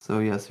So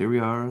yes, here we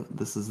are.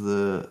 This is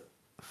the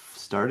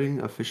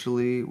starting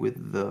officially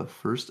with the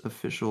first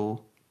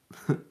official,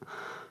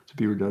 to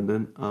be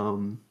redundant,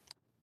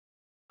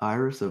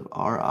 Iris of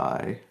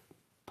RI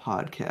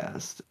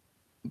podcast.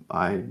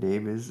 My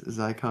name is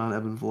Zycon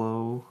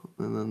Evanflow,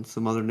 and then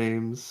some other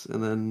names,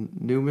 and then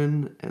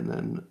Newman, and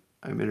then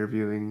I'm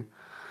interviewing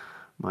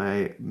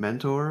my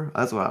mentor.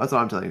 That's what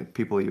I'm telling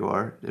people you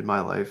are in my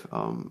life.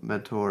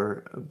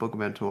 Mentor, book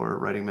mentor,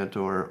 writing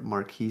mentor,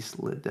 Marquise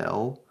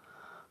Liddell,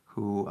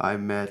 who I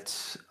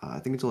met. I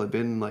think it's only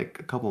been like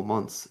a couple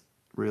months,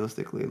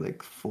 realistically,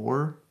 like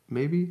four,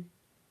 maybe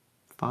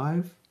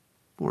five,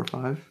 4 or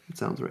 5. It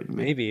sounds right to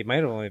me. Maybe it might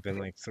have only been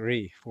like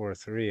 3, 4,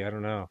 3. I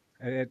don't know.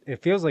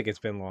 It feels like it's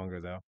been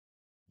longer though,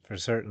 for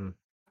certain.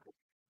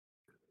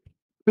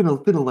 Been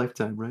a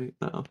lifetime, right?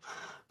 No,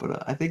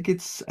 but I think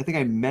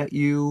I met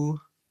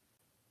you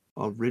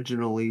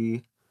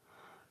originally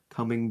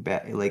coming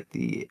back like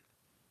the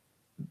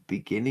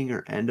beginning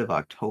or end of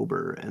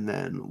October, and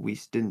then we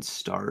didn't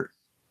start.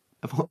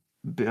 I've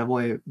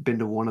only been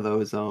to one of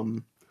those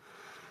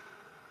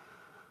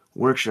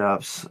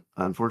workshops.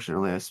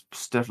 Unfortunately,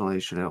 definitely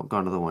should have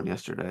gone to the one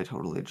yesterday. I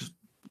totally just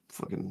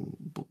fucking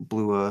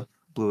blew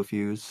a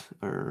fuse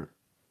or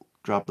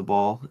dropped the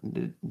ball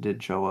and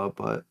did show up,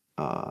 but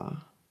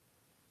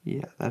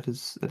yeah, that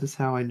is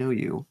how I know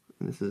you.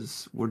 And this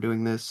is we're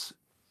doing this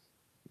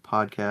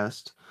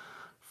podcast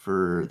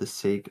for the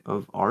sake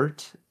of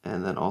art,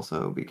 and then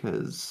also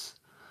because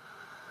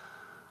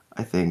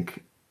I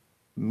think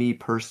me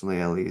personally,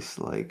 at least,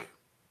 like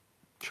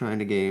trying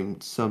to gain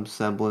some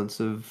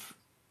semblance of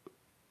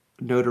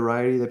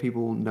notoriety that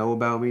people know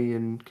about me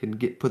and can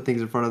get put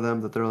things in front of them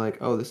that they're like,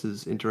 oh, this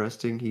is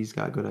interesting. He's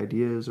got good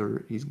ideas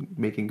or he's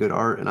making good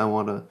art, and I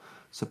want to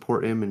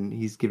support him, and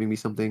he's giving me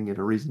something and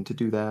a reason to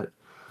do that.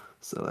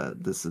 So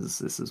that this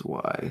is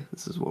why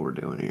this is what we're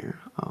doing here.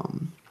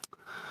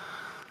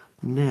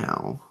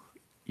 Now,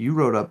 you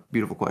wrote up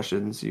beautiful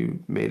questions.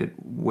 You made it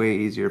way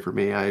easier for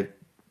me. I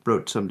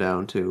wrote some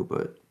down too,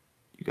 but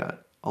you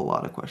got a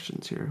lot of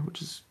questions here,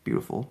 which is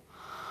beautiful.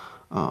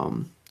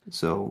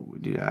 So,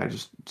 yeah, I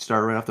just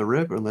start right off the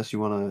rip, unless you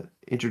want to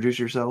introduce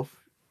yourself.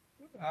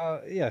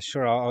 Yeah,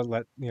 sure. I'll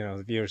let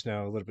the viewers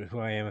know a little bit who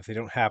I am if they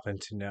don't happen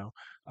to know.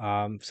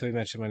 So you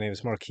mentioned my name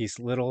is Marquise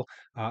Liddle.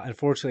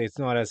 Unfortunately, it's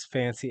not as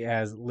fancy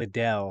as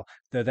Liddell,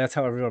 though that's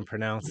how everyone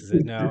pronounces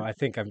it. No, I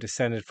think I'm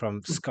descended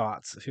from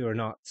Scots who are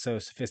not so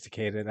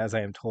sophisticated, as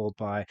I am told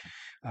by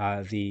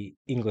the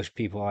English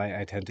people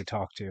I tend to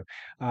talk to.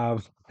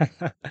 Um,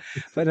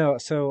 but no,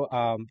 so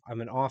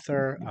I'm an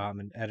author, I'm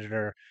an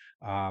editor.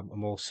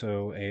 I'm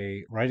also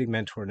a writing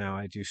mentor now.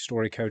 I do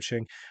story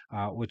coaching,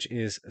 which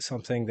is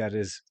something that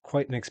is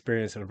quite an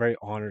experience and I'm very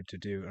honored to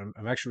do.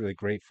 I'm actually really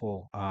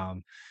grateful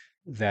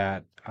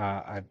that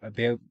I've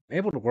been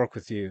able to work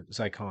with you,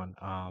 Zycon.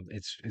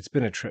 It's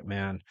been a trip,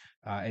 man.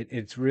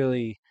 It's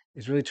really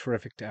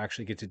terrific to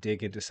actually get to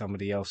dig into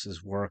somebody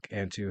else's work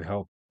and to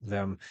help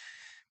them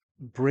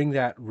bring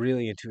that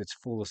really into its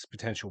fullest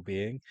potential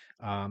being.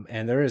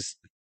 And there is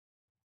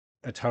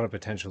a ton of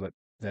potential that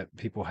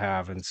people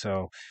have, and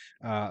so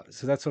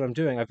that's what I'm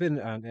doing. I've been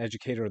an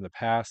educator in the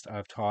past.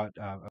 I've taught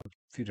a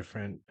few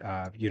different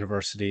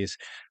universities,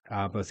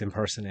 both in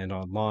person and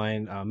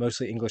online,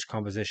 mostly English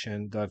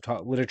composition. Though I've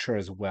taught literature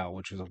as well,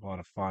 which was a lot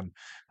of fun,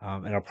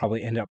 and I'll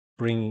probably end up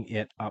bringing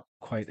it up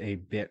quite a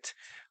bit.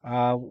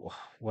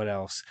 What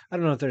else? I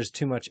don't know if there's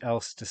too much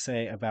else to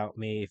say about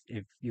me.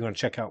 If you want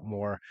to check out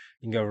more,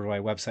 you can go over to my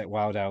website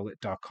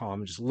wildowlet.com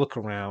and just look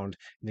around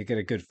and to get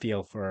a good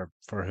feel for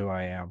who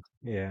I am.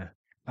 Yeah.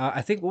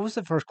 I think what was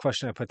the first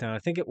question I put down? I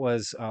think it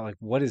was like,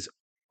 what is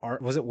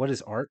art? Was it what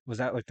is art? Was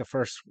that like the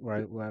first where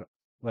I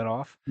let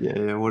off? Yeah,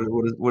 yeah. What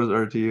is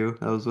art to you?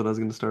 That was what I was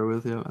going to start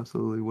with. Yeah,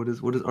 absolutely. What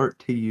is art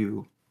to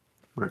you,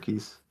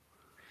 Marquise?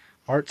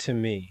 Art to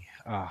me.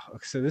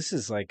 So this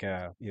is like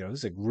this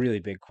is a really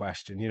big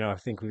question. I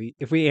think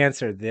if we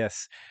answer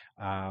this,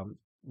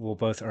 we'll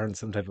both earn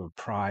some type of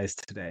prize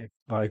today,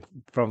 like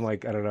from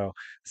like I don't know,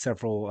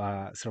 several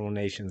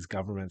nations,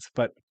 governments.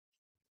 But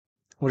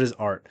what is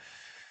art?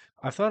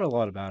 I've thought a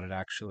lot about it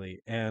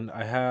actually, and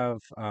I have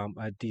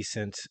a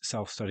decent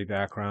self-study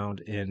background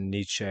in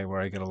Nietzsche,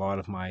 where I get a lot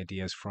of my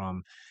ideas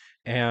from.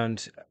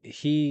 And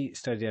he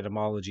studied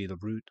etymology, the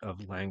root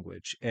of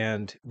language.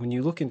 And when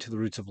you look into the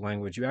roots of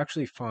language, you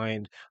actually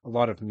find a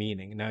lot of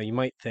meaning. Now, you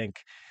might think,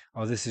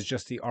 oh, this is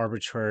just the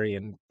arbitrary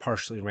and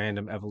partially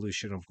random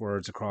evolution of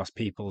words across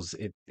peoples.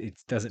 It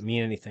doesn't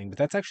mean anything, but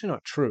that's actually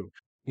not true.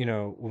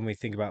 When we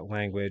think about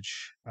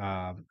language,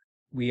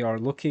 we are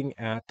looking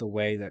at the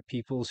way that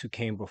peoples who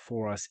came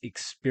before us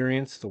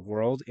experienced the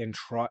world and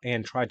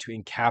tried to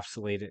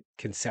encapsulate it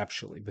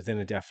conceptually within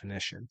a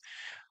definition.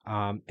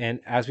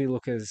 And as we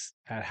look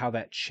at how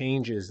that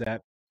changes,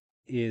 that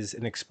is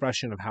an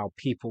expression of how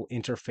people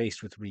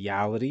interfaced with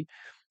reality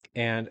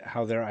and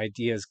how their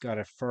ideas got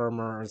a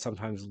firmer and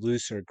sometimes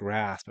looser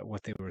grasp at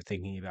what they were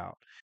thinking about.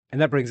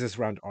 And that brings us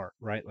around to art,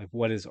 right? Like,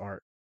 what is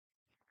art?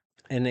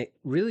 And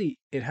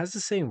it has the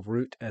same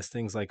root as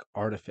things like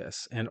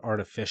artifice and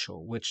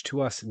artificial, which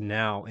to us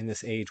now in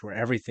this age where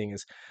everything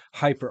is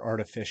hyper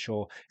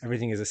artificial,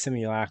 everything is a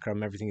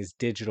simulacrum, everything is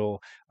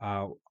digital.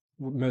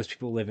 Most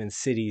people live in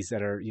cities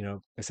that are,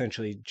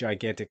 essentially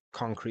gigantic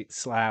concrete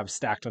slabs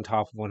stacked on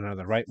top of one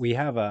another, right? We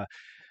have a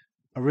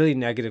really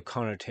negative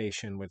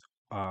connotation with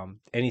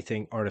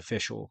anything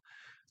artificial,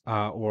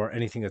 or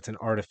anything that's an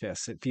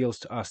artifice. It feels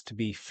to us to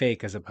be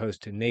fake as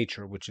opposed to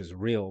nature, which is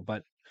real.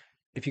 But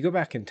if you go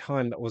back in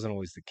time, that wasn't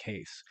always the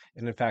case.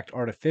 And in fact,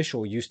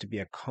 artificial used to be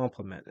a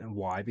compliment. And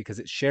why? Because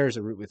it shares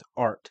a root with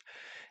art.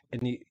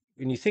 And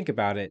when you think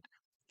about it,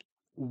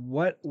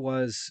 what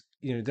was,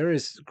 there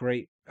is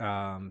great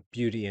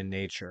beauty in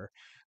nature,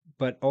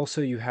 but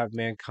also you have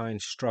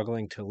mankind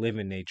struggling to live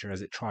in nature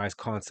as it tries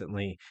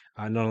constantly,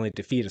 not only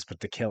to feed us, but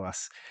to kill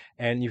us.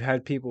 And you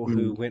had people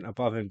who Mm. went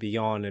above and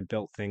beyond and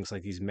built things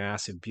like these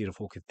massive,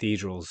 beautiful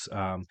cathedrals,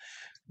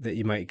 that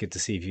you might get to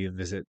see if you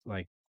visit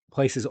like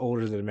places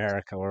older than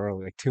America or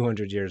only like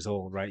 200 years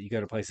old, right? You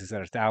go to places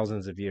that are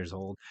thousands of years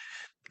old.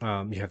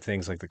 You have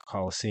things like the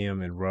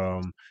Colosseum in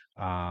Rome.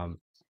 Um,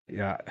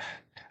 yeah,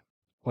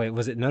 wait,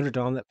 was it Notre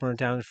Dame that burnt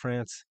down in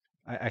France?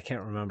 I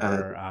can't Uh,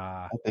 remember.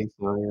 I think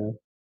so, yeah.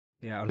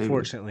 Yeah, Maybe.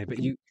 unfortunately, but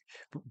Okay.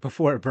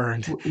 before it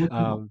burned, What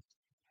um,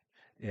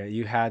 yeah,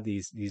 you had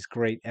these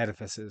great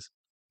edifices,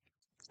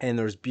 and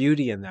there's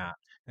beauty in that.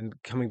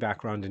 And coming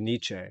back around to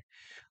Nietzsche,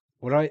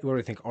 what do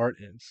I think art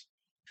is?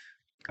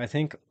 I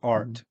think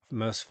art,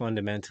 most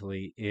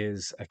fundamentally,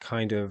 is a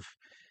kind of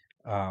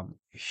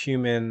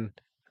human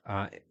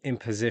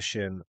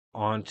imposition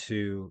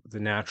onto the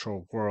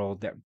natural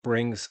world that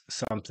brings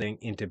something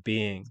into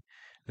being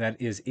that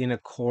is in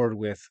accord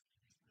with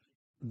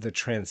the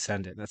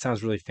transcendent. That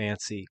sounds really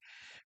fancy,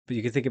 but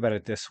you can think about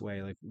it this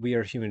way: like we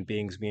are human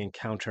beings, we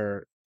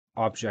encounter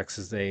objects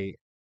as they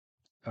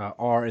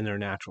are in their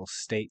natural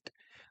state.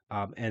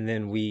 And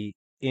then we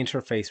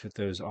interface with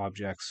those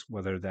objects,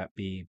 whether that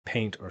be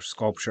paint or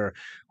sculpture,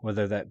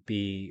 whether that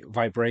be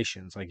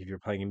vibrations, like if you're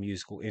playing a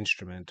musical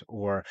instrument,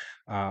 or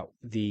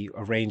the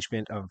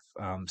arrangement of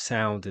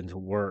sound into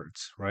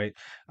words, right?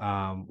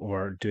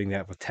 Or doing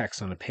that with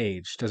text on a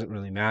page. Doesn't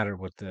really matter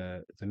what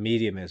the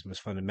medium is,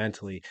 most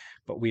fundamentally,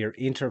 but we are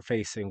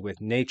interfacing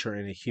with nature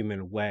in a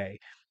human way.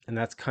 And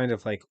that's kind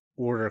of like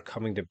order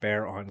coming to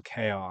bear on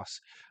chaos.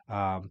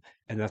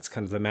 And that's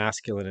kind of the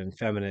masculine and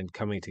feminine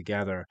coming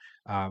together,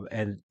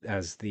 and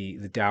as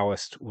the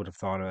Taoist would have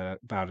thought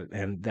about it,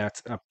 and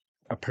that's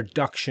a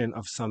production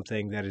of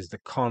something that is the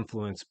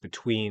confluence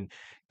between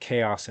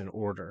chaos and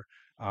order,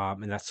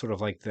 and that's sort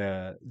of like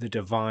the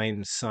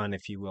divine sun,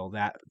 if you will,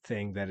 that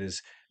thing that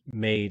is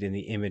made in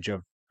the image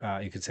of,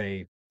 you could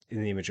say,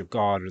 in the image of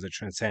God or the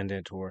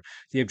transcendent or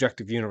the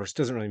objective universe.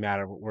 Doesn't really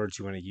matter what words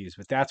you want to use,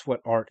 but that's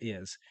what art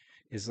is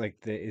like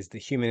the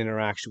human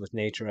interaction with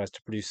nature as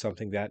to produce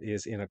something that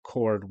is in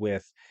accord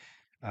with,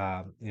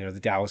 the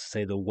Taoists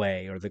say the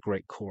way or the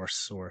great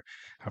course or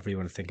however you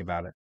want to think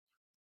about it.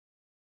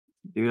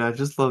 Dude, I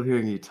just love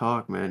hearing you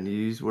talk, man. You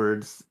use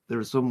words. There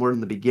was some word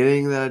in the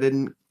beginning that I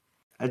didn't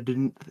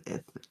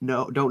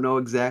don't know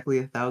exactly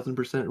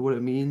 1,000% what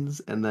it means.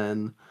 And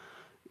then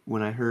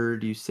when I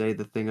heard you say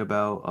the thing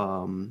about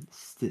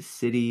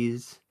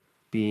cities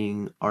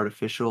being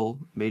artificial,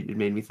 it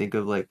made me think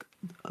of like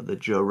the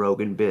Joe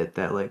Rogan bit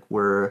that like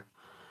we're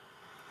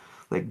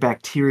like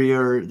bacteria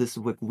or this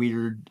like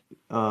weird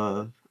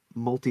uh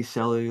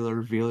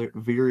multicellular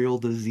venereal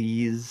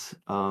disease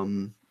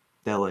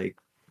that like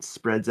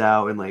spreads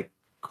out and like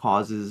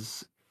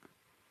causes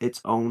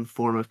its own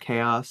form of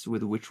chaos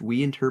with which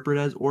we interpret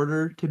as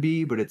order to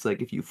be, but it's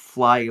like if you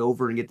fly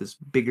over and get this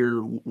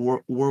bigger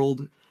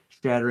world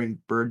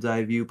shattering bird's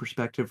eye view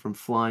perspective from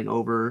flying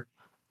over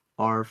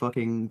our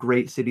fucking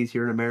great cities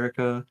here in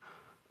America,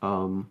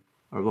 um,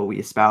 or what we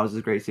espouse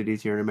as great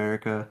cities here in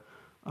America,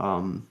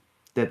 um,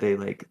 that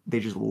they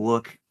just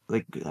look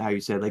like how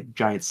you said like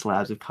giant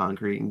slabs of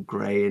concrete and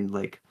gray and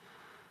like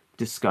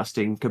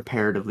disgusting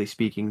comparatively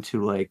speaking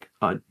to like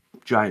a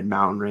giant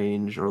mountain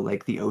range or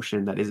like the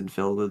ocean that isn't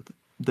filled with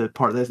the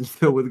part that isn't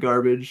filled with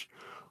garbage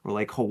or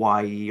like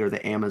Hawaii or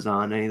the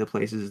Amazon, any of the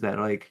places that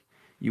like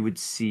you would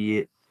see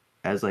it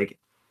as like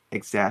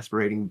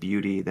exasperating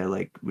beauty that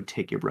like would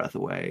take your breath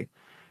away.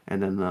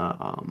 And then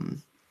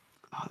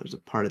there's a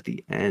part at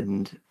the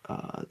end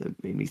that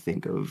made me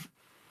think of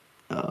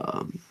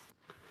um,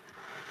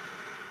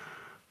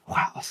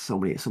 wow, so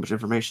much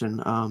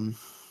information.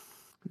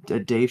 A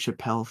Dave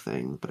Chappelle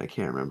thing, but I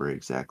can't remember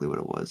exactly what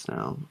it was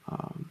now.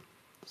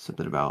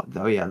 Something about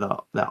oh yeah,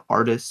 the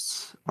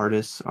artists are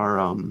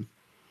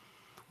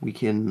we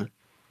can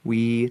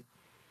we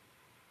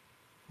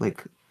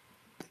like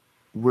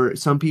we're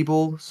some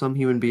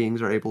human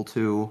beings are able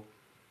to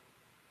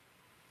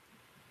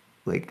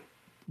like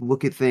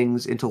look at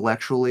things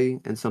intellectually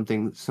and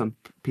some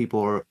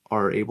people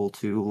are able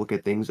to look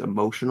at things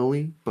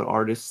emotionally, but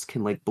artists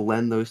can like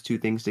blend those two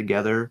things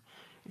together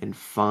and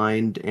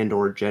find and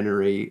or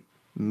generate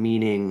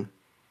meaning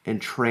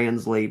and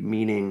translate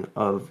meaning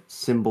of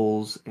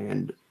symbols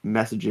and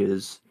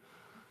messages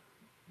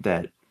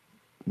that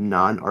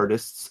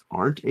non-artists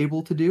aren't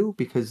able to do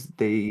because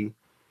they,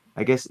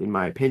 I guess in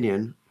my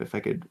opinion, if I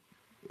could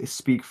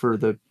speak for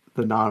the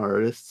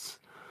non-artists,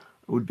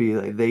 would be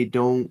like they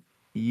don't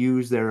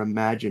use their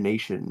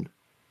imagination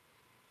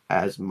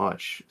as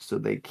much, so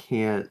they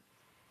can't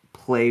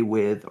play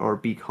with or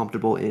be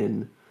comfortable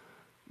in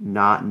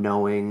not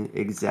knowing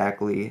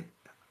exactly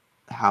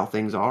how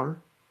things are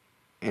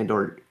and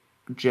or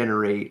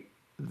generate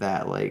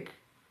that like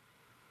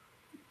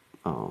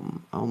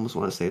I almost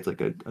want to say it's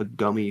like a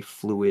gummy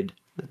fluid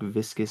like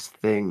viscous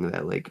thing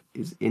that like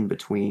is in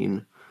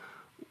between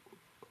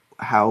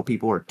how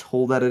people are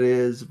told that it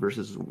is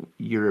versus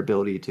your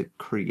ability to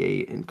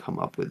create and come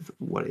up with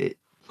what it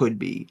could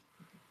be.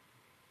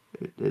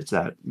 Does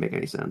that make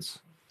any sense?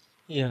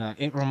 Yeah,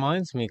 it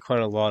reminds me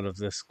quite a lot of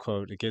this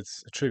quote. It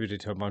gets attributed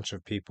to a bunch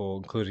of people,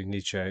 including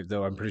Nietzsche,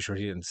 though I'm pretty sure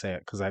he didn't say it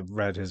because I've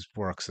read his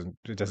works and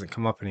it doesn't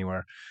come up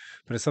anywhere.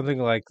 But it's something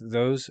like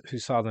those who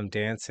saw them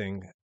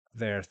dancing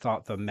there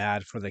thought them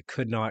mad, for they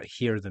could not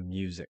hear the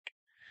music.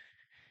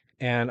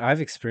 And I've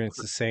experienced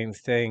the same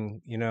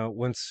thing,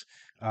 once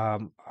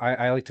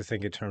I like to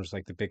think in terms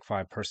like the big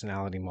five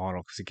personality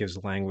model because it gives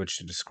language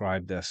to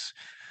describe this.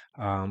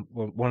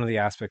 One of the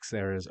aspects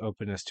there is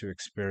openness to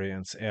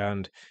experience.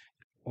 And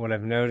what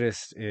I've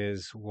noticed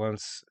is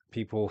once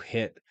people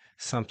hit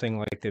something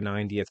like the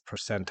 90th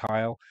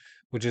percentile,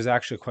 which is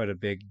actually quite a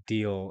big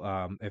deal,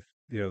 if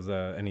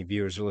the any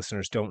viewers or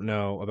listeners don't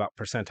know about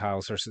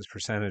percentiles versus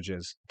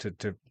percentages,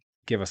 to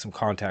give us some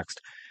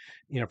context.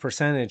 Each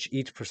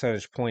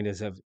percentage point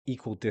is of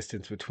equal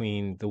distance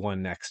between the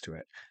one next to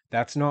it.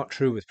 That's not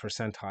true with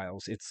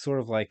percentiles. It's sort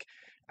of like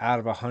out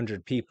of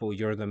 100 people,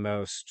 you're the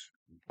most,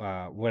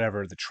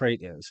 whatever the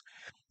trait is.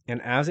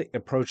 And as it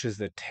approaches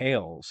the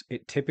tails,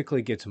 it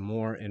typically gets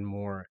more and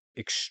more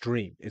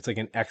extreme. It's like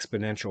an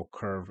exponential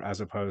curve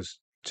as opposed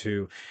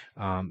to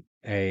a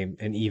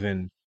an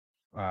even,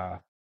 uh,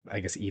 I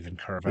guess, even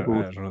curve. Like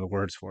I don't know the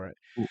words for it.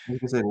 like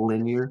I said,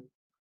 linear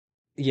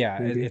Yeah,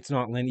 maybe it's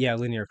not Yeah,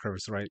 linear curve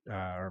is the right,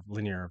 or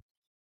linear.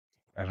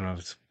 I don't know if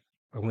it's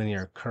a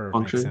linear curve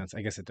makes function. sense.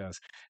 I guess it does.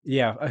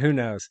 Yeah, who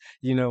knows?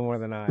 You know more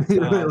than I.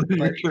 Linear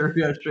But curve,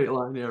 yeah, straight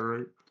line, yeah,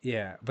 right.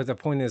 yeah, but the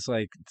point is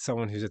like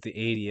someone who's at the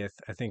 80th,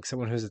 I think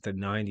someone who's at the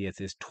 90th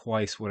is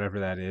twice whatever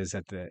that is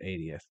at the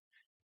 80th,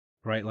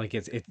 right? Like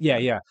yeah,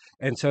 Right. yeah.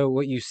 And so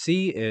what you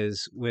see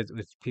is with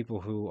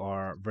people who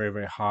are very,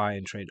 very high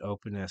in trade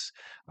openness,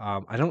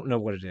 I don't know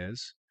what it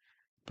is,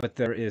 but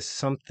there is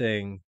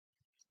something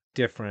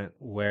different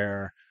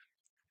where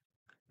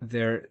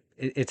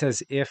it's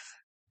as if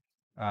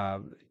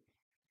um,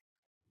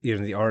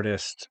 the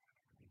artist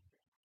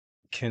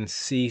can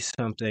see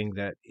something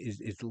that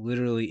is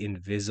literally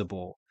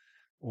invisible,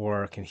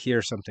 or can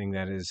hear something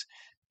that is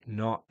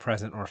not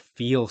present, or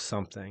feel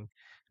something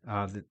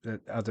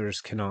that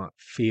others cannot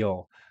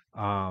feel.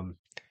 Um,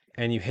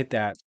 and you hit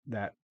that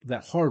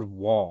hard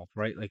wall,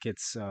 right? Like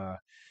it's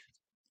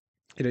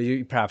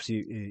you perhaps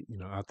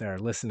out there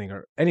listening,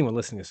 or anyone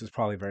listening to this is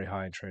probably very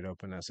high in trade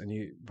openness, and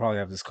you probably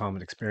have this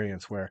common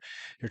experience where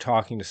you're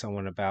talking to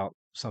someone about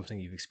something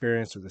you've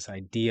experienced, or this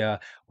idea,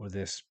 or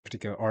this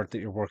particular art that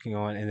you're working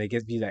on, and they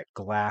give you that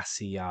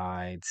glassy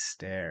eyed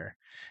stare,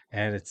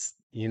 and it's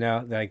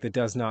like that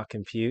does not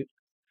compute.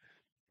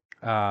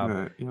 um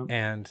Right. Yep.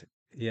 and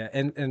yeah,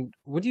 and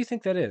what do you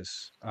think that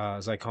is,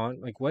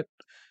 Zycon? Like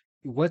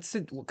what's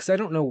it, because I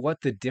don't know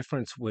what the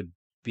difference would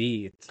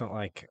be. It's not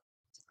like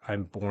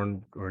I'm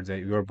born, or that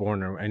you're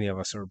born, or any of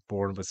us are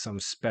born with some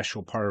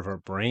special part of our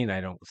brain, I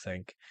don't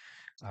think.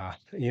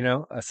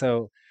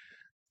 So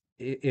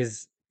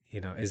is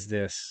is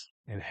this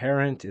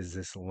inherent? Is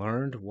this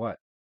learned?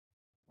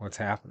 What's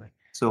happening?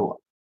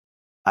 So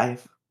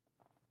I've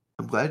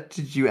I'm glad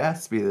did you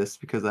ask me this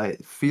because I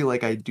feel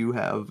like I do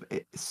have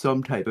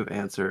some type of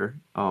answer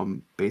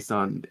based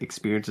on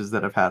experiences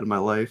that I've had in my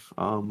life.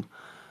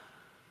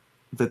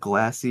 The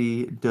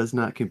glassy does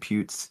not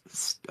compute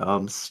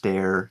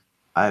stare.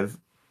 I've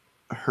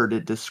heard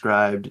it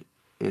described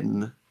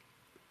in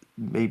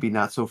maybe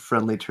not so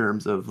friendly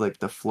terms of like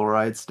the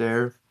fluoride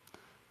stare.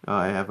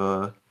 I have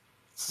a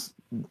s-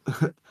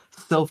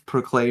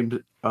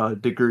 self-proclaimed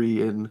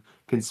degree in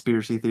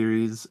conspiracy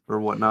theories or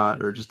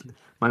whatnot, or just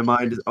my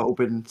mind is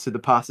open to the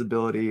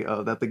possibility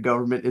that the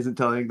government isn't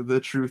telling the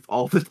truth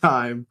all the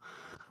time,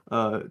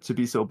 to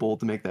be so bold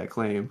to make that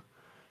claim.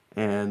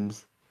 And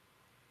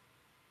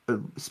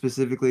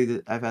specifically,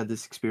 that I've had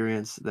this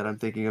experience that I'm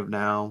thinking of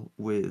now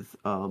with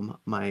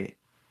my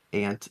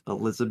aunt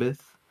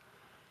Elizabeth,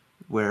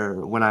 where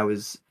when I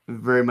was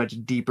very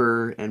much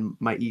deeper and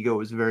my ego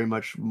was very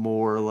much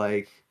more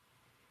like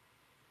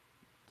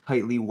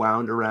tightly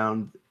wound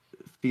around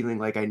feeling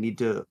like I need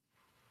to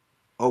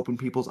open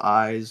people's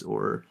eyes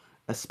or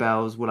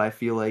espouse what I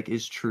feel like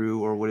is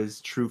true or what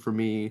is true for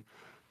me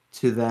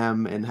to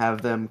them and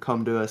have them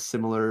come to a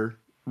similar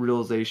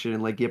realization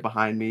and like get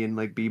behind me and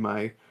like be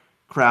my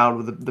crowd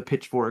with the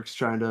pitchforks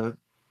trying to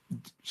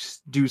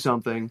do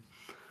something,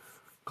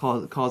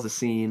 cause a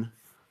scene,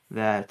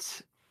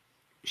 that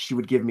she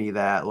would give me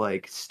that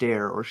like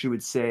stare or she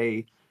would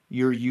say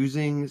you're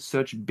using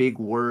such big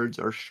words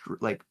or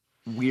like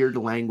weird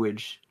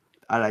language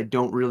that I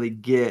don't really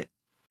get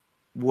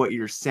what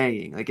you're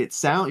saying. Like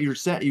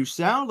you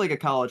sound like a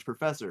college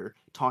professor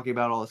talking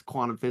about all this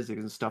quantum physics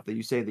and stuff that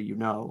you say that you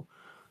know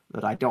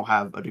that I don't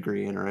have a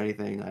degree in or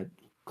anything. I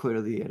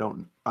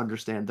don't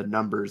understand the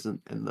numbers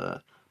and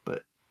the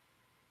but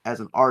as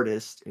an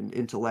artist and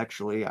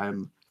intellectually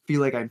I'm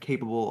feel like I'm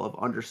capable of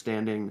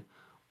understanding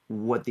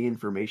what the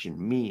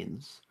information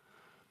means.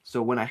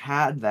 So when I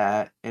had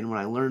that and when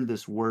I learned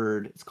this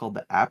word, it's called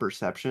the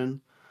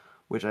apperception,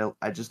 which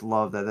I just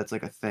love that that's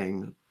like a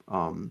thing,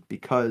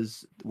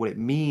 because what it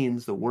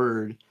means, the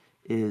word,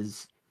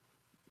 is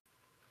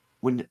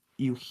when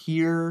you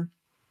hear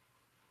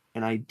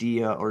an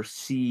idea or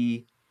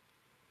see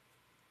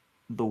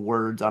the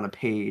words on a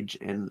page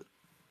and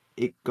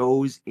it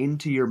goes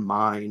into your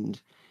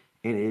mind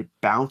and it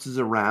bounces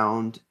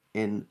around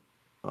and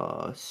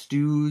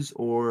stews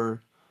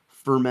or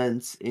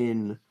ferments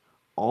in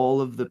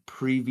all of the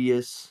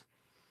previous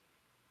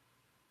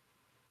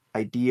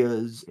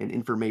ideas and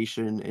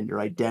information and your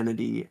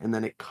identity, and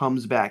then it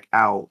comes back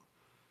out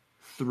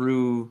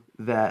through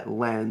that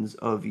lens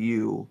of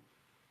you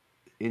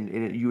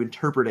and you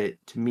interpret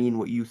it to mean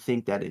what you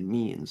think that it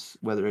means,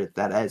 whether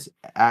that is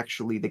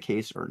actually the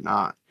case or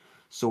not.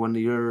 So when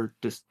you're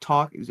just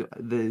talking,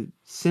 the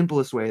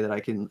simplest way that I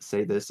can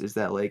say this is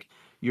that like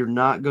you're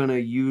not gonna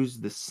use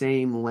the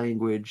same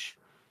language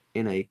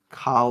in a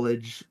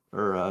college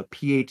or a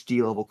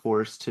PhD level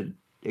course to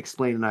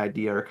explain an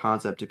idea or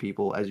concept to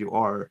people as you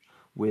are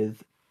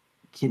with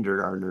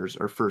kindergartners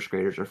or first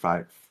graders or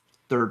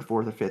third,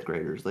 fourth, or fifth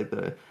graders, like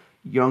the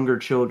younger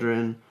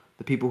children,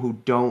 the people who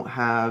don't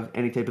have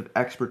any type of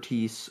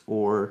expertise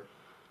or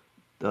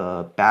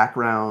the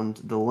background,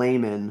 the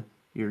layman.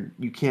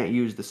 You can't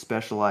use the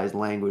specialized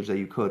language that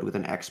you could with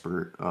an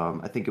expert.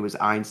 I think it was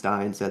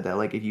Einstein said that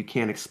like if you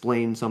can't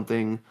explain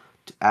something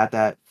at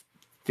that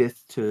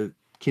fifth to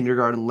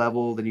kindergarten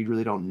level, then you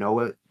really don't know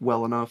it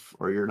well enough,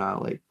 or you're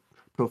not like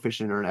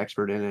proficient or an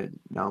expert in it.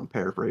 Now I'm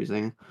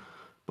paraphrasing,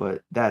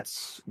 but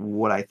that's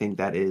what I think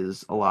that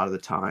is a lot of the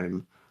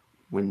time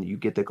when you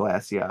get the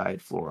glassy-eyed,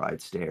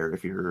 fluoride stare.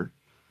 If you're,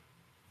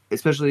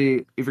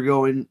 especially if you're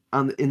going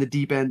in the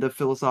deep end of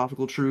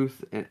philosophical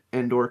truth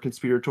and or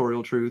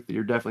conspiratorial truth,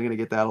 you're definitely going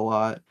to get that a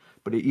lot.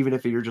 But even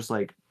if you're just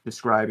like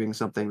describing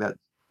something that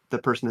the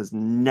person has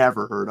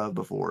never heard of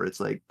before, it's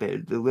like they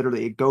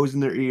literally it goes in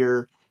their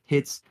ear,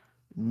 hits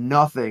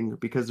nothing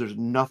because there's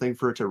nothing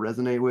for it to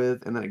resonate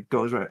with, and then it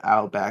goes right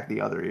out back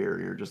the other ear,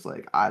 and you're just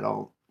like, I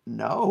don't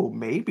know,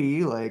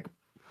 maybe like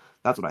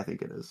that's what I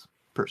think it is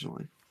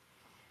personally.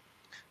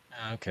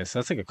 Okay, so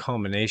that's like a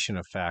combination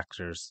of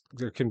factors.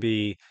 There can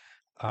be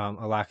a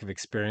lack of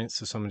experience,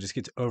 so someone just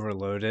gets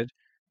overloaded,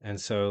 and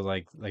so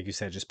like you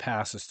said, just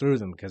passes through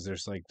them because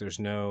there's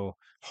no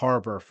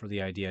harbor for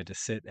the idea to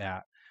sit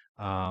at.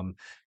 Um,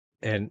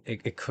 and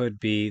it could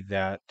be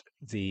that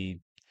the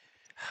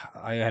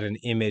I had an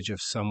image of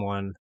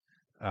someone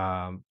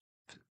um,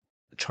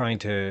 trying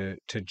to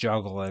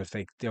juggle, and if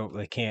they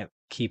can't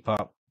keep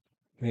up,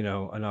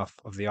 enough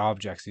of the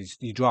objects,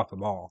 you drop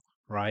them all,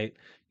 right?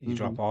 You Hmm.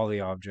 drop all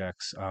the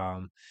objects.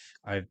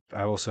 I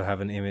also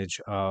have an image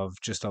of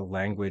just a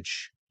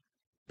language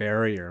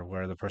barrier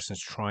where the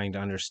person's trying to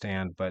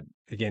understand, but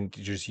again,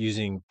 just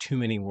using too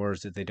many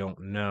words that they don't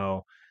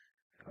know.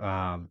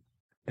 Um,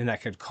 and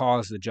that could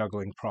cause the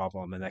juggling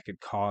problem, and that could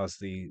cause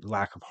the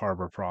lack of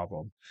harbor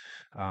problem.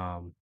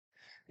 Um,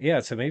 yeah,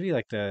 so maybe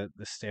like the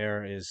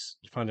stare is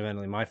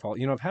fundamentally my fault.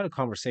 I've had a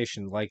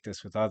conversation like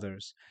this with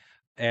others,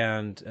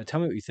 and tell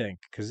me what you think,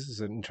 because this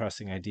is an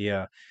interesting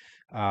idea.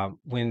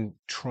 When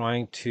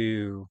trying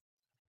to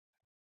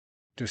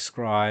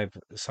describe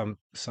some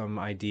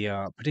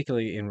idea,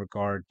 particularly in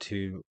regard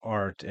to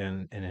art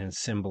and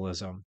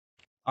symbolism,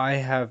 I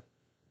have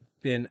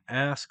been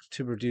asked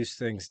to reduce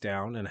things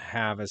down and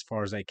have as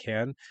far as I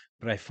can,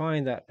 but I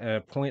find that at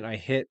a point I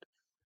hit,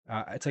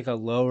 it's like a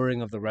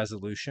lowering of the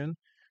resolution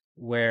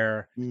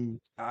where Mm,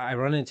 I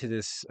run into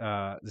this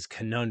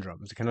conundrum.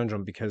 It's a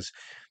conundrum because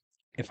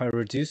if I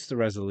reduce the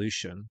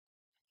resolution,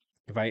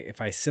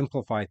 if I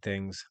simplify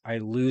things, I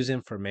lose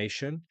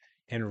information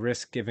and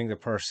risk giving the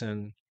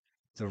person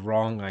the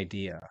wrong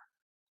idea.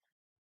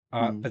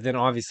 mm, But then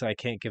obviously I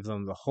can't give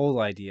them the whole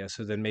idea,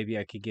 so then maybe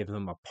I could give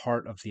them a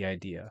part of the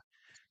idea.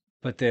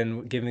 But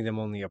then giving them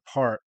only a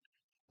part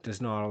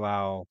does not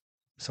allow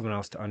someone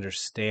else to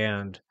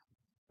understand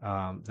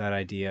that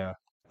idea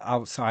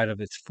outside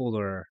of its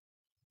fuller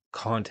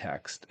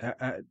context.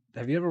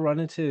 Have you ever run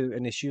into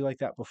an issue like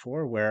that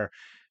before, where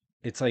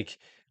it's like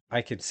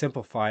I could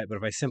simplify it, but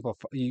if I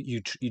simplify,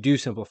 you do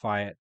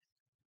simplify it,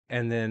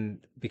 and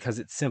then because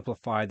it's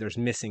simplified, there's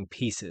missing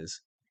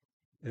pieces,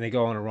 and they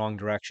go in a wrong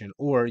direction,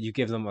 or you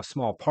give them a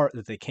small part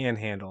that they can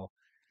handle,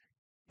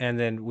 and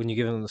then when you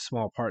give them the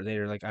small part,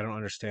 they're like, I don't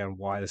understand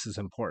why this is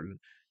important.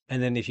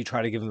 And then if you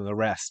try to give them the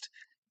rest,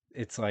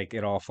 it's like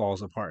it all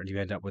falls apart, and you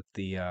end up with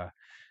the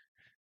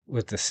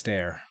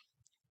stare.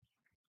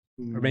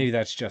 Or maybe mm.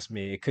 that's just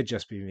me. It could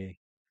just be me.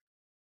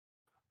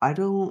 I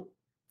don't.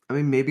 I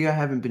mean, maybe I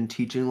haven't been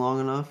teaching long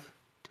enough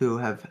to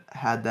have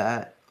had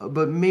that,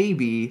 but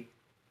maybe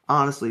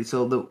honestly.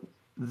 So the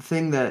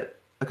thing that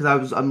because I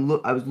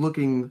was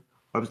looking,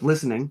 I was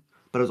listening,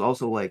 but I was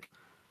also like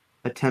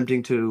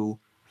attempting to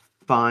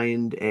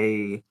find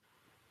a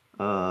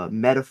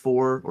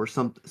metaphor or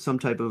some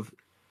type of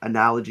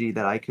analogy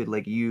that I could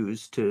like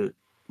use to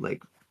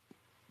like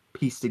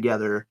piece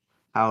together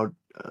how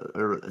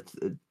or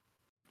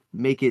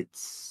make it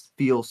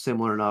feel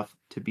similar enough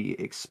to be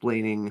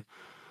explaining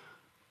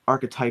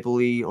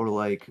archetypally or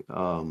like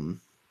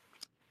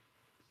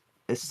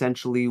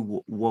essentially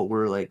what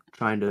we're like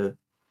trying to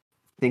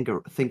think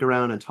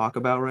around and talk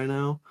about right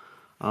now,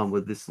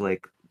 with this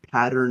like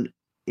pattern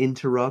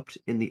interrupt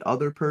in the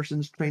other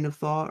person's train of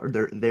thought or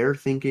their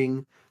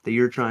thinking that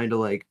you're trying to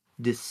like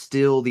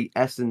distill the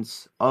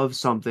essence of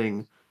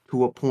something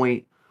to a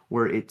point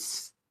where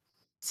it's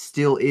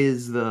still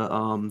is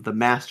the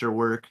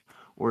masterwork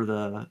or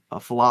the a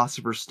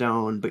philosopher's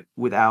stone, but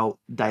without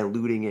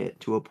diluting it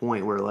to a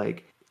point where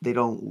like they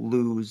don't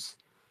lose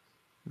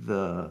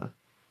the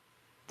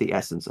the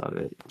essence of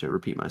it. To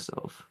repeat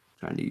myself,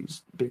 trying to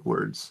use big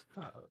words.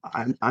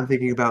 I'm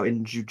thinking about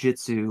in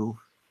jujitsu,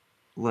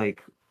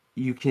 like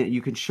you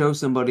can show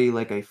somebody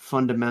like a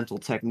fundamental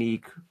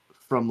technique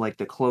from like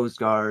the closed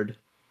guard,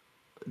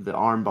 the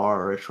armbar,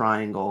 or a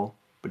triangle.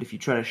 But if you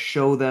try to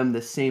show them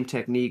the same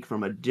technique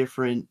from a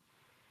different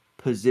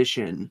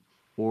position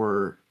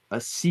or a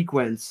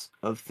sequence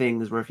of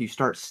things where if you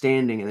start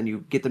standing and then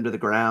you get them to the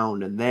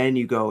ground and then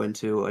you go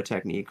into a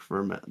technique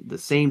from the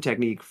same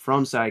technique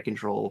from side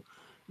control,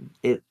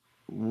 it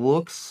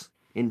looks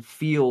and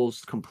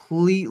feels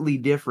completely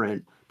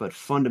different, but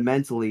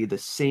fundamentally the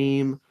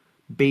same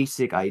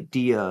basic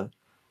idea,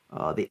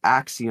 the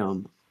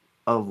axiom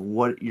of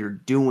what you're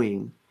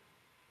doing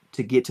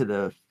to get to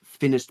the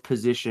finished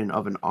position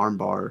of an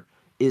armbar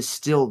is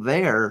still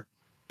there,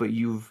 but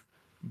you've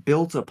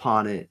built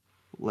upon it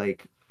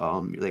like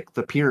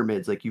the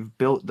pyramids, like you've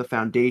built the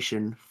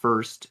foundation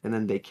first, and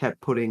then they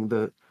kept putting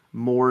the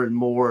more and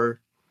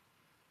more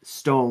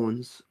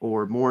stones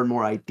or more and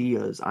more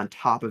ideas on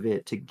top of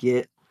it to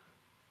get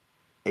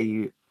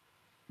a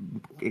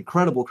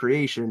incredible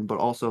creation, but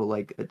also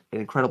like an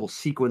incredible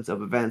sequence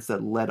of events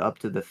that led up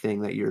to the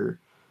thing that you're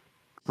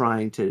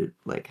trying to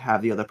like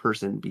have the other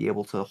person be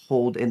able to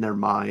hold in their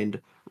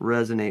mind,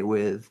 resonate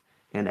with,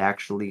 and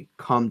actually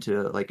come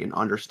to like an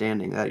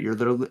understanding that you're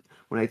there.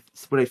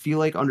 What I feel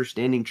like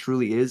understanding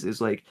truly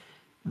is like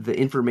the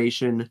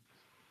information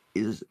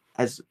is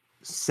as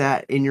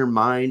sat in your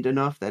mind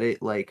enough that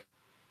it like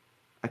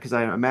because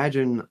I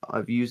imagine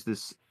I've used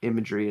this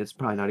imagery, it's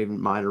probably not even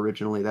mine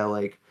originally, that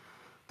like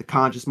the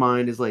conscious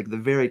mind is like the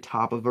very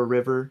top of a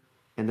river,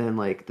 and then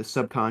like the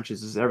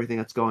subconscious is everything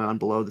that's going on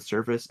below the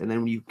surface, and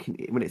then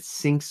when it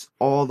sinks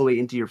all the way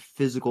into your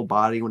physical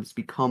body, when it's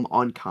become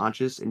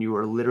unconscious and you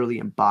are literally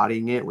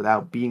embodying it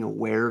without being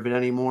aware of it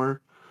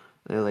anymore,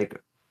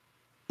 like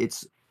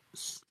it's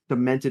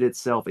cemented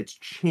itself, it's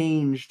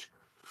changed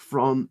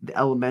from the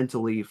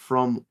elementally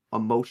from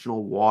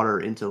emotional water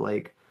into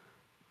like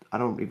I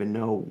don't even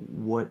know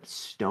what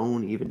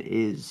stone even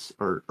is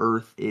or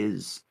earth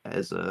is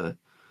as a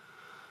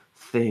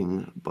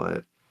thing,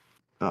 but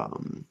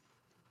um,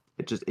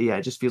 it just yeah,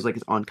 it just feels like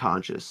it's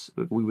unconscious.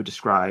 Like, we would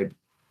describe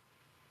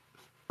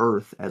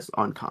earth as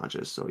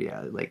unconscious. So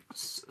yeah, it, like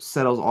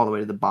settles all the way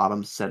to the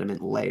bottom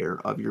sediment layer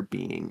of your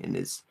being and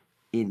is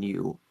in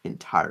you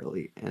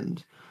entirely.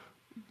 And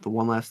the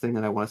one last thing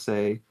that I want to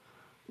say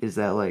is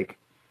that like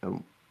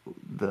um,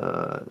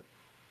 the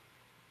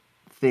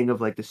thing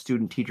of like the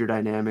student teacher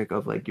dynamic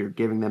of like you're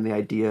giving them the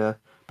idea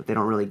but they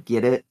don't really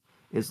get it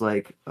is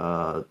like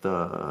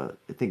the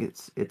I think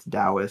it's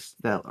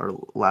Taoist that or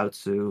Lao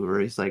Tzu where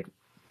he's like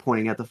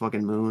pointing at the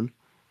fucking moon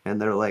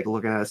and they're like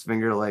looking at his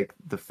finger like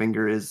the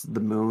finger is the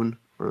moon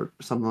or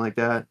something like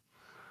that.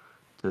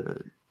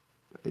 To,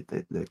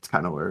 it's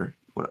kind of where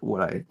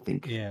what I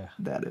think Yeah.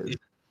 that is.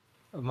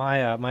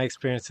 My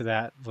experience of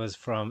that was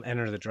from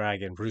Enter the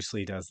Dragon. Bruce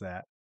Lee does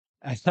that.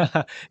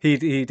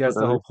 He does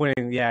the Really? whole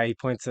pointing. Yeah, he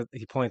points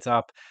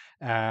up,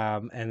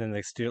 and then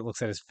the student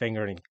looks at his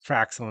finger and he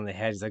cracks him on the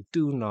head. He's like,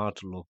 "Do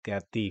not look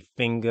at the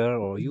finger,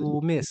 or you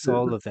will miss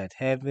all of that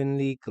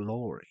heavenly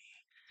glory."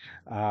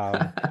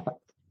 Um,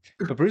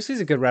 but Bruce Lee's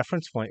a good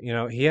reference point. You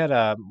know, he had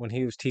a when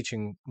he was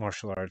teaching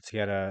martial arts, he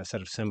had a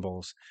set of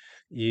symbols.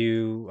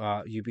 You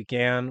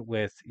began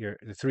with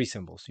the three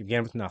symbols. You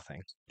began with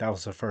nothing. That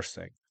was the first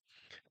thing.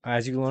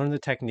 As you learned the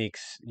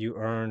techniques, you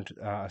earned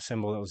a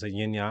symbol that was a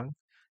yin yang.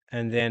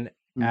 And then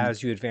Mm,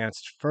 as you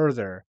advanced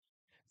further,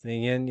 the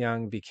yin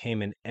yang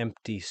became an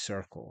empty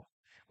circle,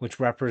 which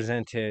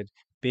represented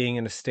being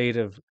in a state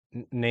of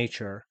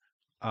nature,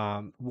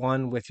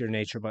 one with your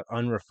nature, but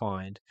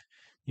unrefined.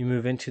 You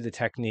move into the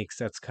techniques,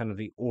 that's kind of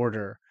the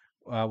order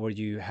where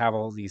you have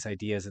all these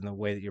ideas and the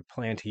way that you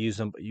plan to use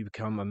them, but you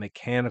become a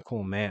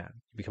mechanical man.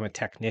 You become a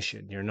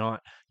technician. You're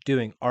not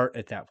doing art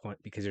at that point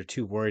because you're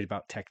too worried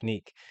about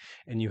technique.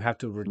 And you have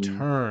to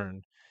mm,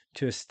 return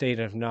to a state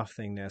of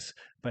nothingness,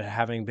 but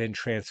having been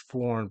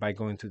transformed by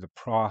going through the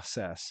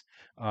process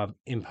of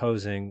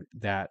imposing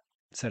that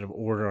set of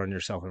order on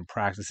yourself and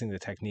practicing the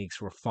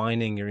techniques,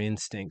 refining your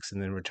instincts,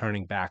 and then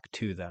returning back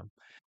to them.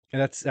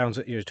 And that sounds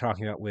what you're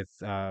talking about with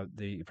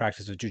the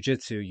practice of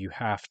jujitsu. You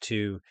have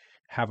to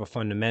have a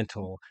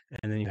fundamental,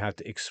 and then you have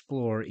to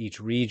explore each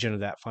region of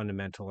that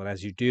fundamental. And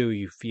as you do,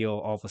 you feel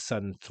all of a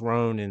sudden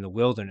thrown in the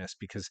wilderness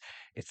because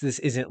this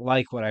isn't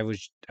like what I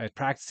was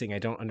practicing. I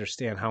don't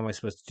understand how am I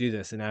supposed to do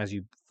this. And as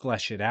you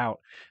flesh it out,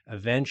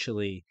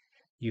 eventually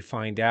you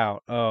find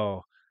out,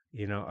 oh,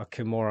 a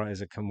kimura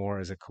is a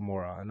kimura is a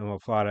kimura. An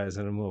omoplata is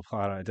an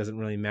omoplata. It doesn't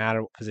really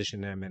matter what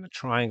position I'm in a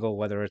triangle,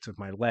 whether it's with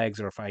my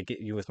legs or if I get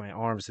you with my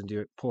arms and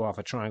pull off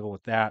a triangle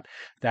with that,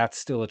 that's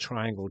still a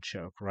triangle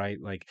choke, right?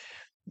 Like,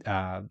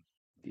 uh,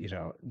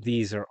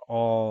 these are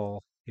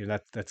all,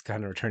 that's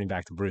kind of returning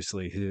back to Bruce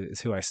Lee, who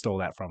is who I stole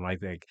that from. I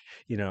think,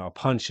 a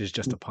punch is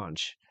just a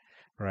punch,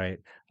 right?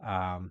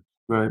 Um,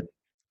 Right.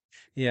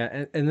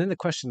 yeah, and then the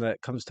question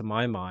that comes to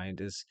my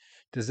mind is,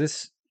 does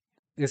this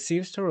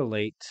seems to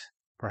relate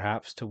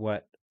perhaps to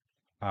what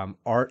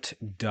art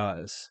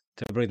does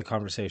to bring the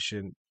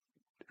conversation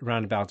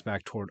roundabouts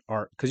back toward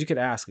art because you could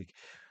ask like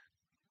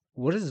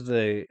what is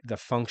the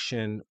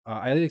function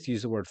I like to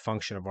use the word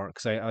function of art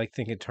because I like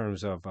think in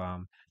terms of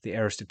the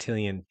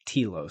Aristotelian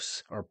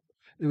telos or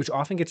which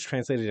often gets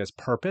translated as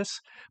purpose,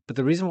 but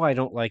the reason why I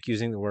don't like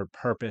using the word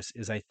purpose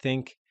is I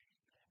think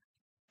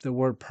the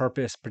word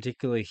purpose,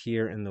 particularly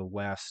here in the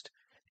West,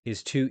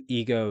 is too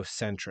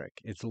egocentric.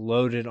 It's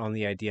loaded on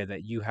the idea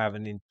that you have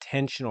an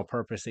intentional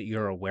purpose that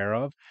you're aware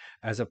of,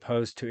 as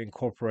opposed to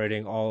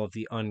incorporating all of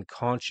the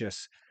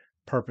unconscious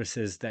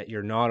purposes that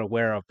you're not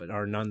aware of, but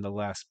are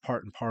nonetheless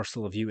part and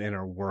parcel of you and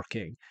are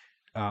working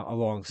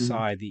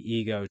Mhm. alongside the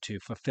ego to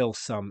fulfill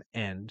some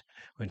end,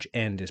 which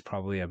end is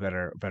probably a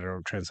better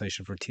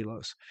translation for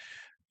telos.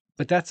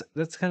 But that's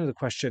kind of the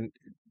question.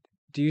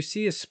 Do you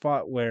see a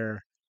spot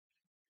where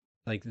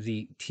like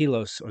the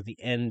telos or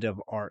the end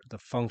of art, the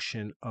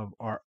function of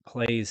art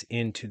plays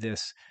into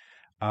this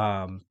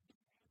um,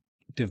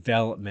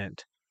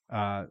 development,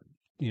 uh,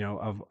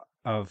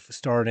 of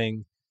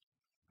starting,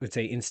 let's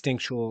say,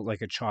 instinctual,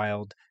 like a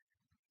child,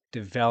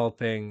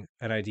 developing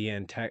an idea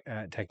and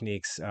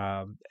techniques,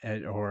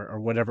 or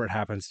whatever it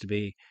happens to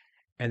be,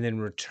 and then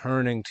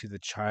returning to the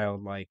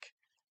childlike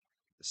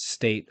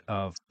state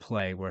of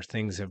play where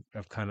things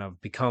have kind of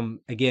become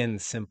again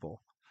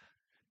simple.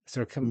 Is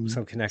there Mhm.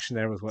 some connection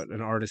there with what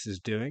an artist is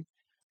doing?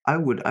 I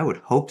would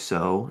hope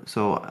so.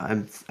 So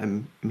I'm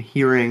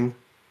hearing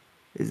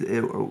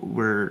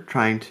we're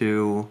trying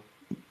to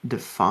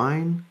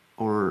define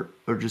or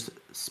just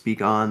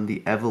speak on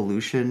the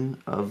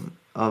evolution of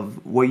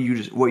what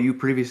you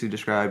previously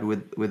described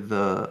with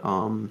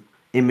the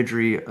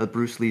imagery of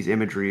Bruce Lee's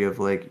imagery of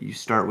like you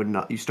start with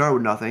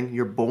nothing.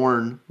 You're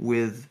born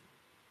with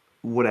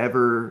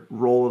whatever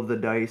roll of the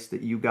dice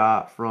that you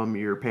got from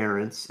your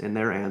parents and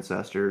their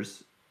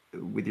ancestors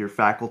with your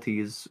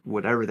faculties,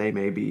 whatever they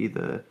may be,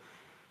 the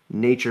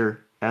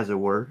nature, as it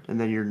were, and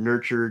then you're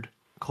nurtured,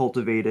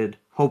 cultivated,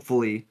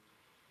 hopefully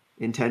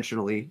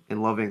intentionally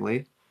and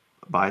lovingly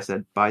by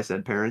said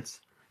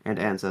parents and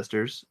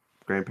ancestors,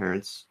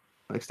 grandparents,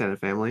 extended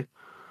family.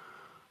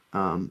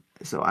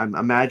 So I'm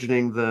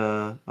imagining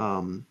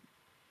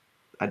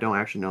I don't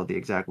actually know the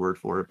exact word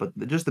for it, but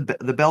just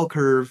the bell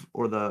curve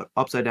or the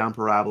upside down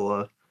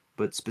parabola,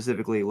 but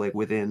specifically like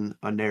within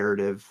a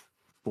narrative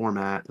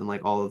format and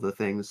like all of the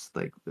things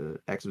like the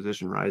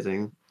exposition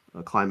rising,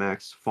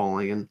 climax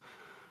falling, and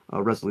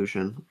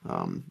resolution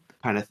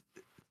kind of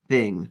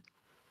thing.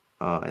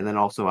 And then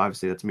also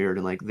obviously that's mirrored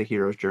in like the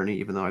hero's journey,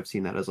 even though I've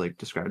seen that as like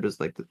described as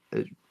like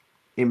the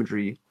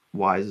imagery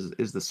wise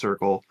is the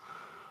circle,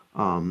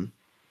 um,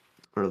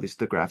 or at least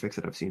the graphics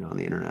that I've seen on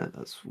the internet.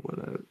 That's what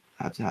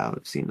I have to have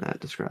seen that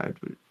described.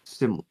 But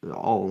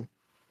all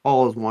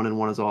is one and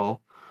one is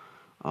all,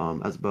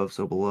 as above,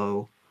 so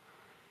below.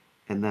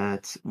 And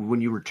that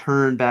when you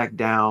return back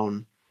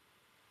down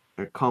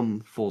or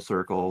come full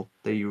circle,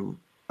 that you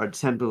are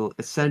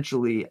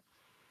essentially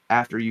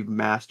after you've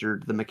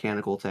mastered the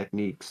mechanical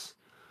techniques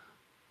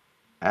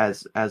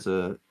as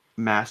a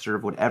master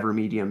of whatever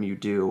medium you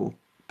do,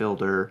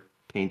 builder,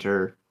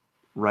 painter,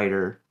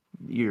 writer,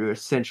 you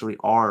essentially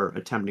are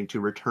attempting to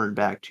return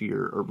back to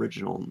your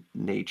original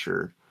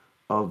nature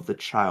of the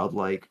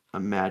childlike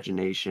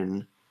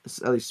imagination,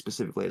 at least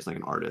specifically as like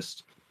an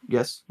artist.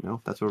 Yes,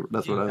 no, that's what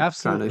Yeah, I'm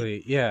trying to.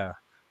 absolutely. Yeah.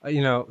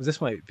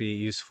 This might be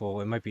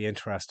useful. It might be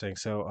interesting.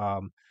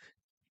 So,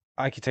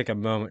 I could take a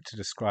moment to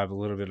describe a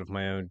little bit of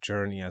my own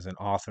journey as an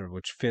author,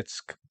 which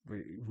fits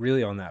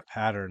really on that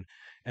pattern.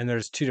 And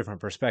there's two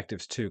different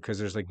perspectives too, because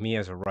there's like me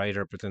as a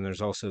writer, but then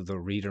there's also the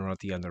reader at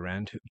the other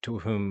end to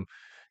whom,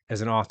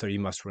 as an author, you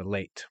must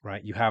relate,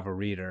 right? You have a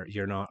reader.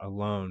 You're not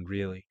alone,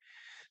 really.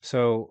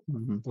 So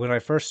Mhm. when I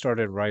first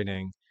started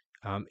writing,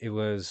 it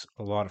was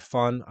a lot of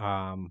fun.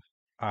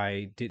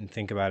 I didn't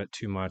think about it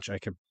too much. I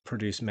could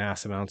produce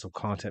mass amounts of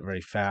content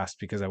very fast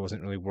because I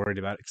wasn't really worried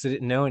about it because I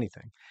didn't know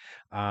anything.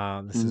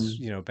 This is,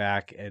 Mm.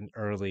 back in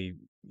early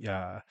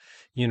uh,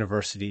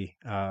 university.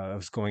 I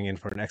was going in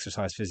for an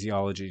exercise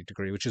physiology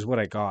degree, which is what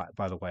I got,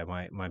 by the way.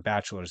 My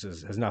bachelor's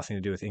has nothing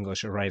to do with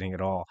English or writing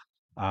at all.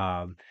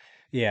 Um,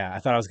 yeah, I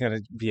thought I was going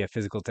to be a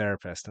physical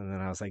therapist, and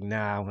then I was like,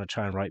 nah, I'm going to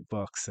try and write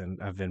books,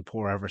 and I've been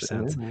poor ever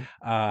since.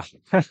 Yeah.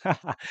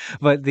 Uh,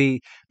 but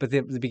the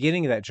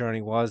beginning of that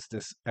journey was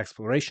this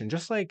exploration.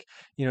 Just like,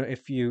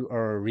 if you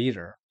are a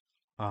reader,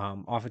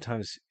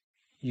 oftentimes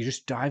you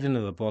just dive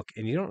into the book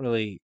and you don't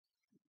really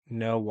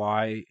know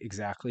why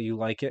exactly you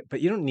like it, but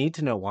you don't need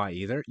to know why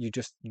either. You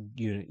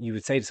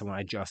would say to someone,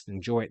 I just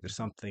enjoy it. There's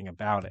something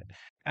about it.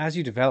 As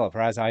you develop, or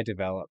as I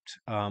developed,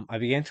 I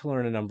began to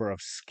learn a number of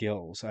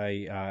skills.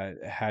 I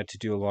had to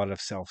do a lot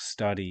of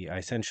self-study. I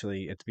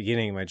essentially, at the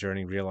beginning of my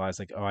journey, realized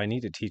like, oh, I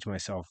need to teach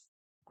myself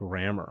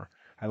grammar.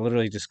 I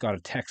literally just got a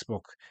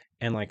textbook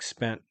and like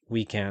spent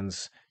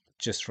weekends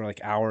just for like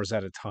hours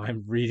at a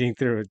time reading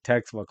through a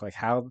textbook. Like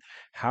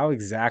how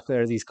exactly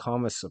are these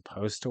commas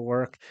supposed to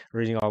work?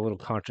 Reading all little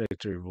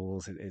contradictory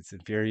rules, it's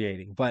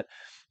infuriating. But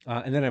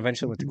and then I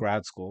eventually went to Mhm.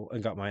 grad school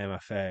and got my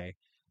MFA,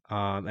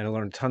 and I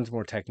learned tons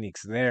more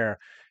techniques there.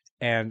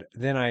 And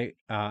then I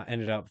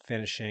ended up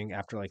finishing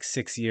after like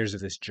 6 years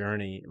of this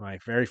journey, my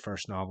very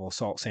first novel,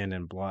 Salt, Sand,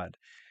 and Blood,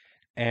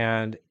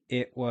 and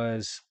it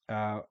was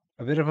a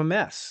bit of a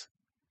mess,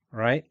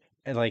 right?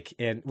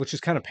 And which is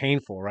kind of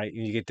painful, right?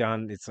 And you get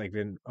done, it's like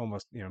been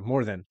almost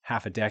more than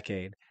half a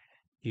decade.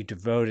 You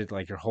devoted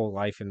like your whole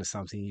life into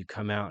something. You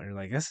come out and you're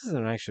like, this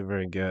isn't actually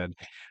very good.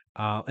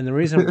 And the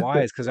reason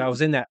why is because I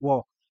was in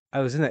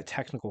that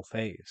technical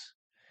phase,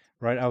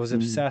 right? I was Mm.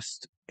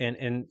 obsessed,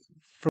 and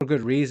for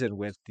good reason,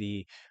 with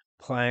the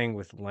playing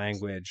with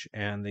language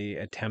and the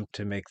attempt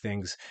to make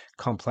things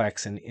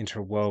complex and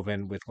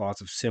interwoven with lots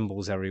of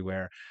symbols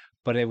everywhere.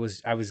 But I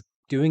was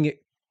doing it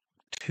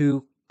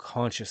too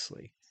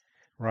consciously,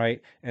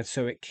 right? And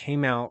so it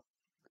came out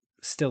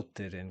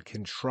stilted and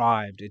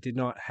contrived. It did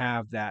not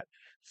have that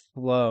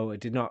flow.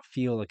 It did not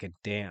feel like a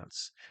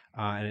dance,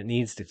 and it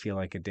needs to feel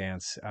like a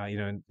dance.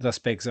 In Thus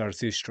Spake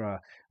Zarathustra,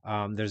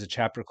 there's a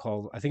chapter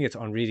called, I think it's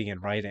on reading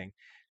and writing,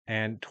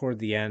 and toward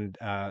the end,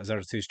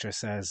 Zarathustra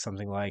says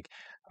something like,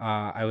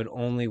 "I would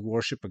only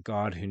worship a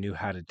god who knew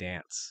how to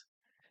dance."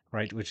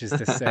 Right? Which is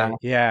to say,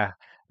 yeah,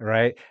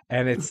 right.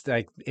 And it's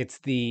like it's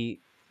the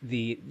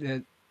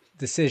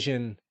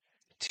decision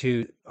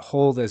to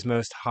hold as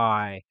most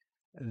high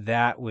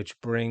that which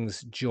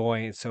brings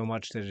joy so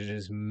much that it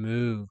is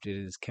moved, it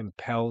is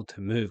compelled to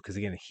move, because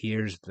again,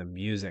 here's the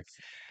music.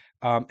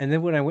 And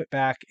then when I went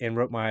back and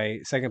wrote my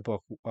second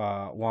book,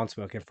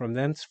 Wandsmoke, and from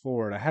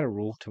thenceforward, I had a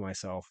rule to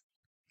myself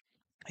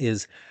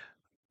is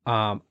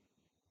um,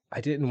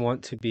 I didn't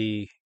want to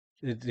be,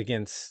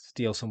 again,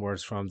 steal some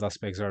words from Thus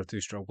Spake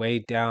Zarathustra,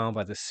 weighed down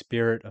by the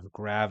spirit of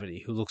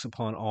gravity, who looks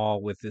upon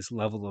all with this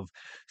level of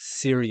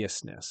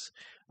seriousness.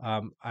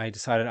 I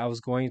decided I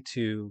was going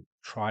to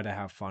try to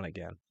have fun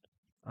again,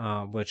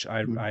 which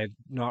Mm. I had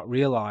not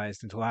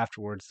realized until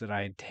afterwards that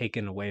I had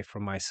taken away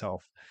from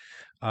myself.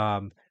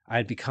 I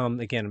had become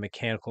again a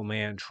mechanical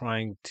man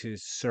trying to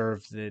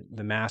serve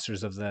the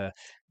masters of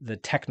the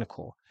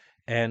technical.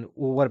 And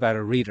well, what about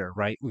a reader,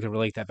 right? We can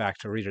relate that back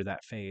to a reader,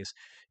 that phase.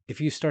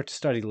 If you start to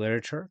study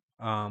literature,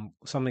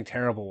 something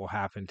terrible will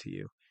happen to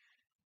you.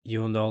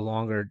 You'll no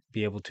longer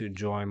be able to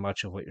enjoy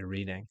much of what you're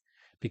reading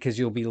because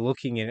you'll be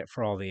looking in it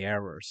for all the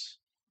errors,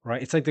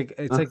 right? It's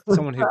like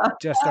someone who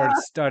just started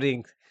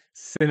studying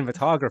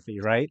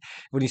cinematography, right?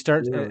 When you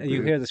start, Yeah, you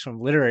dude. hear this from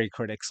literary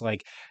critics,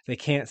 like they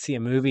can't see a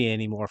movie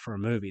anymore for a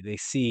movie. They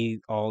see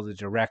all the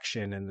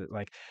direction and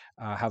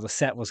how the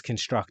set was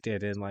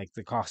constructed and like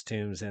the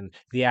costumes and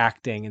the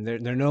acting, and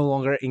they're no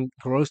longer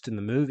engrossed in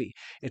the movie.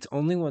 It's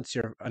only once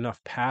you're enough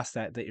past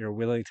that that you're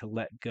willing to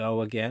let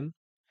go again,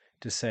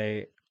 to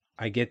say,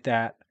 I get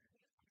that.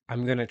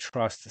 I'm going to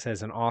trust,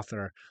 as an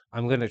author,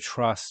 I'm going to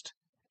trust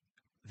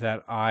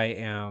that I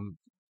am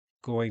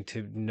going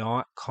to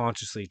not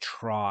consciously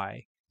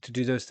try to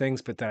do those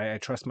things, but that I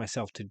trust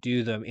myself to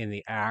do them in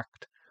the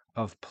act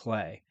of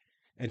play,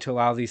 and to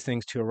allow these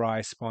things to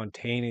arise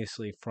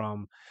spontaneously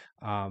from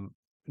um,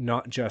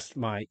 not just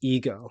my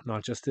ego,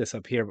 not just this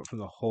up here, but from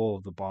the whole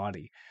of the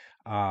body.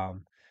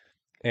 Um,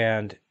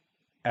 and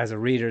as a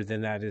reader,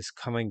 then that is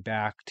coming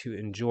back to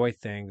enjoy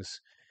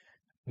things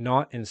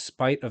not in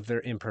spite of their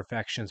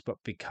imperfections, but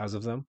because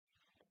of them,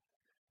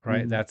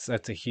 right? Mm.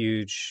 That's a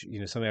huge,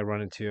 something I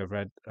run into. I've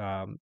read,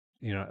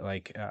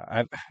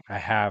 I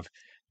have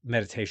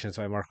Meditations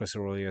by Marcus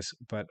Aurelius,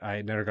 but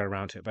I never got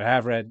around to it. But I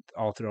have read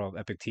all through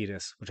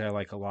Epictetus, which I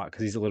like a lot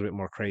because he's a little bit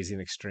more crazy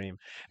and extreme.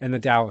 And the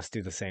Taoists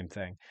do the same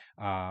thing,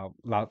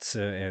 Lao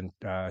Tzu and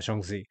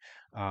Zhongzi.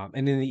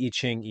 And in the I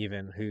Ching,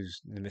 even, who's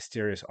the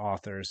mysterious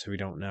authors who we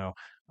don't know,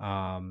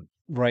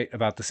 write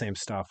about the same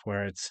stuff,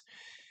 where it's,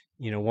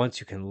 once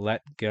you can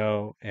let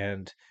go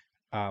and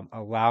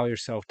allow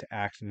yourself to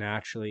act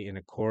naturally in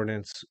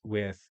accordance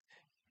with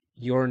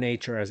your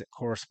nature as it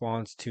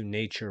corresponds to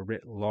nature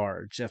writ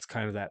large. That's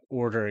kind of that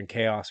order and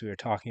chaos we were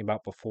talking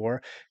about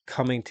before,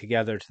 coming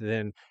together to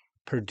then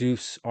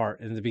produce art.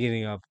 In the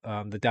beginning of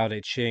the Tao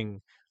Te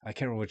Ching, I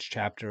can't remember which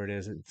chapter it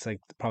is. It's like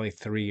probably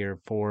 3 or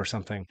 4 or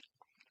something.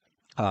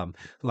 Um,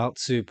 Lao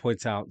Tzu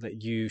points out that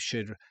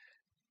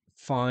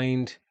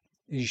find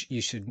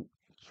you should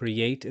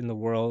create in the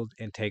world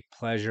and take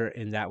pleasure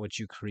in that which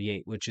you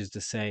create, which is to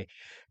say,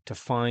 to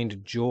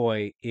find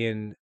joy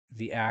in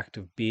the act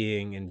of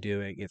being and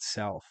doing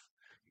itself.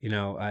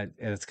 And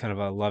it's kind of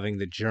a loving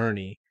the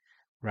journey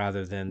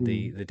rather than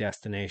the Mm. the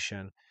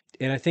destination.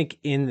 And I think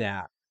in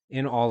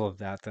all of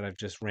that I've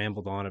just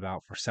rambled on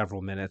about for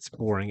several minutes,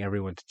 boring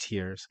everyone to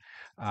tears.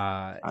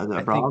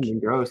 I Bro, I'm think,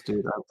 engrossed,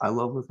 dude. I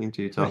love listening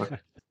to you talk.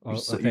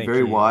 You're thank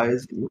very you.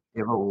 wise. You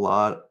have a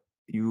lot.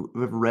 You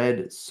have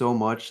read so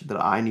much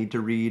that I need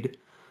to read,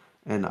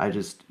 and I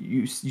just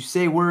you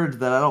say words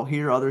that I don't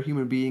hear other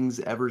human beings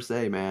ever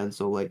say, man.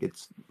 So like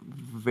it's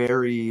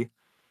very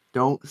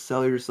don't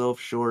sell yourself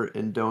short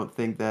and don't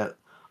think that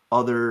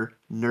other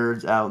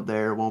nerds out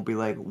there won't be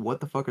like, what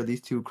the fuck are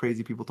these two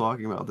crazy people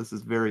talking about? This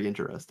is very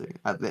interesting.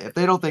 If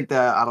they don't think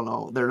that, I don't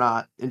know, they're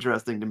not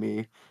interesting to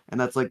me. And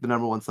that's like the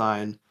number one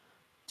sign.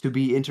 To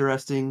be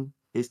interesting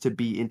is to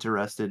be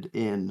interested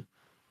in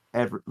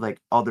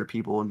like other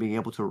people and being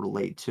able to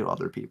relate to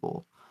other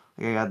people.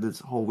 Like I got this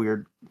whole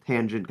weird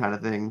tangent kind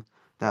of thing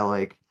that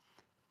like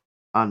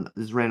on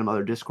this random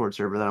other Discord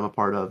server that I'm a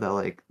part of that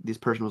like this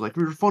person was like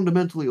you're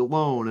fundamentally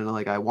alone and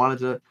like I wanted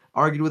to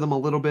argue with him a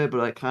little bit but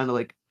I kind of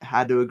like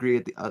had to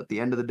agree at the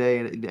end of the day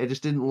and I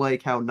just didn't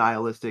like how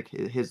nihilistic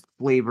his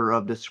flavor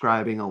of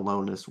describing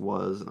aloneness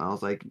was and I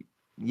was like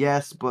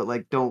yes but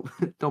like don't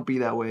don't be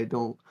that way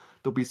don't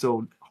be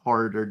so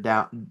hard or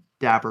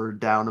dapper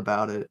down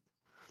about it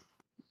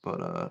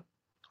but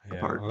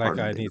Yeah, well, that pardon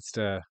guy me.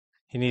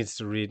 needs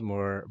to read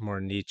more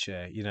Nietzsche,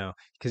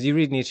 because you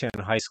read Nietzsche in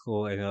high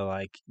school and you're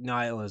like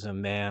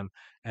nihilism, man.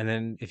 And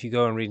then if you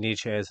go and read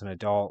Nietzsche as an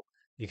adult,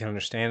 you can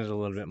understand it a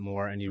little bit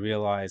more and you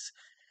realize,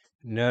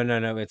 no, no,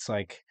 no, it's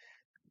like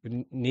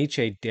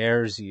Nietzsche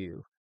dares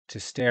you to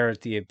stare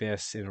at the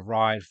abyss and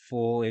ride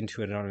full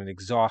into it on an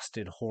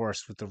exhausted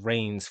horse with the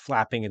reins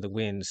flapping in the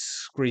wind,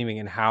 screaming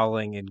and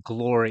howling in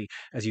glory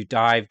as you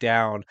dive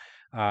down.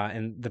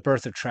 And the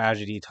birth of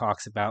tragedy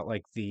talks about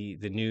like the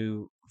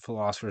new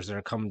philosophers that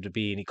are coming to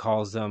be, and he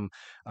calls them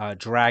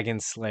dragon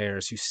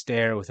slayers who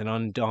stare with an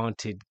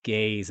undaunted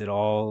gaze at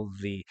all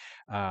the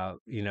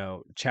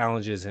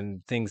challenges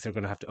and things they're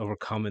going to have to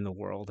overcome in the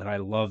world. And I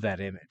love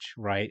that image,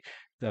 right?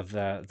 Of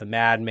the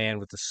madman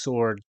with the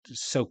sword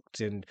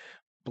soaked in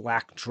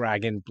black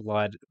dragon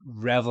blood,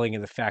 reveling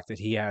in the fact that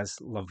he has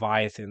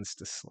leviathans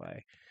to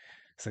slay.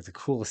 It's like the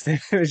coolest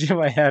image in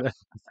my head.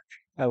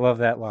 I love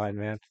that line,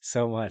 man,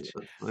 so much.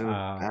 That's like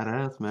Um,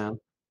 badass man.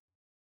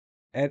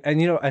 and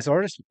as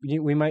artists,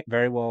 we might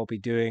very well be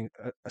doing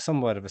a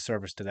somewhat of a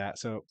service to that.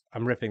 So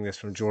I'm ripping this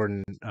from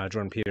Jordan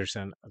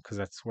Peterson, because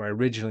that's where I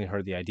originally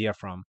heard the idea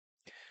from.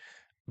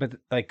 But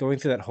like going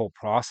through that whole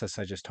process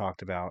I just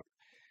talked about,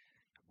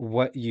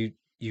 what you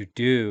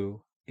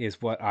do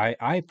is what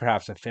I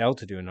perhaps have failed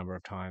to do a number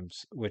of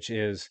times, which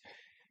is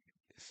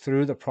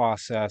through the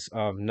process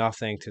of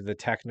nothing to the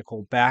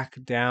technical, back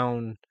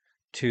down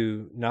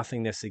to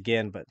nothingness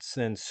again, but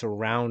then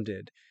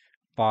surrounded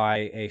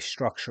by a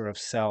structure of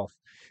self,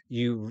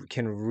 you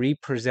can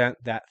represent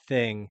that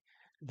thing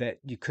that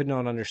you could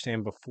not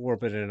understand before,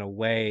 but in a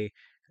way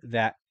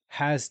that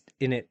has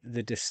in it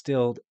the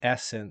distilled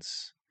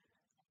essence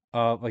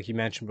of, like you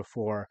mentioned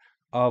before,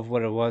 of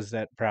what it was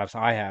that perhaps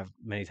I have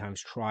many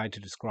times tried to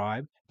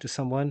describe to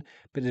someone,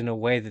 but in a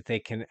way that they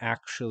can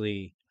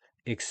actually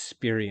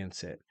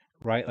experience it,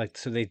 right? Like,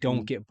 so they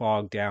don't Mm, get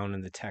bogged down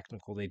in the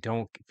technical, they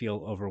don't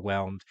feel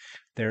overwhelmed.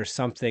 There's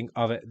something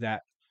of it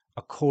that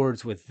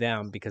accords with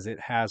them because it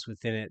has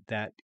within it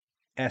that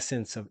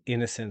essence of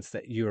innocence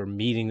that you're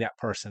meeting that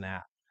person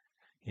at,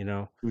 you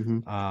know? mm-hmm.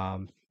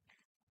 Um,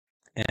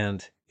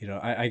 and,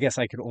 I guess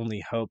I could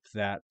only hope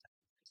that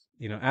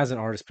as an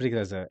artist,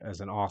 particularly as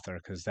an author,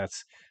 because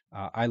that's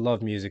I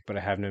love music, but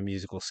I have no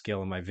musical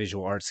skill, and my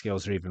visual art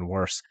skills are even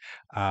worse.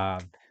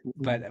 Um,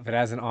 Mm-hmm. but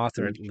as an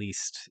author, at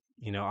least,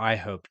 I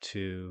hope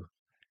to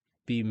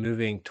be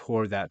moving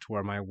toward that, to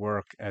where my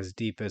work, as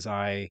deep as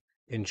I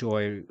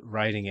enjoy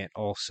writing it,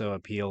 also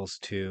appeals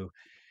to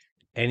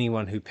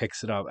anyone who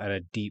picks it up at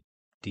a deep,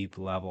 deep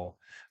level.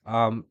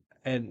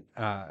 And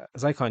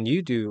Zycon,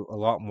 you do a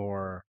lot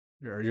more.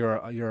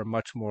 You're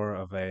much more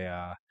of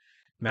a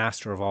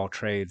master of all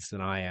trades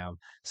than I am.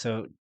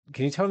 So,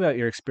 can you tell me about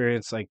your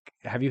experience? Like,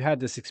 have you had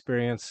this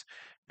experience,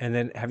 and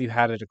then have you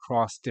had it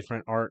across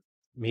different art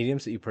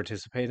mediums that you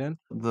participate in?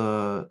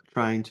 The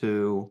trying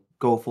to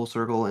go full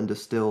circle and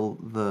distill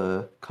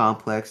the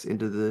complex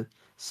into the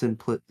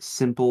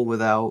simple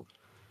without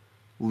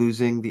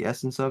losing the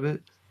essence of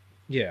it.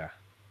 Yeah.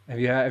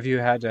 Have you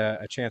had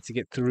a chance to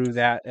get through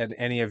that at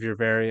any of your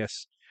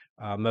various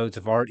modes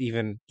of art,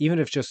 even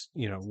if just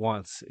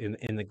once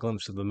in the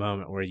glimpse of the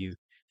moment where you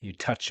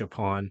touch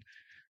upon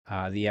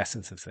the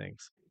essence of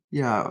things?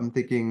 Yeah, I'm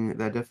thinking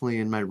that definitely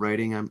in my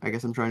writing, I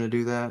guess I'm trying to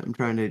do that. I'm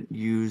trying to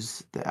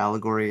use the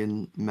allegory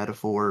and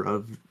metaphor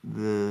of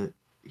the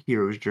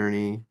hero's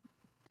journey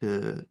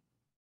to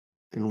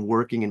and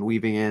working and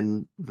weaving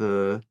in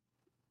the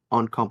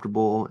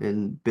uncomfortable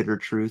and bitter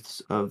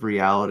truths of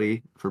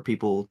reality for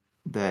people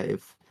that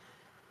if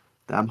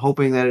that I'm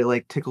hoping that it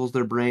like tickles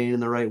their brain in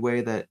the right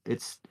way that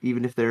it's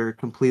even if they're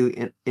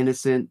completely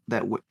innocent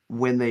that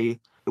when they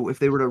if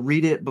they were to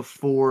read it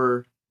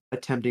before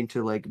attempting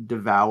to like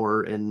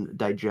devour and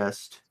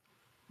digest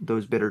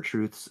those bitter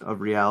truths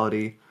of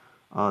reality,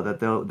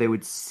 that they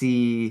would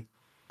see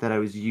that I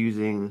was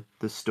using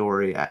the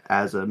story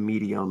as a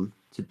medium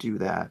to do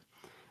that.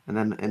 And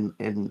then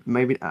and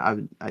maybe I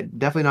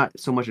definitely not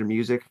so much in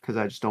music because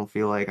I just don't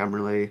feel like I'm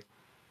really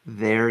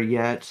there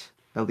yet,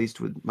 at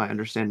least with my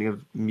understanding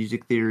of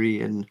music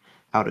theory and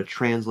how to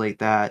translate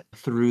that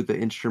through the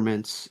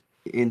instruments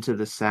into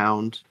the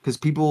sound. Because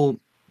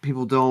people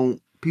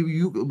don't people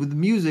you with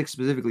music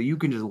specifically, you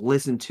can just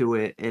listen to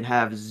it and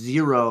have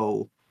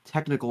zero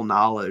technical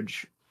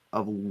knowledge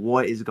of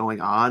what is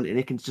going on, and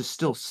it can just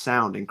still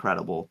sound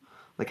incredible.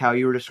 Like how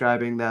you were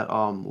describing that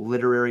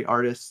literary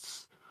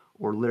artists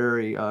or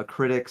literary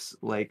critics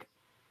like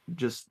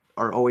just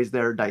are always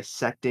there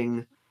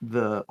dissecting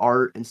the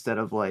art instead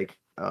of like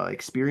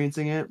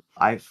experiencing it.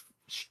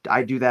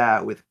 I do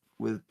that with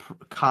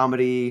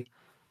comedy.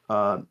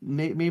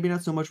 Maybe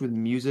not so much with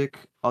music,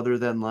 other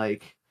than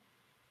like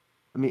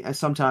I mean, I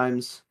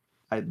sometimes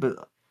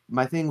but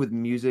my thing with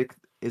music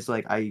is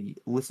like I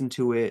listen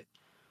to it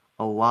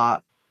a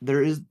lot.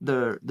 There's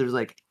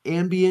like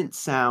ambient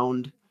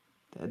sound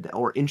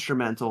or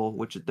instrumental,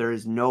 which there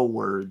is no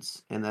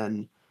words, and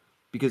then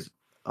because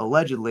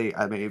allegedly,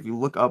 I mean, if you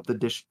look up the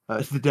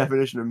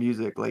definition of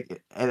music, like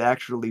it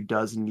actually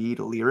does need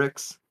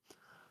lyrics.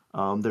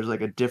 There's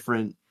like a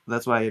different.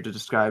 That's why I have to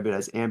describe it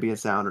as ambient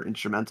sound or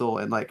instrumental,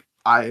 and like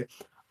I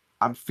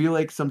feel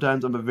like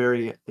sometimes I'm a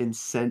very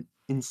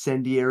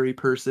incendiary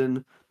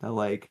person that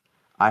like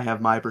I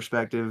have my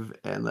perspective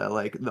and that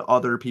like the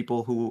other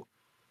people who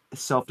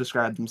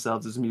self-describe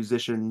themselves as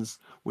musicians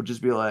would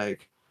just be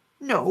like,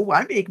 "No,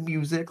 I make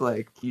music."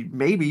 Like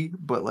maybe,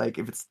 but like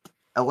if it's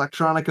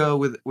electronica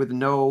with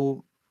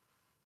no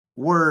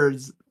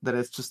words, then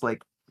it's just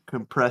like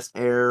compressed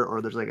air,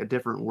 or there's like a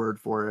different word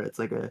for it. It's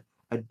like a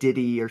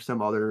ditty or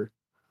some other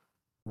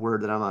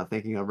word that I'm not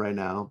thinking of right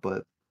now.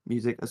 But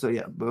music. So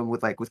yeah, but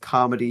with like with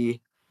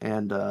comedy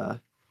and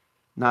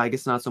no, I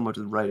guess not so much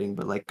with writing,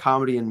 but like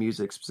comedy and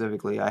music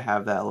specifically, I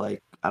have that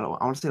like I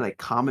want to say like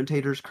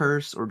commentator's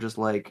curse or just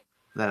like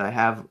that I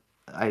have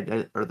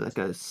or like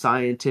a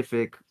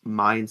scientific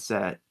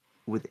mindset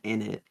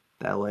within it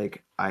that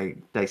like I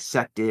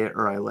dissect it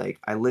or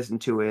I listen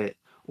to it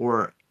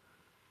or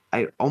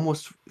I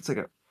almost it's like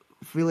a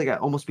I feel like I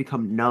almost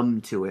become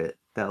numb to it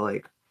that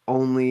like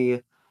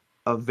only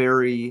a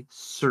very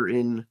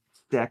certain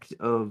sect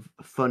of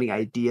funny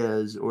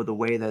ideas or the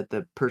way that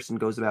the person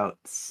goes about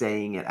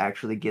saying it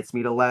actually gets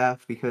me to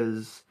laugh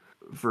because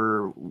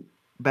for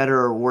better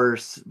or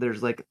worse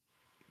there's like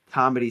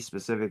comedy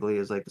specifically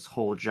is like this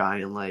whole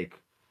giant like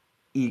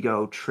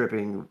ego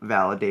tripping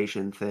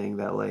validation thing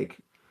that like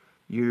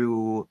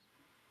you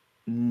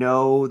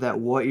know that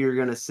what you're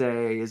gonna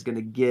say is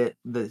gonna get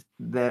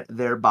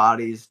their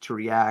bodies to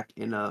react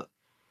in a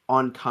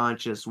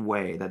unconscious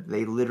way that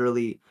they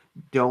literally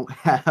don't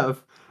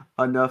have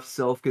enough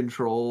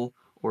self-control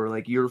or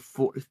like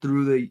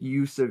through the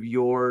use of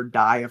your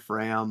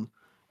diaphragm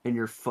and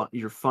your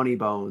funny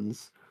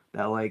bones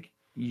that like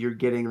you're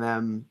getting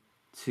them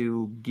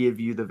to give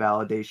you the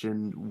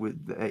validation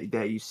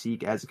that you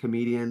seek as a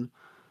comedian.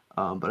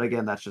 But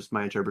again, that's just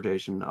my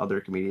interpretation.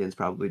 Other comedians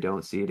probably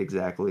don't see it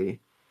exactly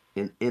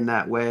in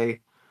that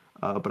way.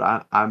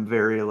 But I'm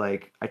very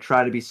like I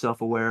try to be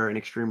self-aware and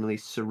extremely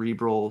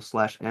cerebral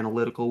slash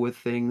analytical with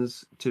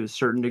things to a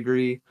certain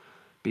degree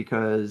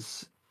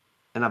because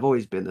and I've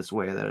always been this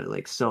way that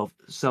like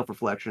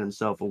self-reflection and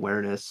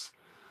self-awareness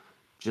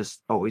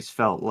just always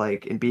felt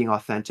like and being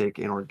authentic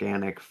and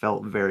organic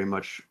felt very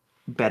much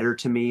better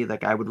to me.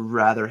 Like I would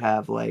rather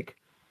have like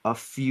a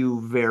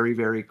few very,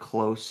 very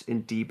close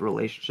and deep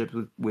relationships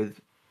with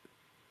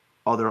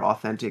other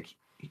authentic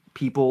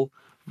people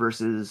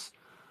versus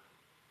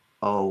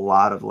a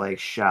lot of like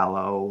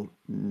shallow,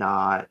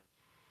 not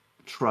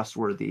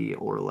trustworthy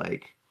or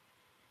like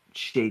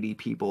shady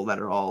people that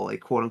are all like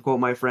quote unquote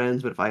my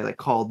friends, but if I like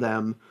called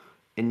them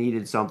and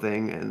needed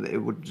something and it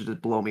would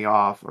just blow me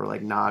off or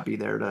like not be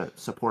there to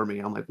support me,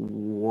 I'm like,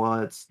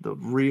 what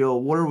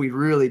are we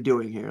really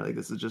doing here? Like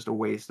this is just a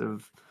waste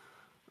of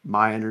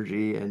my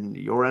energy and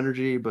your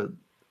energy, but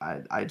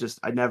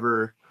I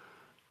never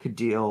could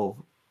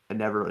deal I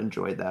never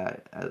enjoyed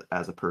that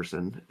as a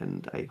person,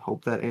 and I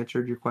hope that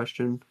answered your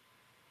question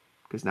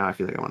because now I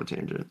feel like I want to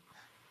tangent.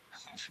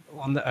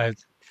 Well,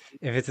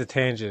 if it's a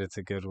tangent, it's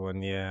a good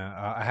one.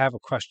 Yeah, I have a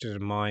question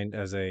in mind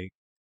as a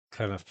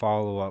kind of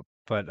follow up,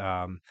 but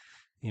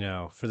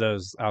for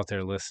those out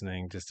there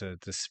listening, just to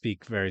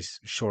speak very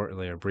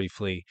shortly or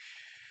briefly,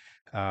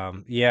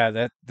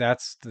 yeah,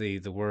 that's the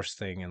worst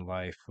thing in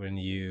life when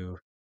you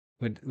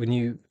when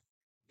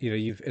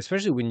you've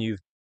especially when you've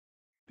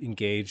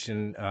engaged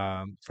in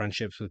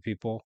friendships with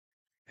people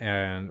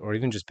and or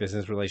even just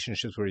business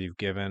relationships where you've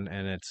given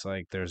and it's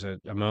like there's a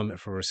moment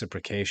for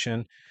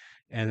reciprocation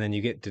and then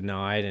you get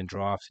denied and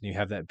dropped and you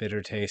have that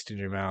bitter taste in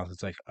your mouth.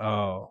 It's like,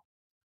 oh,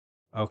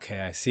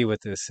 okay, I see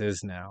what this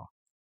is now.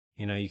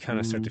 You kind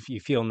of start to Mm, you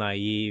feel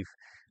naive,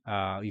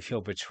 you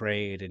feel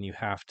betrayed, and you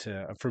have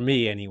to, for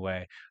me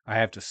anyway, I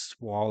have to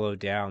swallow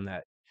down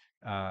that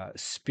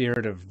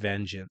spirit of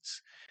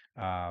vengeance.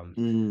 Um,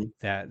 mm.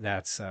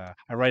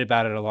 I write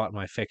about it a lot in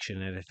my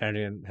fiction, and if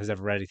anyone has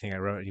ever read anything I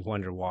wrote, and you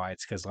wonder why,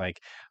 it's because like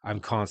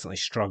I'm constantly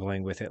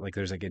struggling with it, like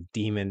there's like a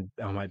demon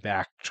on my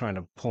back trying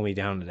to pull me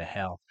down into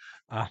hell.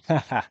 Uh,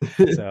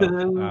 so,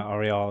 are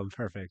we all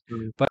imperfect?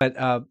 But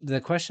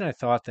the question I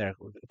thought there,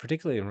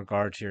 particularly in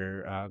regard to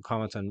your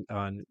comments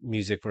on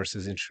music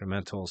versus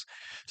instrumentals.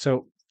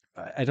 So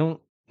I don't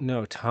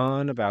know a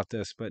ton about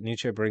this, but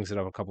Nietzsche brings it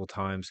up a couple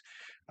times,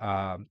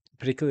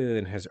 particularly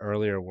in his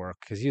earlier work,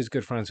 because he was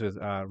good friends with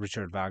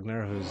Richard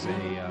Wagner, who's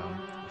a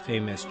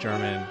famous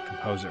German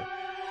composer.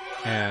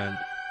 And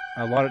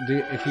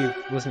if you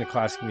listen to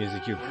classic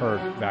music, you've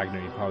heard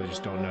Wagner. You probably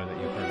just don't know that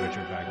you've heard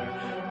Richard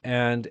Wagner.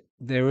 And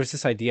there was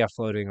this idea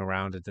floating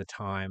around at the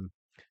time,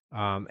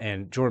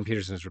 and Jordan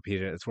Peterson's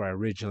repeated it. It's where I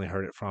originally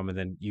heard it from, and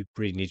then you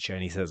read Nietzsche,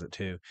 and he says it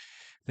too.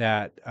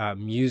 That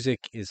music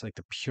is like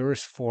the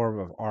purest form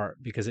of art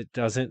because it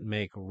doesn't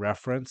make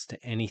reference to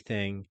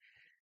anything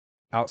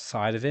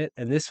outside of it.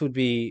 And this would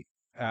be,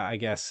 I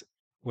guess,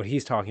 what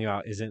he's talking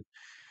about isn't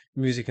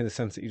music in the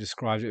sense that you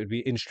described. It would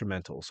be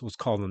instrumentals. Let's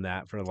call them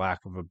that for lack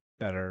of a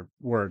better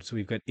word. So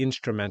we've got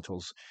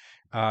instrumentals.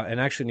 And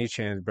actually,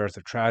 Nietzsche in Birth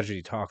of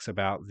Tragedy talks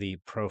about the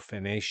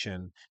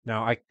profanation.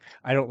 Now,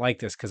 I don't like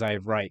this because I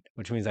write,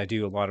 which means I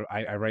do a lot of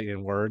I write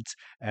in words,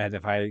 and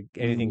if I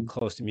anything Mm.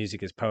 close to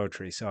music is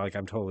poetry, so like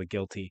I'm totally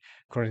guilty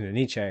according to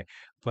Nietzsche.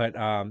 But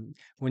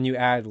when you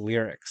add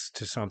lyrics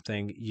to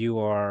something, you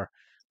are,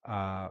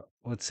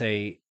 let's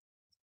say,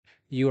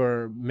 you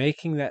are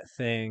making that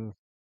thing,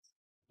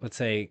 let's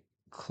say,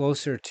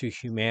 closer to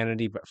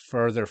humanity, but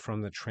further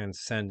from the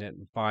transcendent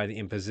by the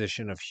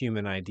imposition of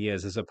human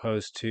ideas, as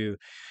opposed to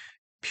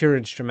pure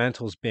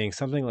instrumentals being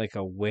something like a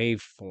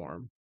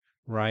waveform,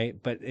 right?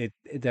 But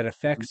that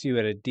affects you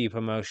at a deep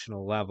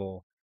emotional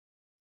level,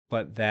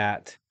 but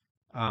that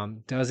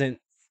doesn't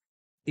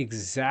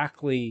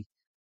exactly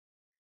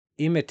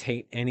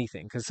imitate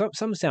anything because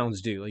some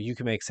sounds do, like you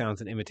can make sounds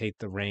that imitate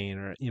the rain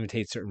or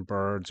imitate certain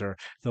birds or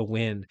the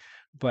wind,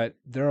 but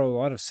there are a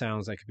lot of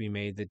sounds that could be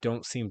made that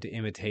don't seem to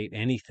imitate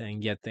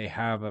anything, yet they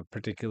have a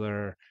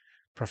particular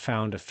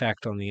profound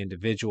effect on the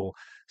individual.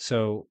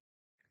 So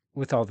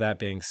with all that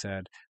being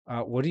said,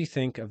 what do you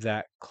think of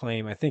that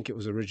claim? I think it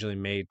was originally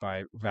made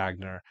by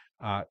Wagner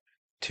uh,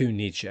 to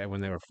Nietzsche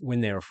when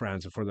they were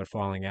friends before they're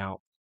falling out,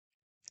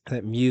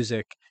 that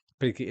music,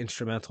 particularly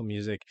instrumental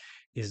music,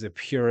 is the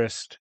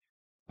purest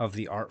of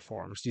the art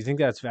forms. Do you think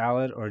that's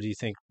valid, or do you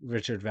think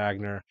Richard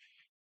Wagner?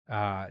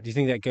 Do you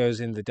think that goes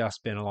in the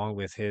dustbin along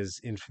with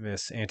his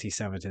infamous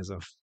anti-Semitism?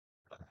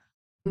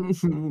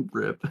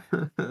 Rip.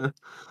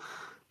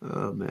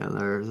 Oh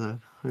man,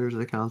 there's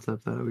a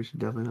concept that we should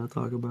definitely not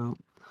talk about.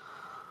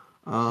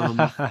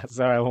 Um,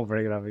 Sorry, I won't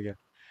bring it up again.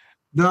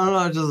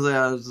 no, just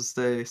yeah,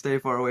 just stay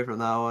far away from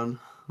that one.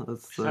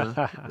 That's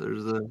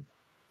there's a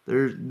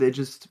they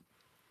just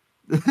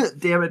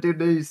damn it, dude,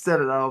 you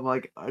said it. I'm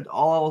like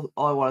all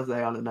I want to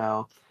say on it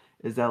now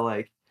is that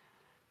like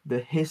the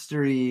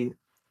history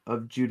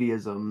of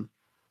Judaism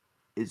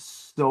is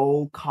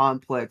so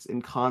complex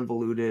and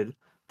convoluted.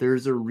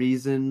 There's a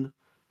reason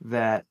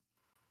that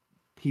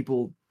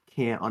people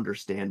can't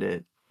understand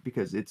it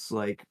because it's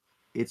like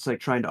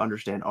trying to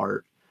understand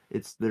art.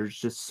 It's there's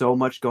just so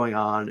much going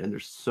on and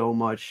there's so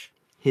much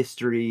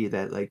history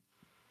that like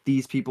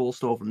these people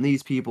stole from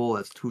these people,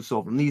 that's who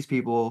stole from these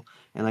people,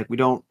 and like we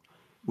don't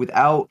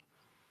without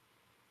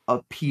a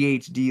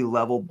PhD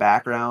level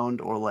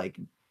background or like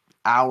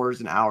hours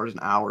and hours and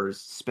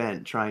hours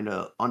spent trying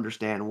to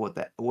understand what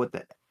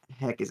the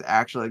heck is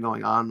actually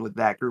going on with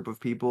that group of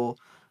people.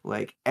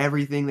 Like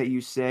everything that you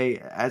say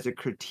as a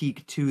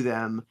critique to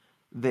them,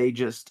 they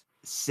just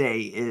say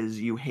is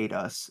you hate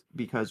us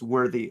because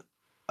we're the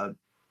uh,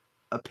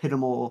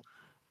 epitomal,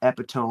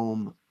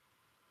 epitome,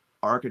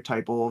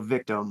 archetypal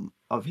victim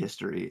of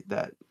history.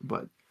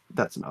 But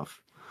that's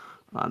enough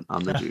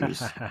on the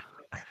Jews.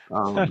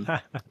 Um,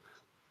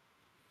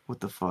 what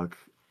the fuck?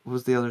 What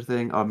was the other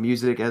thing?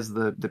 Music as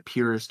the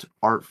purest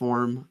art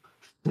form.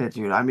 Yeah,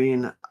 dude. I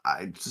mean,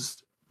 I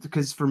just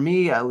because for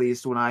me at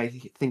least, when I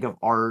think of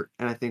art,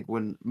 and I think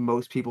when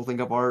most people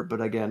think of art,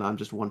 but again, I'm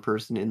just one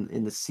person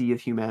in the sea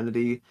of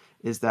humanity,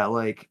 is that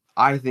like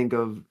I think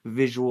of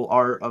visual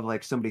art of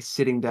like somebody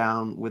sitting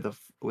down with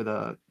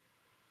a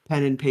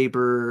pen and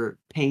paper,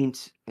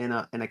 paint and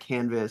a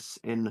canvas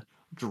and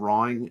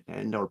drawing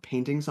and or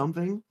painting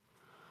something.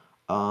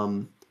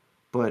 Um,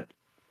 but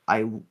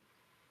I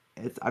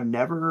I've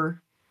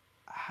never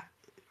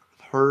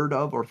heard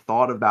of or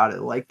thought about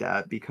it like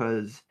that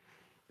because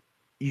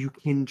you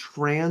can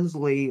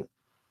translate.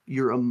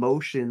 your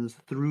emotions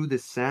through the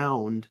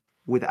sound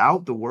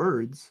without the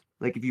words.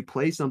 Like if you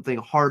play something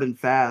hard and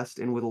fast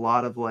and with a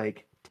lot of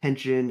like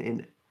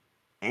tension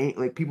and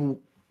like people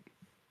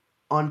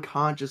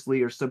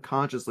unconsciously or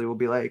subconsciously will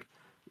be like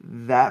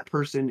that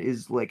person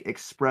is like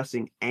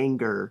expressing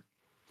anger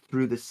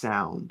through the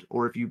sound.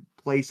 Or if you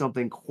play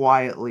something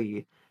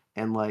quietly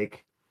and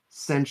like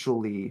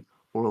sensually,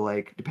 or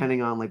like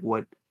depending on like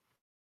what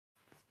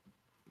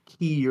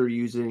key you're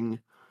using,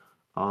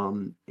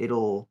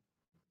 it'll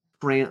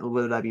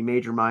whether that be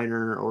major,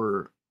 minor,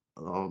 or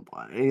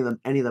any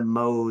of the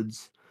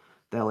modes,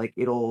 that like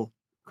it'll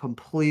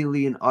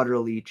completely and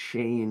utterly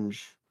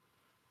change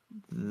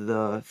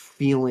the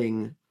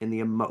feeling and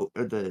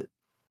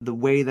the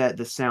way that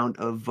the sound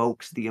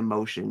evokes the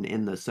emotion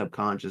in the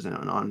subconscious and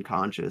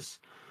unconscious.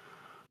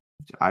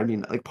 I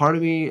mean, like part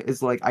of me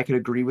is like I could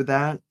agree with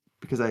that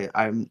because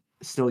I'm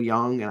still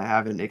young and I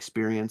haven't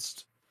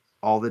experienced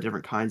all the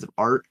different kinds of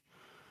art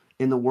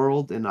in the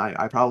world, and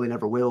I probably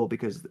never will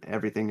because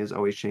everything is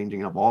always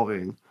changing and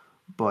evolving.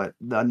 But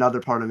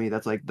another part of me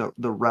that's like the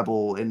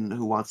rebel and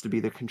who wants to be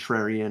the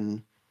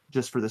contrarian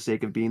just for the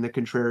sake of being the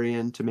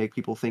contrarian to make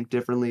people think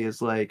differently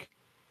is like,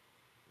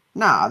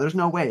 nah, there's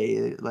no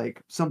way.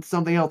 Like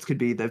something else could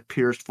be the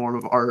purest form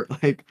of art.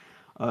 Like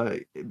uh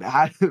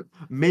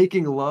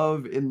making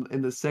love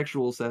in the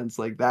sexual sense,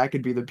 like that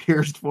could be the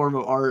purest form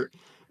of art.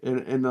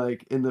 And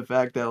like in the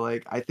fact that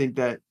like I think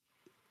that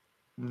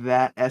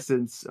that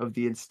essence of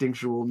the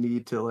instinctual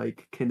need to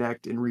like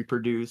connect and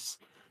reproduce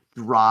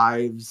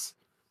drives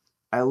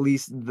at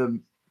least the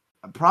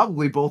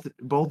probably both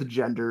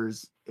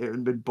genders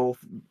and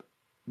both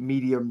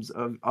mediums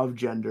of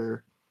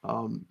gender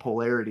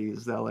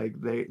polarities, that like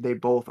they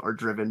both are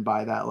driven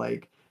by that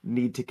like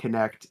need to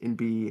connect and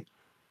be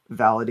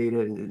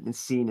validated and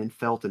seen and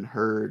felt and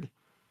heard.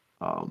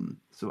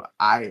 So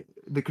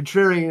the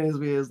contrarian is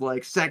me is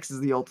like sex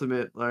is the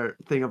ultimate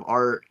thing of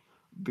art,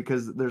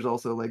 because there's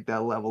also like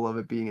that level of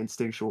it being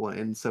instinctual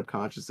and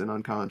subconscious and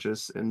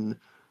unconscious and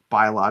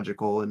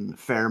biological and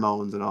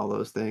pheromones and all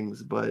those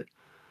things. But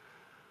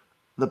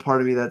the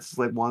part of me that's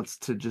like wants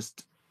to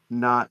just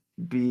not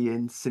be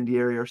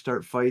incendiary or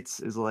start fights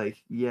is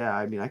like, yeah,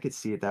 I mean, I could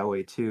see it that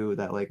way too.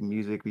 That like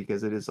music,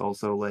 because it is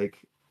also like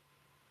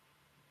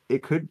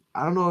it could.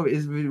 I don't know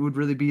if it would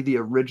really be the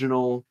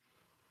original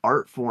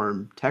art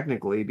form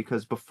technically,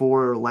 because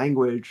before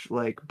language,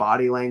 like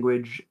body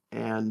language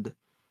and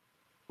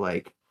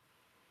like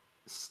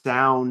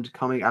sound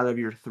coming out of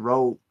your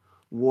throat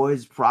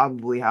was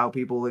probably how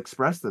people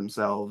express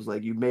themselves.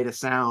 Like you made a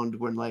sound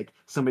when like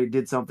somebody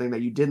did something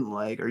that you didn't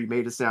like, or you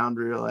made a sound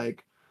where you're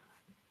like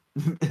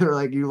or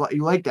like you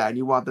like that and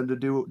you want them to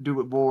do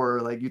it more,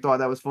 or like you thought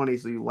that was funny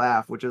so you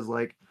laugh, which is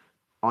like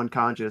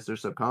unconscious or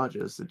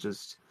subconscious. It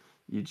just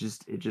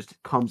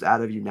comes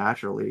out of you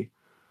naturally.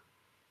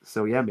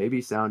 So yeah,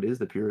 maybe sound is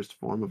the purest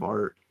form of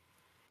art,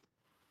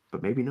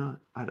 but maybe not.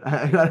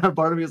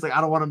 Part of me is like,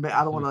 I don't want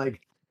to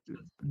like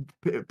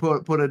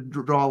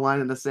draw a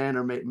line in the sand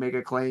or make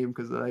a claim,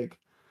 because like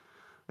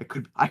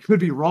I could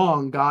be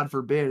wrong, God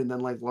forbid, and then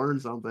like learn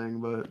something.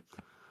 But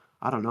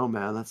I don't know,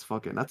 man. That's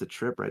a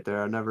trip right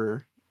there. I'm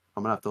gonna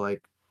have to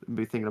like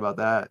be thinking about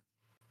that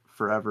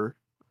forever.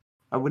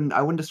 I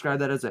wouldn't describe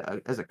that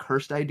as a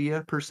cursed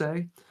idea per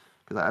se,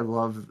 because I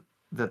love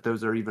that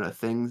those are even a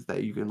things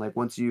that you can like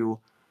once you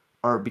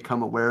or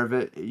become aware of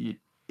it,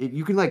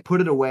 you can like put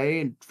it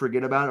away and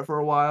forget about it for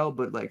a while,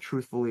 but like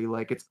truthfully,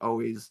 like it's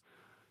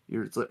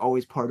like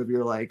always part of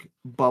your like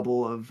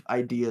bubble of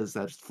ideas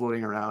that's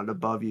floating around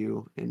above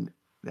you and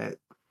that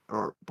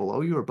or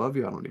below you or above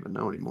you. I don't even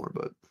know anymore,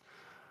 but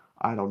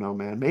I don't know,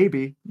 man.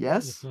 Maybe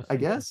yes, I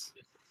guess.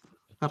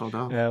 I don't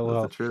know. That's a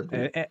Well, trip,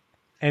 dude.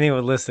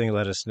 anyone listening,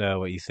 let us know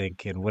what you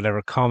think in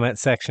whatever comment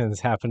sections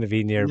happen to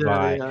be Yeah,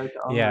 nearby. yeah,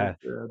 Yeah. comments,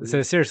 yeah, So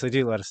dude. seriously,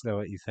 do let us know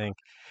what you think.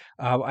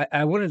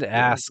 I wanted to Yeah,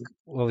 ask,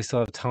 while we still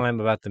have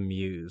time, about the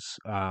muse,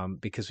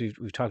 because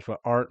we've talked about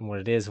art and what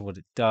it is and what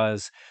it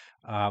does.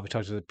 We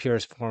talked about the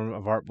purest form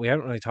of art. We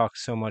haven't really talked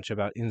so much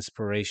about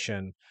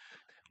inspiration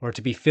or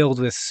to be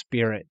filled with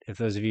spirit. If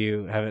those of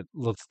you haven't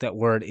looked at that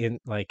word in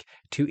like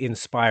to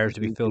inspire, to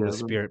be filled with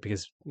enthusiasm. spirit,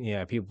 because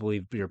yeah, people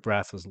believe your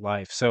breath was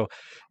life. So,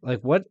 like,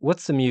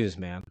 what's the muse,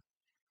 man?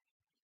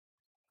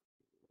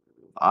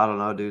 I don't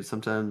know, dude.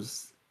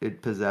 Sometimes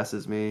it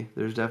possesses me.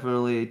 There's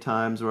definitely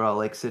times where I'll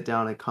like sit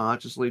down and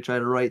consciously try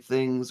to write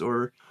things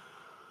or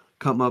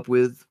come up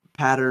with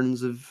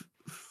patterns of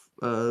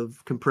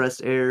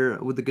compressed air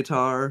with the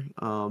guitar.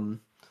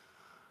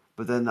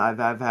 But then I've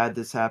had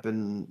this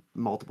happen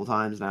multiple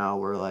times now,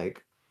 where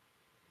like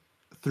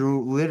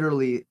through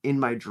literally in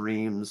my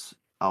dreams,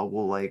 I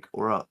will like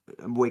or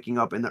I'm waking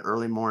up in the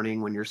early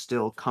morning when you're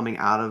still coming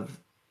out of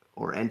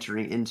or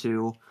entering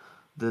into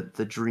the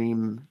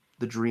dream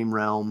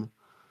realm,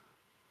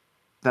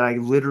 that I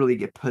literally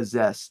get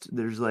possessed.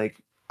 There's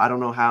like I don't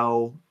know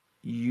how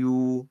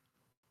you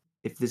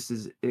if this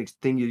is a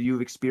thing that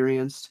you've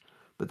experienced,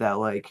 but that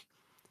like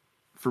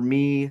for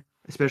me,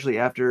 especially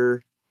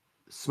after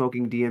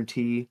smoking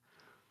DMT,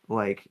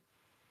 like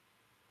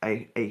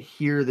I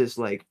hear this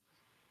like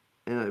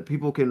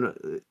People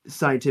can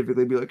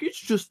scientifically be like, it's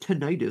just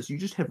tinnitus. You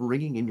just have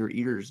ringing in your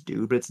ears,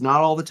 dude. But it's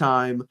not all the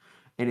time,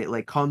 and it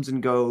like comes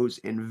and goes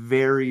in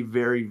very,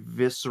 very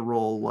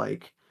visceral.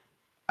 Like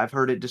I've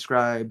heard it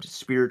described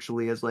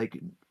spiritually as like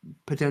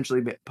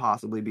potentially,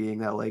 possibly being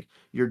that like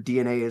your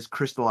DNA is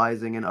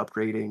crystallizing and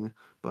upgrading.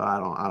 But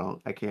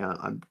I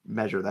can't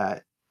measure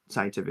that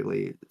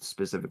scientifically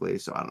specifically,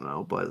 so I don't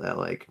know. But that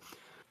like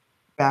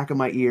back of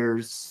my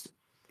ears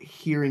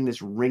hearing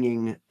this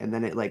ringing and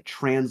then it like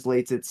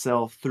translates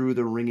itself through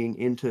the ringing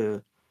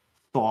into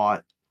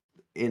thought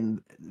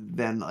and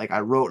then like I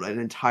wrote an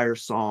entire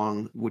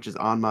song which is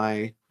on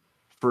my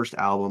first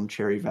album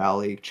Cherry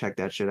Valley. Check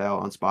that shit out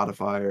on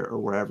Spotify or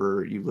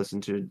wherever you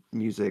listen to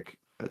music.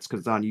 It's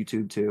because it's on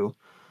YouTube too.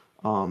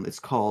 It's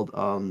called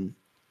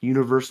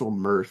Universal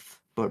Mirth,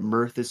 but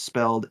mirth is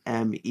spelled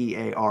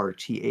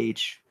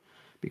Mearth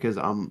because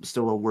I'm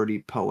still a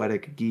wordy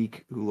poetic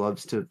geek who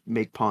loves to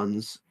make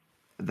puns.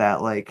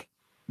 That like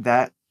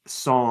that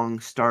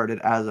song started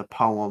as a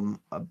poem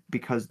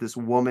because this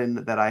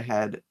woman that I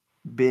had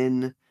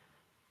been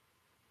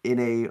in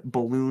a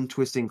balloon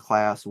twisting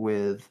class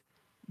with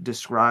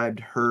described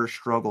her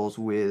struggles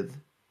with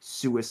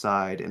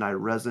suicide, and I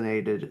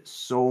resonated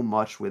so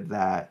much with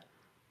that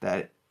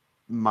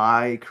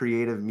my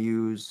creative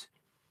muse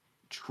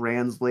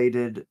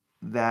translated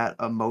that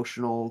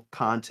emotional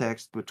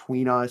context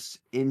between us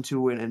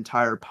into an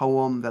entire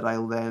poem that I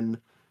then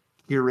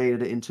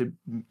curated into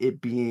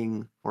it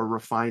being or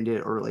refined it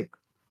or like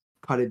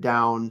cut it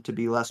down to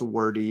be less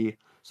wordy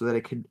so that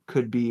it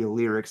could be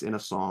lyrics in a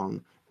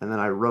song. And then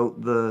I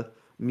wrote the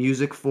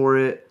music for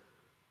it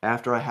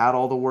after I had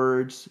all the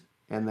words,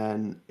 and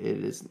then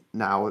it is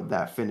now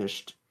that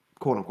finished,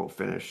 quote unquote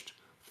finished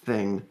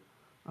thing.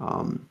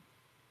 Um,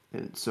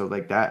 and so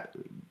like that,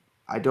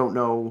 I don't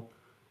know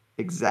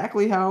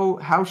exactly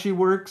how she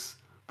works,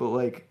 but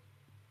like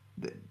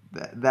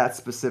that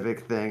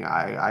specific thing,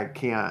 I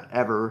can't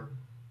ever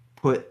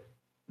put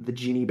the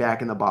genie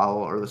back in the bottle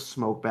or the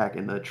smoke back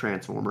in the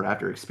transformer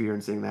after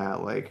experiencing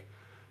that. Like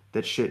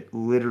that shit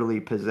literally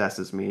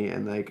possesses me,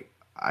 and like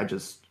I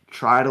just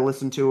try to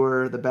listen to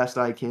her the best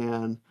I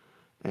can,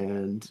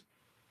 and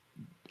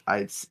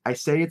I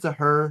say it's a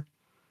her,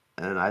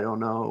 and I don't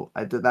know.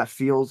 That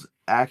feels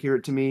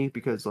accurate to me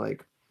because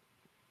like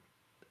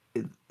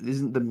it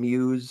isn't the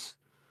muse.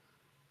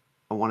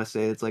 I want to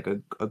say it's like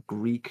a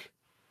Greek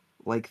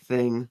like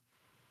thing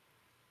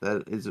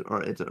that is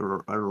or it's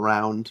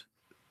around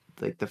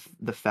like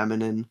the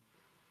feminine,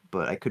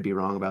 but I could be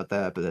wrong about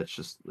that. But that's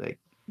just like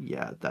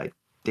yeah, I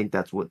think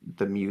that's what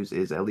the muse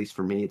is. At least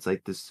for me, it's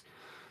like this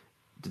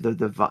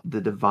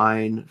the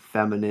divine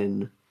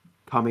feminine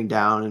coming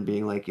down and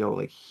being like, yo,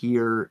 like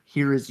here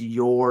is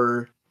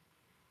your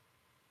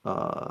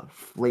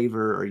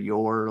flavor or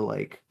your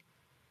like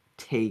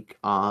take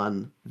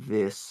on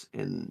this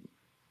and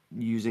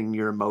using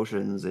your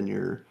emotions and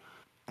your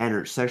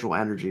sexual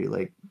energy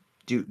like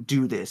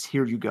do this,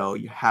 here you go,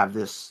 you have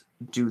this,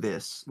 do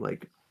this,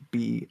 like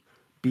be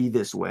be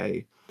this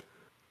way,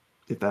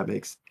 if that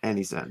makes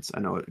any sense.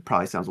 I know it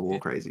probably sounds a little Yeah.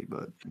 crazy,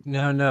 but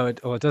No, no,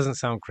 it doesn't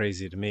sound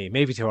crazy to me.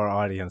 Maybe to our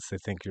audience, they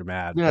think you're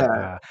mad, but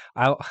yeah.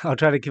 I'll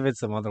try to convince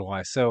them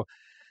otherwise. So,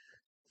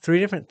 three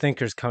different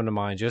thinkers come to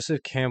mind: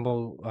 Joseph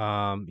Campbell,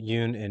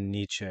 Jung, and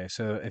Nietzsche.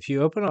 So, if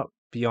you open up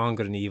Beyond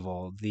Good and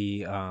Evil,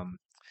 I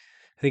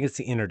think it's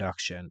the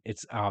introduction.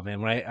 It's oh man,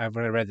 when I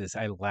read this,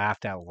 I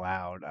laughed out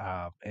loud.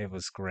 It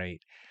was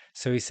great.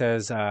 So he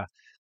says,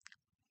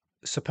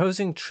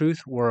 "Supposing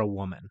truth were a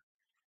woman,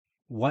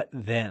 what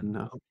then?"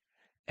 No.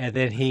 And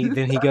then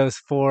he goes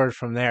forward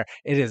from there.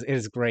 It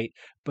is great,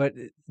 but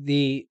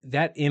the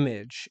that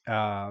image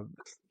Oh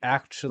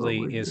actually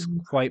my is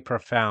god. quite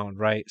profound,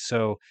 right?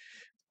 So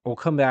we'll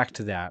come back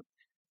to that.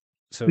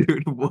 So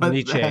Dude, what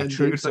Nietzsche, then,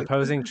 dude? Like,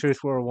 supposing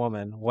truth were a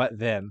woman, what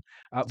then?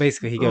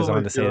 Basically, he goes oh my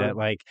on to say that god,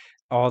 like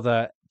all the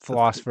that's pretty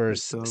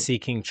philosophers fucked up.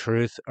 seeking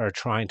truth are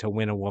trying to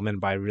win a woman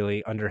by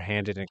really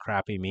underhanded and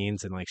crappy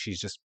means, and like she's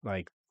just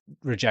like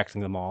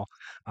rejecting them all.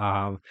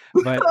 Um,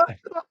 but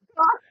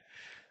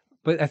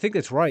but I think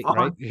that's right,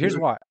 right? Fuck, Here's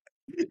dude. why.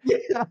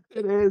 Yeah,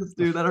 it is,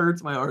 dude. That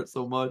hurts my heart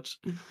so much.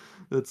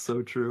 That's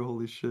so true.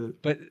 Holy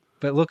shit. But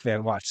look,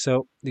 Van, watch.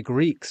 So the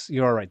Greeks,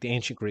 you're right, the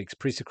ancient Greeks,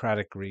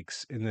 pre-Socratic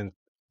Greeks, and then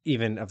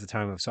even of the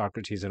time of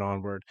Socrates and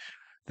onward,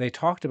 they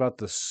talked about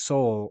the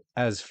soul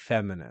as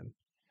feminine,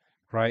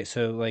 right?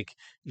 So like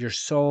your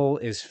soul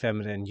is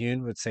feminine.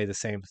 Jung would say the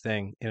same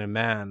thing. In a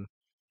man,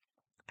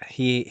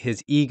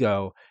 his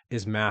ego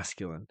is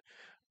masculine,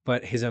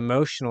 but his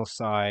emotional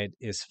side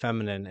is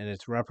feminine, and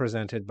it's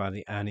represented by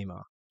the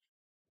anima.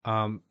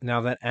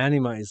 Now that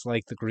anima is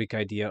like the Greek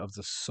idea of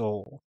the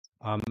soul,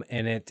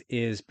 and it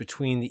is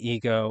between the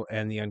ego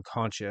and the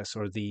unconscious,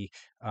 or the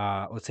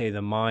let's say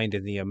the mind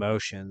and the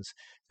emotions,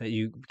 that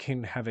you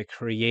can have a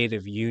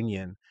creative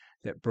union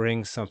that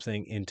brings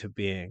something into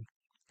being.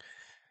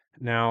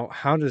 Now,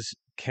 how does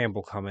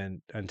Campbell come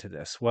into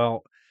this?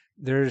 Well,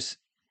 there's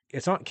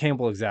it's not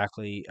Campbell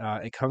exactly.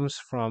 It comes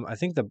from, I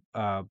think, the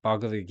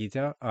Bhagavad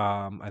Gita.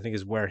 I think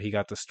is where he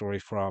got the story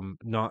from,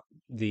 not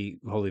the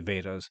Holy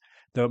Vedas,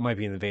 though it might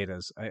be in the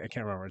Vedas. I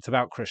can't remember. It's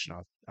about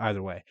Krishna.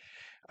 Either way,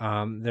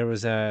 there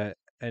was a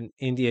an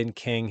Indian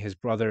king. His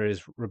brother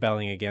is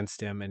rebelling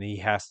against him, and he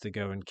has to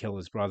go and kill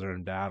his brother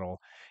in battle,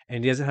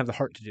 and he doesn't have the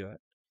heart to do it.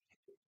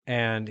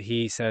 And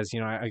he says,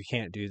 I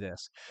can't do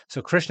this.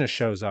 So Krishna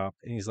shows up,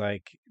 and he's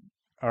like,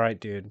 "All right,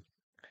 dude,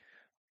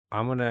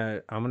 I'm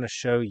gonna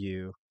show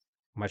you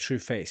my true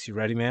face. You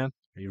ready, man?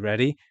 Are you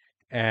ready?"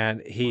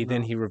 And he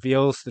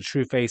reveals the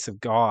true face of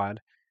God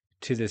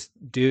to this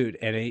dude,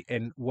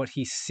 and what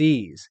he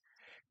sees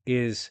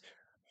is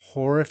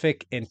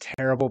horrific and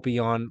terrible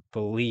beyond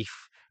belief.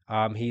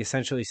 He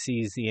essentially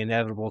sees the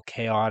inevitable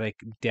chaotic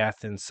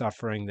death and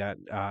suffering that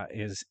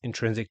is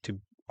intrinsic to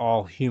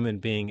all human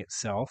being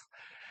itself.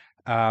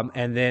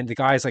 And then the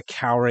guy's like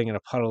cowering in a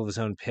puddle of his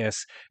own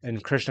piss,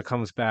 and Krishna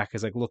comes back,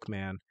 is like, "Look,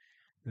 man,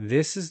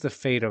 this is the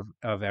fate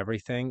of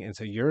everything, and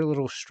so your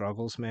little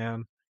struggles,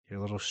 man, your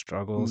little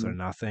struggles are Mm,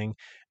 nothing.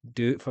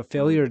 Do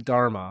fulfill mm. your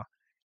dharma,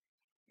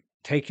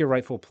 take your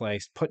rightful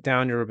place, put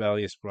down your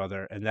rebellious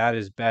brother, and that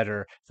is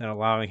better than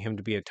allowing him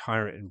to be a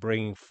tyrant and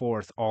bringing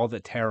forth all the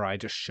terror I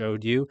just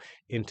showed you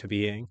into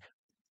being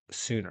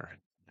sooner."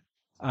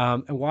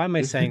 And why am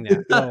I saying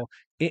that? Well,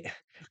 it,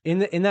 in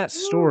that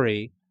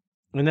story,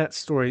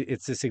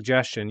 it's a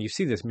suggestion. You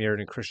see this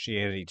mirrored in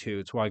Christianity too.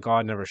 It's why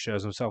God never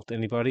shows himself to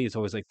anybody. It's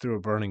always like through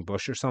a burning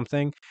bush or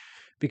something,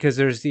 because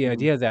there's the Mm,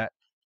 idea that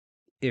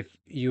if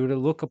you were to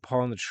look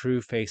upon the true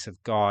face of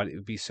God, it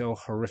would be so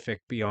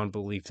horrific beyond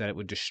belief that it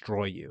would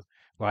destroy you.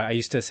 Well, I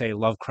used to say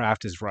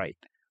Lovecraft is right,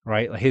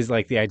 right?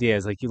 Like the idea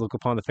is like you look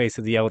upon the face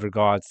of the elder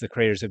gods, the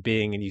creators of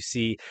being, and you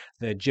see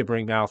the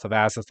gibbering mouth of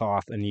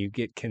Azathoth, and you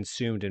get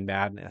consumed in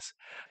madness.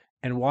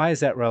 And why is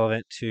that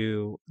relevant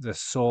to the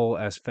soul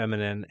as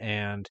feminine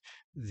and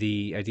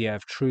the idea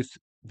of truth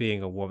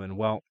being a woman?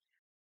 Well,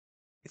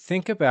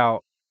 think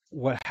about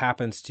what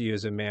happens to you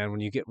as a man when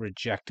you get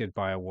rejected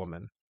by a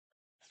woman.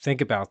 Think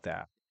about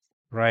that,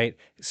 right?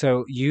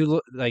 So you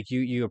look like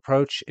you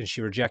approach and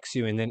she rejects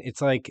you, and then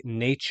it's like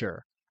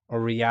nature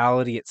or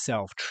reality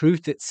itself,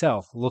 truth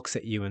itself looks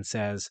at you and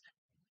says,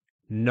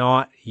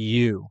 "Not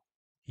you.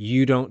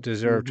 You don't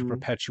deserve to hmm.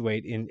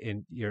 perpetuate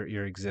in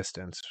your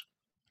existence."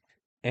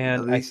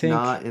 At And I least think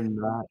not in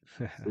that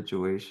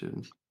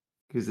situation,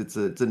 because it's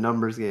a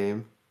numbers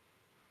game.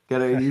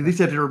 Gotta you at least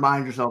have to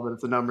remind yourself that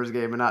it's a numbers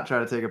game and not try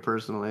to take it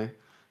personally.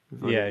 You're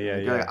yeah, fucking yeah,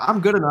 like, yeah.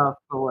 I'm good enough,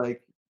 but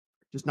like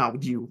just not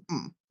with you.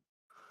 Mm.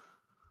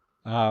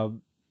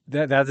 Um,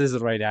 that is the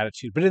right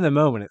attitude, but in the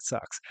moment it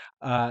sucks.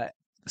 Uh,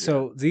 Yeah.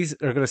 so these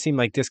are going to seem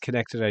like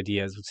disconnected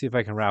ideas. Let's see if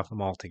I can wrap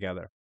them all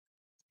together.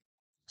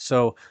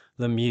 So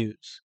the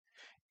muse,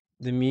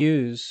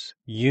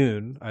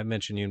 Yoon, I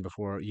mentioned Yoon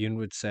before. Yoon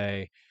would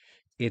say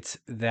it's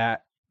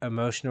that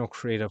emotional,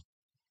 creative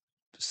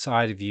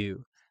side of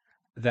you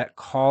that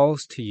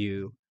calls to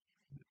you,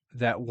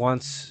 that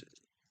wants.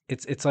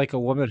 It's like a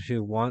woman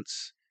who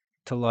wants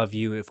to love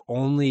you if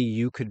only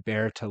you could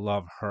bear to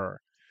love her.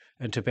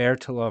 And to bear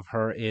to love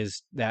her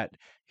is that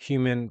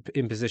human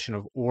imposition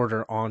of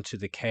order onto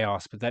the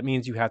chaos. But that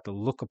means you have to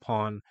look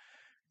upon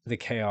the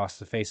chaos,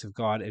 the face of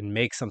God, and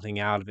make something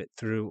out of it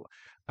through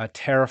a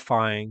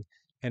terrifying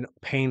and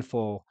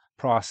painful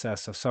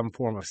process of some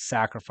form of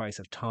sacrifice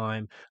of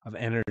time, of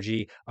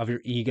energy, of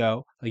your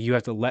ego. Like you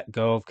have to let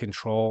go of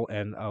control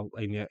and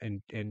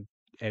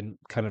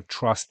kind of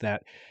trust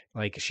that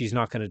like she's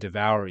not going to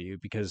devour you,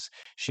 because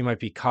she might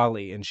be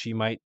Kali and she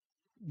might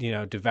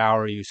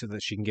devour you so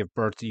that she can give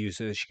birth to you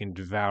so that she can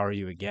devour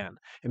you again.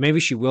 And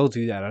maybe she will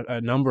do that a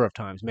number of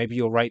times. Maybe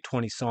you'll write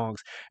 20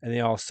 songs and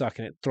they all suck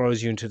and it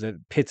throws you into the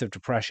pits of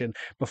depression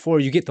before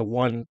you get the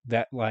one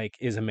that like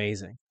is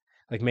amazing.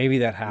 Like maybe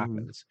that Hmm.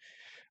 happens.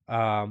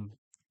 Um,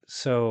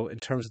 so in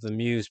terms of the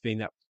muse being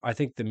that, I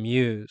think the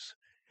muse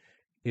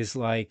is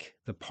like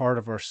the part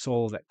of our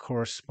soul that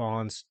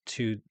corresponds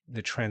to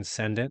the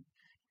transcendent,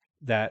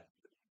 that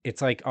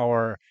it's like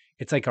our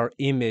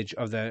image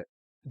of the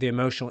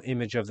emotional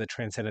image of the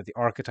transcendent, the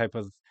archetype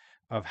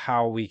of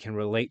how we can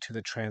relate to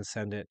the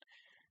transcendent,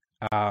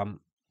 um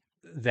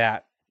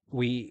that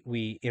we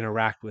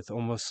interact with,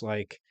 almost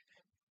like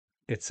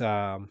it's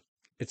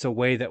it's a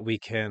way that we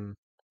can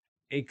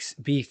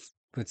be,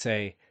 let's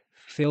say,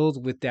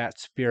 filled with that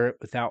spirit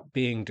without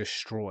being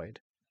destroyed,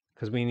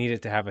 because we need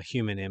it to have a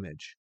human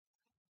image,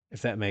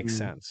 if that makes Mm.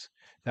 sense.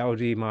 That would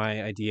be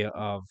my idea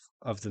of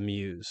the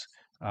muse.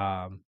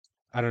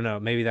 I don't know.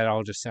 Maybe that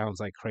all just sounds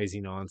like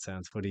crazy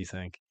nonsense. What do you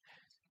think?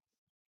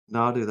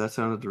 No, dude, that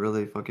sounded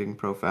really fucking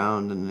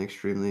profound and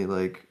extremely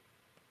like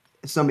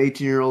some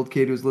 18-year-old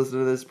kid who's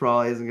listening to this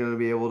probably isn't gonna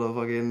be able to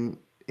fucking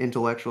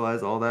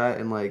intellectualize all that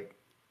and like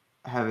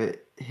have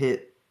it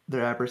hit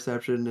their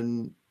apperception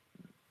and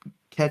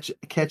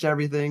catch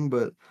everything,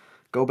 but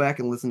go back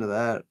and listen to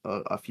that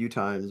a few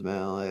times,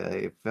 man.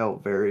 I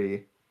felt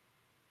very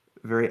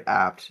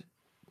apt,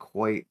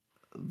 quite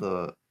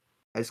the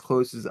as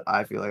close as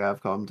I feel like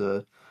I've come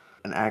to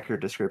an accurate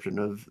description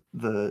of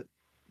the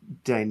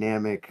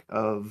dynamic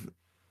of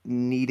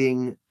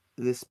needing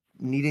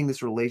needing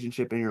this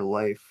relationship in your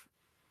life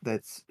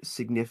that's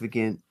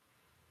significant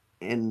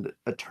and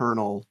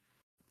eternal,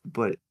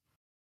 but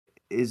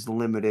is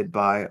limited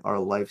by our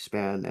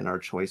lifespan and our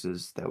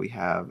choices that we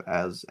have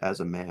as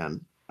a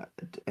man,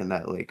 and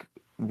that like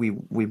we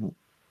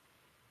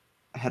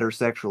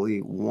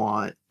heterosexually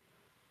want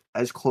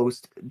as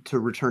close to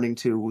returning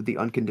to the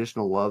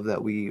unconditional love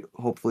that we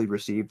hopefully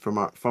received from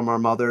our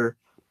mother,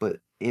 but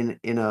in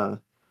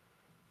a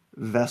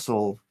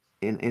vessel,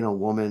 in a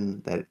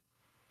woman that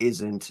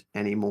isn't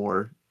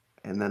anymore.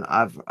 And then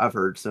I've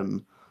heard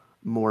some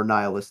more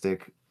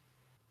nihilistic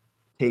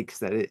takes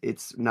that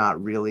it's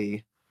not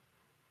really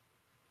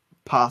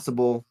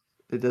possible.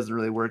 It doesn't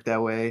really work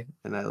that way,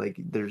 and that like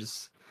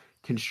there's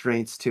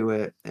constraints to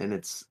it,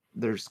 and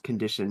there's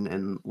condition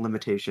and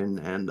limitation,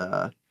 and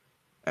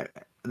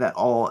that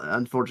all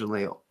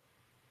unfortunately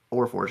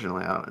or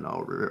fortunately, I don't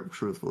know,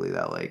 truthfully,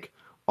 that like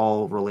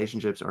all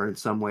relationships are in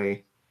some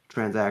way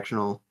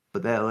transactional,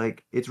 but that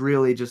like it's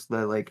really just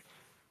that like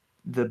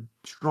the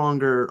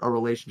stronger a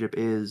relationship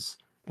is,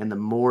 and the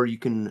more you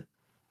can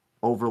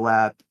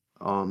overlap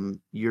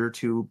your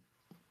two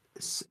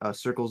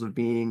circles of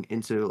being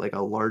into like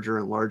a larger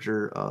and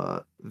larger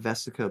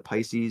Vesica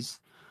Pisces,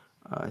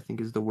 I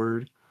think is the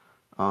word,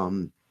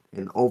 um,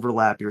 and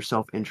overlap your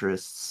self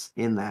interests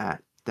in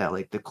that. That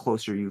like the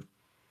closer you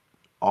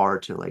are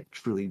to like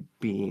truly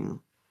being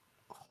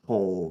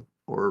whole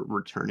or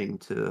returning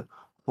to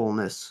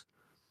wholeness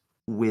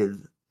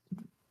with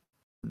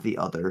the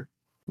other,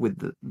 with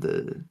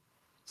the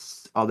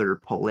other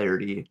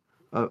polarity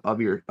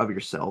of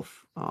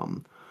yourself.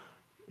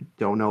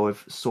 Don't know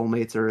if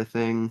soulmates are a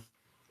thing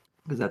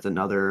because that's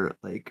another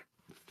like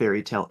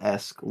fairy tale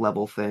esque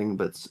level thing,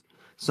 but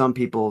some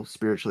people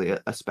spiritually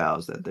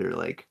espouse that they're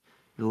like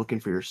you're looking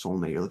for your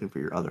soulmate, you're looking for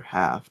your other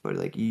half, but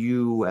like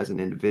you as an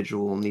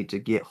individual need to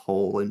get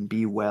whole and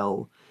be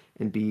well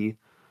and be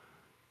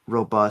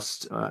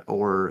robust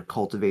or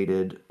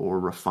cultivated or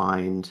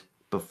refined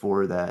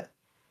before that.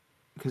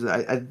 Because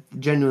I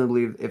genuinely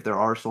believe if there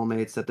are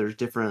soulmates, that there's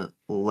different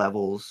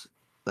levels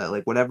that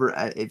like whatever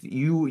if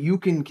you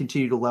can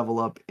continue to level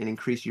up and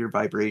increase your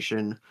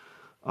vibration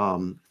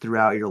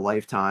throughout your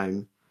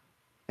lifetime,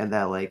 and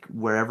that like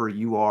wherever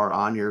you are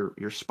on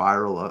your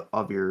spiral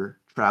of your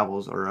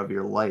travels or of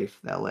your life,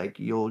 that like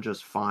you'll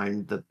just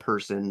find the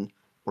person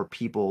or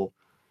people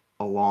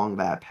along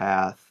that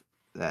path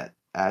that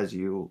as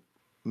you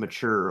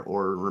mature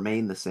or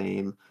remain the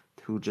same,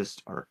 who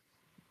just are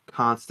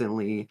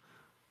constantly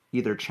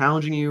either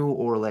challenging you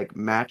or like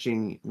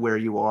matching where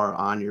you are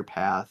on your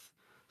path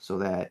so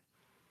that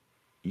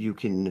you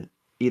can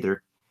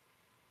either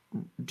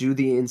do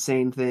the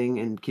insane thing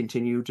and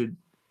continue to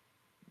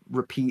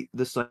repeat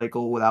the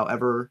cycle without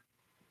ever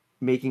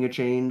making a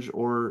change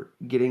or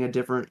getting a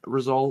different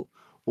result,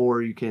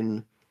 or you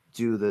can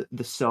do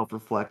the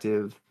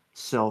self-reflective,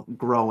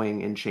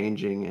 self-growing and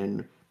changing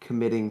and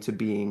committing to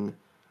being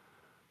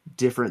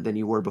different than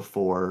you were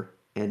before,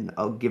 and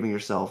giving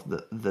yourself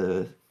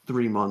the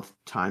 3 month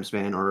time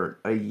span or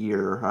a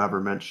year,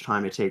 however much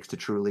time it takes to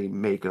truly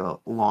make a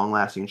long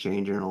lasting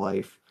change in your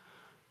life,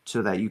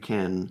 so that you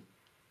can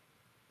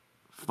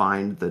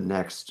find the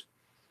next,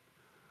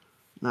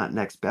 not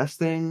next best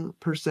thing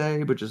per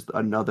se, but just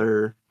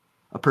another,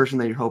 a person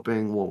that you're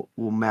hoping will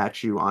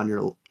match you on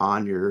your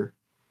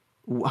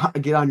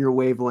get on your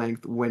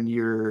wavelength when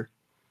you're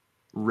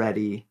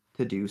ready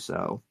to do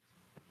so.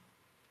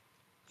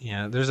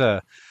 Yeah, there's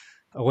a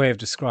way of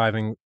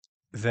describing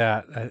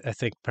that I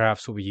think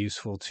perhaps will be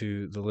useful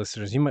to the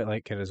listeners. You might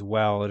like it as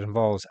well. It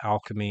involves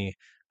alchemy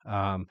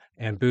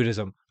and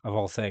Buddhism, of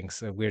all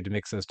things. Weird to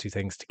mix those two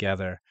things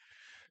together.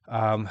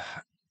 Um,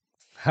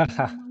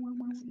 uh,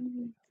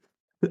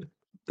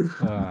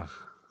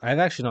 I've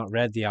actually not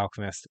read The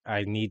Alchemist.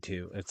 I need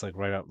to. It's like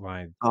right up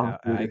my. Oh,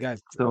 dude, I it's got.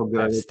 so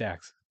I have good. It's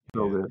stacks.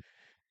 so Yeah, good.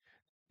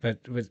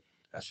 but with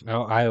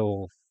no, I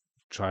will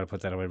try to put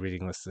that on my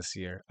reading list this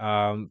year.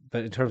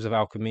 But in terms of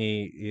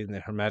alchemy in the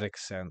Hermetic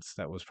sense,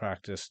 that was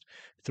practiced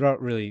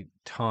throughout really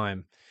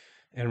time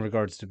in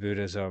regards to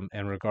Buddhism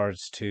and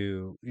regards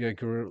to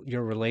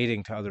you're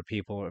relating to other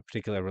people, a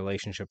particular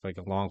relationship, like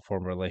a long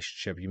form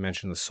relationship. You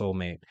mentioned the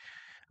soulmate.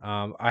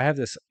 I have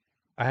this.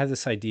 I have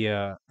this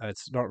idea.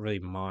 It's not really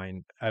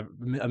mine. A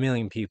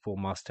million people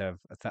must have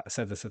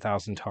said this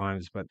 1,000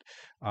 times, but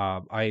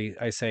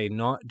I say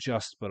not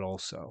just, but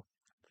also.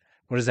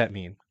 What does that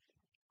mean?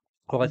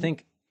 Well, I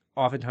think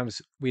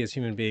oftentimes we as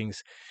human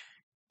beings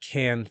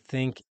can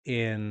think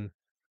in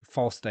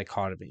false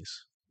dichotomies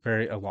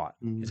very a lot.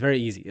 It's Mm, very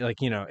easy. Like,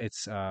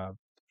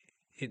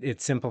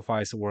 it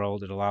simplifies the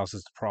world. It allows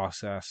us to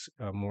process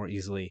more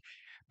easily.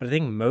 But I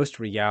think most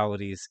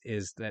realities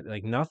is that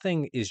like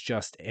nothing is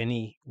just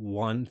any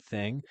one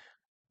thing.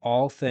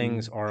 All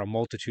things mm, are a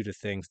multitude of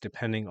things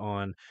depending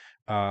on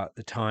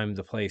the time,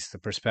 the place, the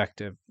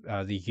perspective,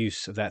 the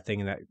use of that thing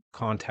in that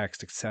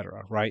context,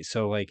 etc. Right?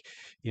 So like,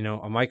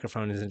 a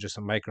microphone isn't just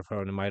a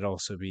microphone. It might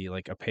also be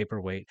like a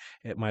paperweight.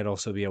 It might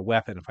also be a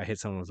weapon. If I hit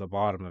someone with the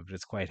bottom of it,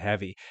 it's quite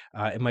heavy.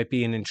 It might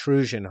be an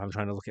intrusion if I'm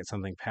trying to look at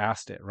something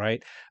past it,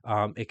 right?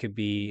 It could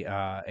be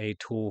a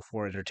tool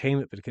for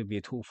entertainment, but it could be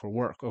a tool for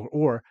work,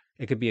 or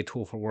it could be a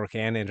tool for work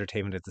and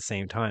entertainment at the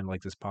same time,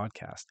 like this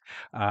podcast.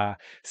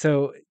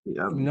 So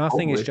Yeah,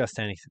 nothing is hopefully. just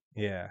anything.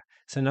 Yeah.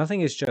 So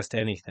nothing is just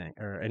anything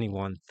or any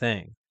one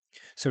thing.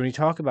 So when you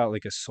talk about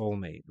like a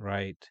soulmate,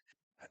 right?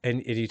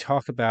 And you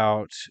talk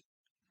about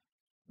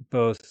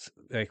both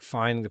like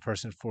finding the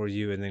person for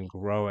you and then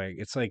growing,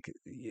 it's like,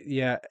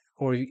 yeah,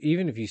 or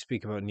even if you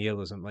speak about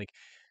nihilism, like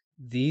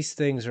these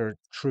things are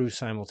true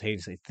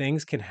simultaneously.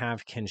 Things can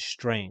have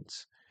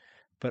constraints,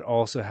 but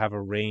also have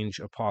a range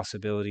of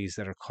possibilities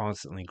that are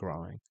constantly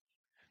growing,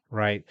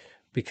 right?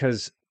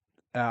 Because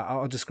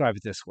I'll describe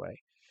it this way.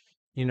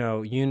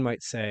 Yoon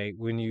might say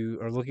when you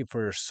are looking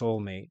for your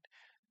soulmate,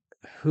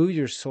 who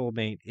your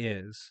soulmate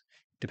is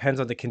depends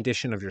on the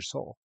condition of your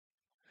soul,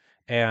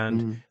 and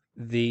Mm,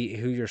 the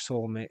who your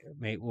soulmate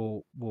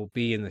will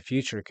be in the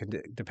future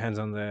depends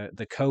on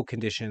the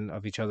co-condition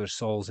of each other's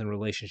souls in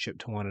relationship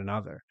to one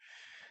another.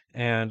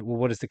 And well,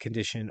 what does the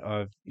condition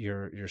of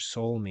your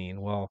soul mean?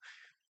 Well,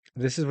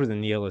 this is where the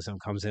nihilism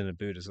comes into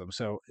Buddhism.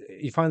 So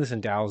you find this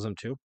in Taoism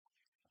too.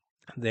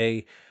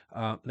 They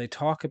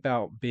talk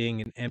about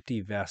being an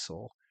empty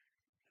vessel,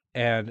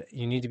 and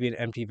you need to be an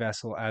empty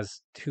vessel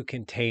as to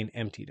contain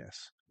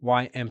emptiness.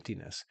 Why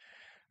emptiness?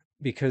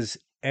 Because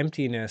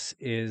emptiness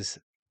is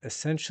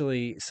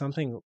essentially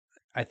something.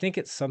 I think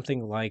it's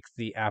something like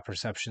the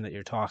apperception that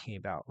you're talking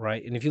about,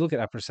 right? And if you look at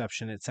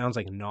apperception, it sounds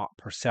like not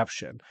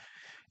perception,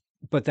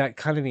 but that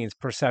kind of means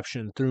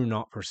perception through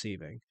not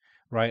perceiving,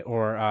 right?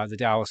 Or the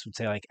Taoists would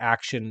say like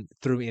action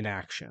through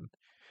inaction,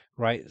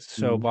 right?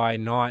 So mm, by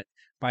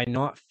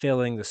not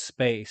filling the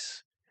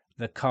space,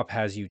 the cup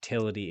has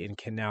utility and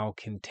can now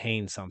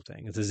contain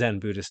something. It's a Zen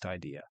Buddhist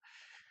idea.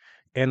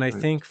 And I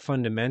right. think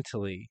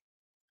fundamentally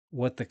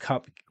what the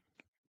cup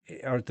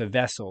or the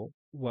vessel,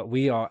 what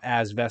we are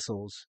as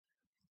vessels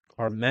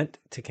are meant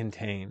to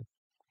contain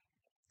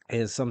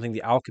is something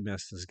the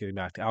alchemist is getting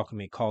back to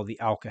alchemy called the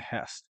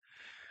alkahest.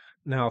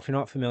 Now, if you're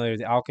not familiar,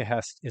 the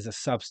alkahest is a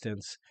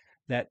substance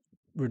that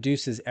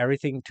reduces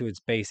everything to its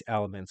base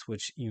elements,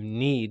 which you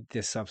need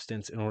this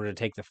substance in order to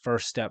take the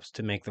first steps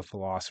to make the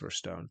philosopher's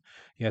stone.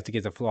 You have to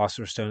get the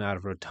philosopher's stone out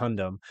of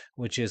rotundum,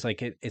 which is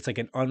like it's like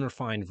an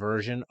unrefined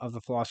version of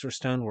the philosopher's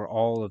stone where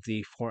all of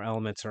the four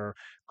elements are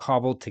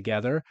cobbled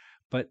together,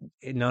 but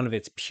none of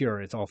it's pure.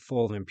 It's all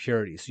full of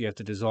impurities. So you have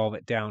to dissolve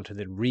it down to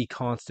then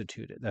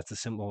reconstitute it. That's a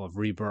symbol of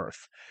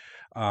rebirth.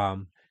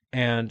 Um,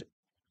 and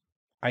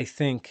I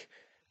think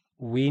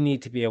we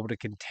need to be able to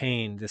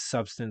contain this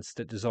substance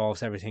that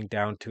dissolves everything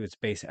down to its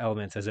base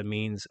elements as a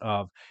means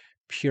of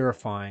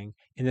purifying,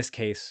 in this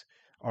case,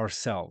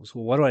 ourselves.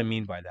 Well, what do I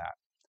mean by that?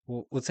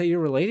 Well, let's say you're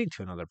relating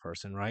to another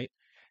person, right?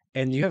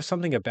 And you have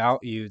something about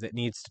you that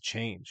needs to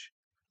change.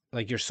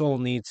 Like your soul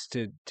needs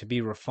to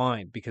be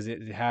refined because it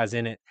has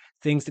in it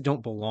things that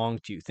don't belong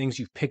to you, things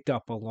you've picked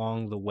up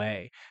along the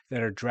way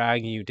that are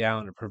dragging you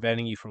down and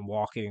preventing you from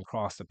walking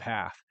across the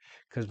path.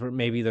 Because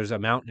maybe there's a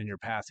mountain in your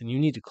path and you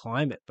need to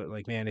climb it. But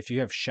like, man, if you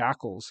have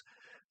shackles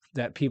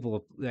that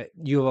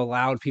you have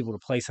allowed people to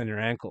place on your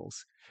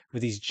ankles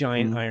with these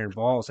giant Mm, iron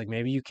balls, like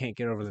maybe you can't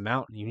get over the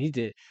mountain. You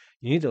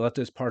need to let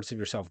those parts of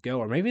yourself go.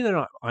 Or maybe they're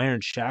not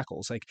iron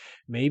shackles.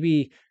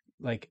 Maybe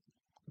like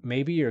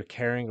maybe you're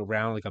carrying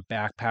around like a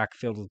backpack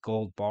filled with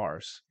gold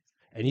bars.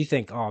 And you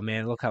think, oh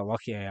man, look how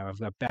lucky I am. I've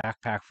got a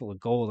backpack full of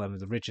gold. I'm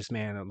the richest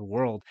man in the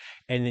world.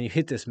 And then you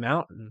hit this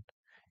mountain,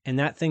 and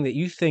that thing that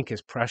you think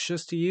is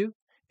precious to you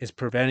is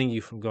preventing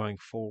you from going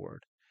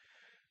forward.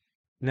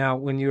 Now,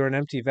 when you're an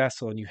empty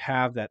vessel and you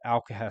have that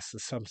alkahest, the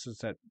substance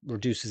that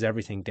reduces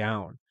everything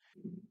down,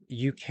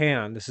 you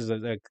can. This is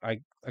I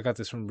got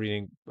this from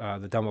reading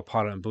the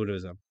Dhammapada in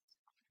Buddhism.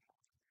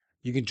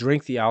 You can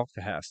drink the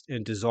alkahest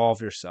and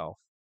dissolve yourself,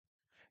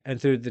 and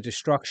through the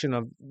destruction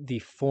of the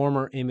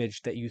former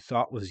image that you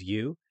thought was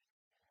you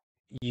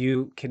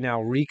can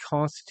now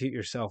reconstitute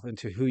yourself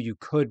into who you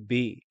could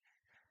be,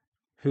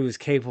 who is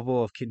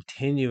capable of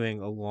continuing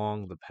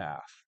along the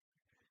path.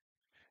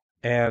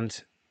 And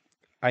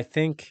I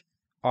think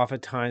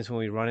oftentimes when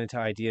we run into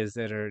ideas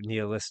that are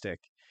nihilistic,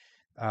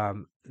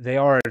 they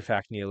are in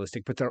fact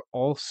nihilistic, but they're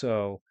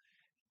also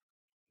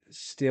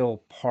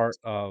still part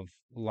of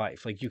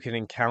life. Like you can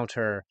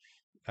encounter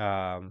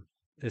um,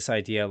 this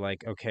idea,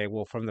 like, okay,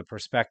 well, from the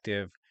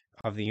perspective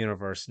of the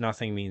universe,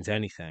 nothing means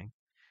anything.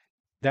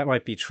 That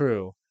might be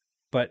true,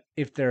 but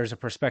if there's a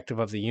perspective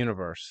of the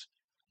universe,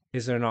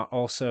 is there not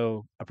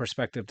also a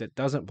perspective that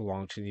doesn't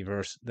belong to the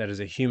universe that is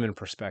a human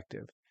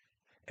perspective?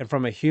 And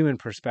from a human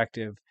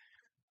perspective,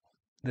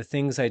 the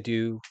things I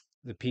do,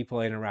 the people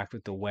I interact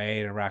with, the way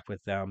I interact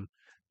with them,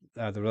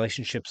 the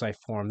relationships I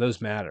form, those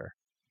matter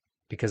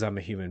because I'm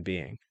a human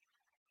being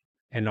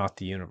and not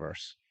the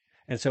universe.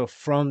 And so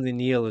from the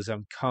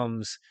nihilism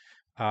comes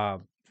uh,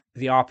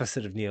 the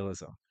opposite of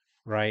nihilism.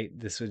 right?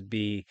 This would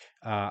be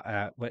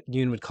what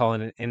Jung would call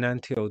an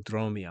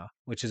enantiodromia,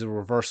 which is a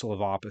reversal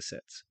of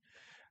opposites.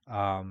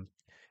 Um,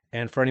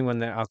 and for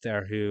anyone out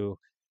there who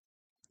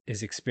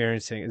is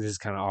experiencing, this is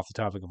kind of off the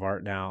topic of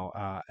art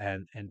now,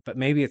 and but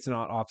maybe it's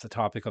not off the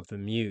topic of the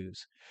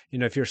muse. You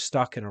know, if you're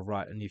stuck in a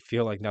rut and you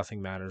feel like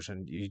nothing matters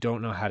and you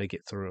don't know how to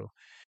get through,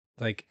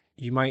 like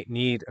you might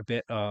need a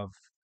bit of,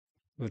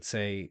 let's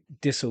say,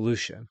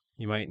 dissolution.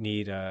 You might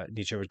need,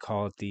 Nietzsche would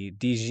call it the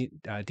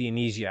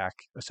Dionysiac,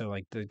 so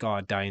like the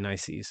god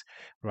Dionysus,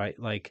 right?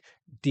 Like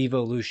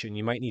devolution.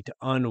 You might need to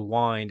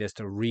unwind as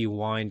to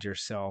rewind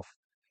yourself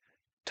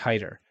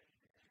tighter.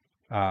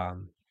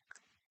 Um,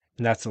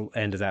 and that's the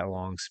end of that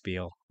long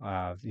spiel.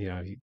 I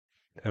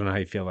don't know how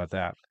you feel about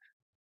that.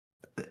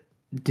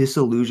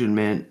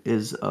 Disillusionment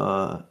is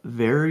a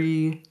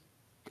very,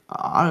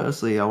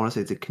 honestly, I want to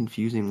say it's a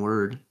confusing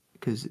word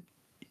because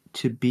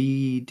to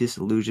be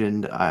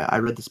disillusioned, I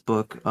read this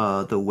book,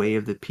 The Way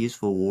of the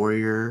Peaceful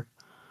Warrior,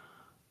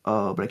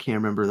 but I can't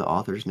remember the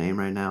author's name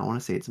right now. I want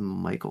to say it's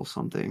Michael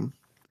something,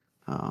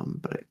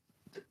 but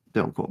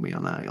don't quote me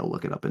on that. I'll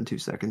look it up in 2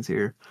 seconds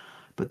here.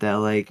 But that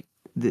like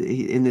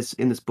in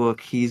this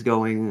book, he's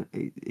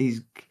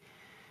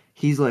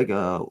like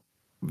a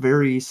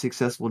very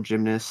successful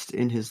gymnast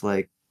in his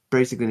like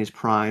basically in his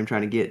prime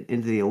trying to get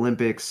into the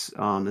Olympics.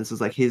 This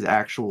is like his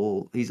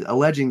actual he's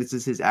alleging this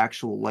is his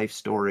actual life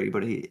story,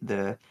 but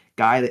the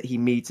guy that he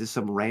meets is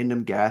some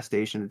random gas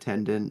station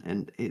attendant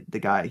and the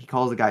guy he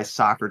calls the guy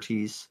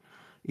Socrates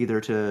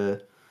either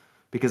to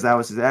because that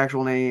was his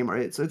actual name or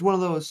it's one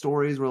of those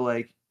stories where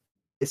like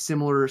a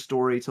similar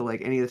story to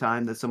like any of the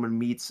time that someone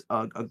meets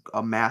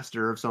a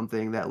master of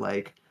something that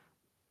like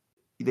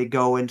they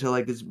go into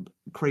like this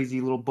crazy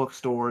little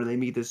bookstore and they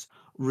meet this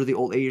really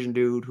old Asian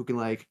dude who can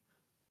like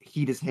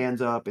heat his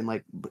hands up and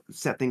like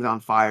set things on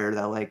fire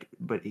that like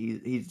but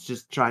he's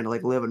just trying to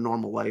like live a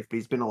normal life but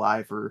he's been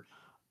alive for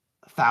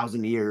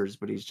 1,000 years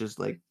but he's just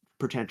like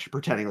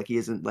pretending like he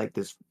isn't like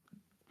this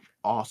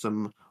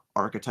awesome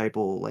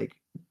archetypal like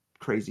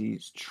crazy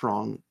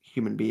strong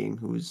human being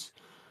who's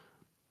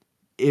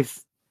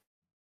if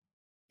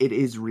it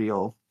is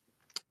real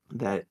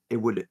that it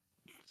would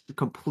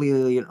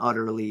completely and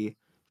utterly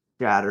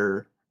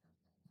shatter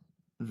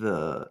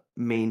the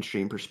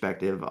mainstream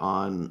perspective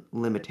on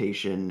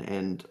limitation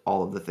and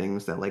all of the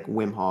things that like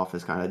Wim Hof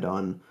has kind of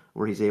done,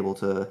 where he's able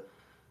to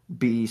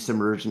be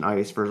submerged in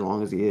ice for as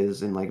long as he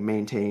is and like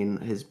maintain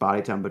his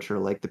body temperature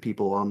like the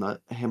people on the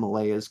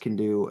Himalayas can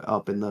do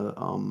up in the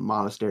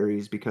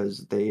monasteries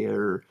because they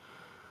are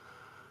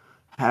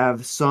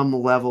have some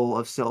level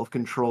of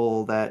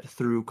self-control that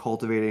through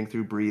cultivating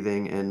through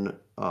breathing and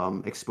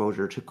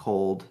exposure to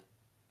cold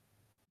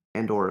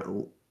and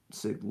or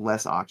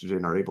less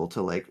oxygen are able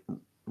to like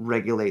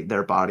regulate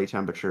their body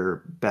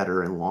temperature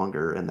better and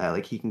longer and that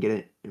like he can get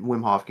it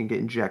Wim Hof can get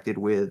injected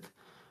with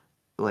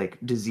like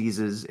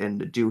diseases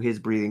and do his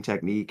breathing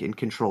technique and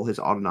control his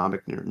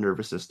autonomic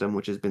nervous system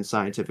which has been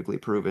scientifically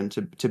proven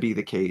to be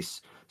the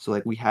case so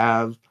like we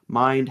have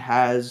mind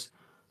has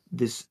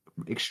this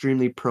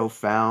extremely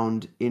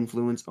profound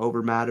influence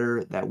over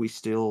matter that we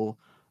still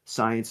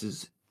science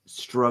is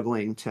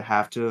struggling to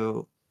have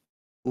to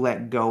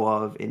let go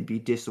of and be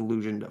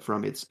disillusioned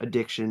from its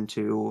addiction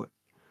to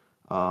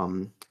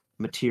um,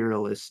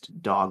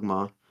 materialist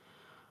dogma.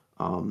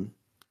 Um,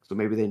 so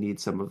maybe they need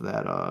some of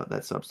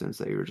that substance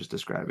that you were just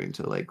describing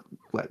to like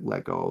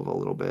let go of a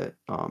little bit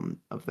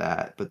of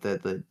that. But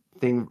the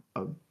thing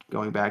of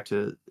going back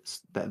to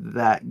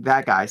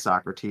that guy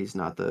Socrates,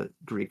 not the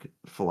Greek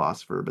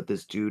philosopher, but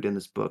this dude in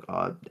this book.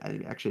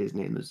 Actually, his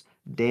name is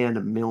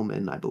Dan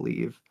Millman, I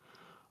believe.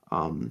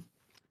 Um,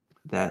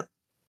 that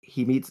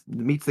he meets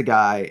the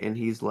guy and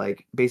he's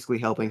like basically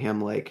helping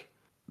him like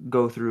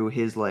go through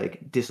his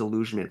like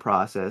disillusionment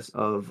process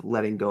of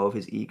letting go of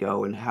his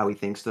ego and how he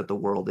thinks that the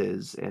world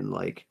is and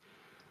like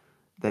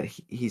that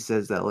he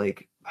says that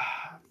like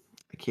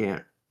I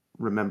can't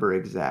remember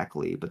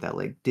exactly but that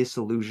like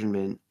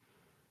disillusionment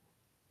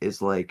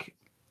is like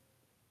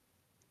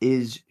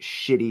is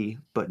shitty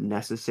but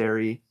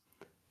necessary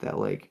that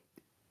like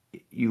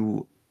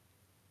you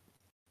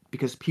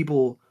because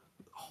people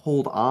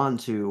hold on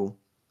to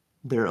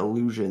their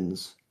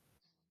illusions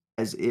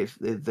as if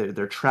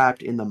they're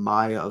trapped in the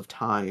Maya of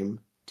time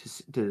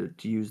to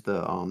use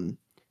the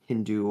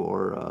Hindu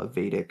or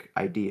Vedic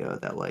idea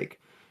that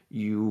like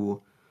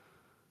you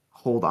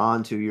hold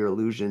on to your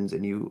illusions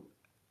and you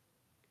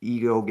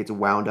ego gets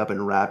wound up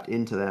and wrapped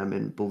into them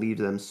and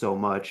believes them so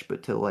much,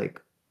 but to like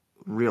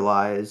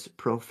realize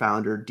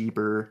profounder,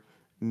 deeper,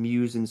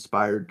 muse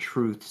inspired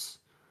truths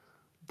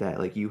that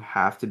like you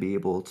have to be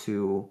able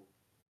to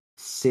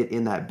sit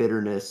in that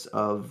bitterness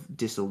of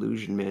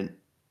disillusionment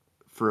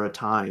for a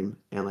time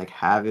and like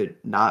have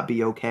it not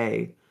be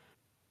okay,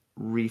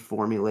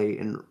 reformulate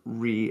and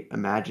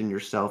reimagine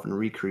yourself and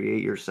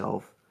recreate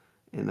yourself.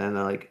 And then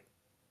like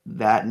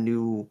that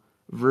new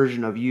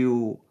version of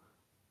you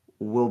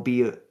will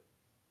be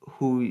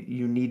who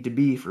you need to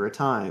be for a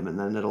time and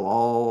then it'll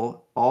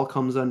all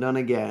comes undone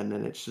again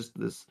and it's just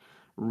this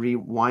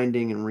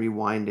rewinding and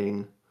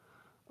rewinding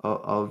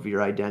of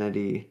your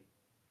identity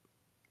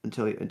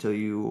until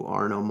you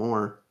are no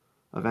more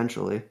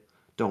eventually.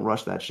 Don't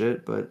rush that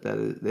shit, but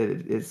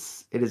it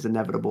is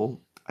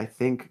inevitable. I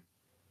think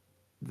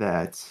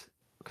that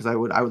because I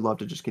would love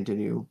to just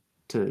continue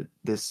to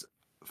this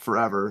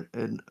forever,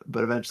 and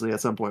but eventually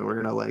at some point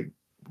we're gonna like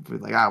be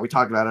like, we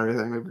talked about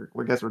everything,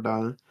 we guess we're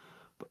done.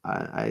 But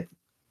I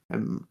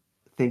am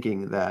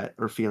thinking that,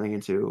 or feeling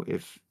into,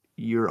 if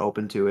you're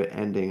open to it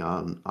ending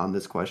on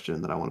this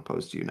question that I want to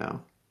pose to you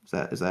now.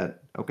 Is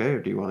that okay,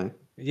 or do you want to?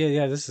 Yeah,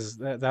 yeah, this is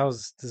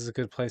a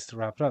good place to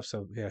wrap it up.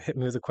 So yeah, hit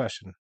me with a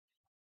question.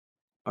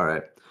 All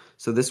right.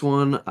 So this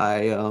one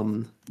I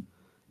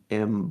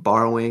am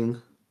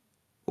borrowing,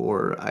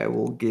 or I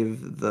will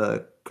give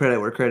the credit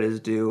where credit is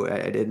due.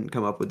 I didn't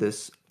come up with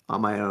this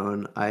on my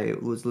own. I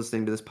was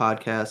listening to this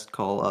podcast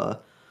called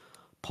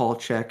Paul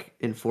Check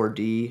in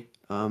 4D.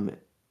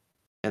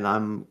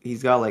 And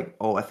he's got like,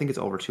 I think it's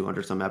over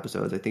 200 some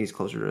episodes. I think he's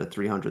closer to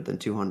 300 than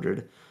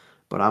 200.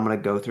 But I'm gonna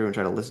go through and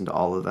try to listen to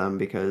all of them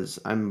because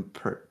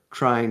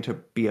trying to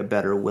be a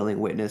better willing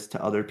witness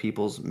to other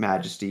people's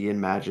majesty and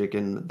magic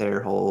and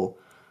their whole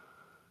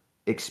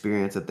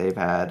experience that they've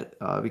had,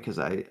 because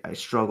I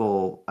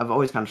struggle. I've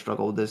always kind of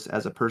struggled with this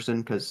as a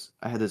person because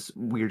I had this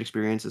weird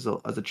experience as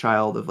a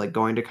child of like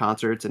going to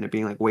concerts and it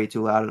being like way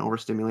too loud and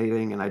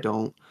overstimulating, and I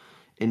don't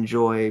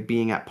enjoy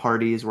being at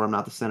parties where I'm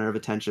not the center of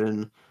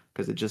attention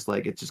because it just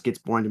gets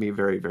boring to me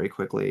very, very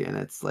quickly. And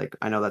it's like,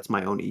 I know that's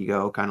my own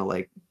ego kind of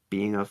like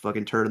being a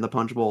fucking turd in the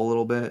punch bowl a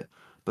little bit,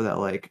 but that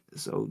like,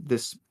 so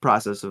this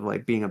process of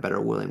like being a better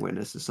willing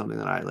witness is something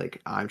that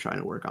I'm trying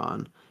to work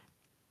on.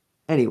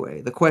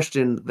 Anyway, the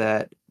question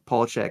that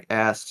Paul Chek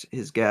asked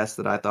his guest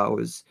that I thought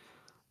was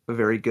a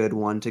very good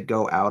one to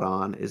go out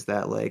on is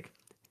that like,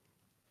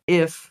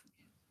 if,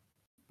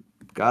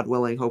 God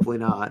willing, hopefully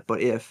not,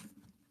 but if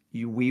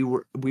we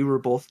were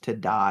both to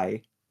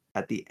die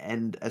at the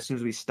end as soon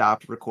as we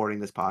stopped recording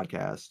this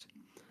podcast,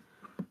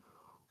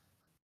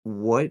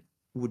 what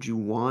would you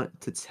want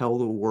to tell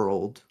the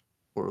world,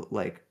 or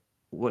like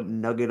what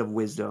nugget of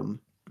wisdom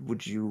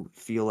would you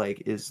feel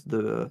like is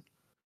the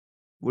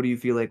what do you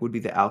feel like would be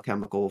the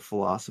alchemical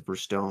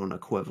philosopher's stone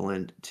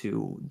equivalent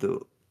to the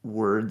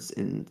words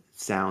and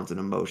sounds and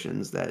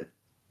emotions that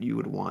you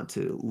would want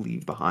to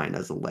leave behind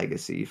as a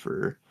legacy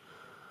for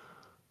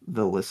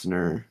the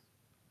listener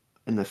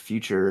in the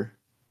future,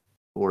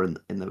 or in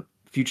the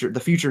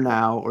future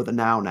now, or the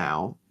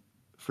now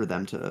for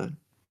them to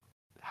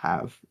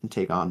have and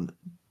take on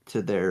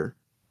to their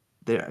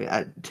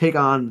take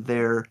on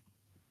their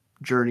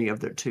journey of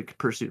their to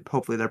pursue,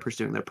 hopefully they're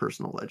pursuing their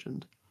personal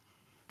legend.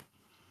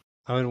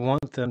 I would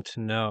want them to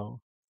know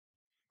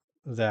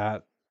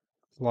that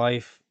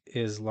life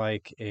is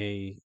like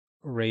a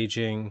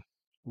raging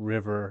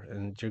river,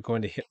 and you're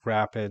going to hit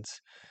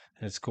rapids,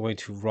 and it's going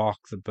to rock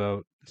the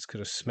boat. It's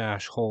going to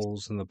smash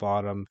holes in the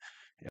bottom.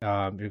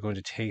 You're going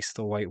to taste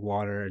the white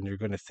water, and you're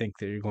going to think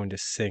that you're going to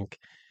sink.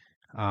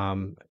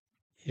 Um,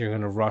 you're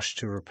going to rush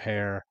to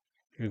repair.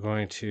 You're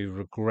going to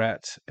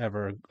regret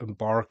ever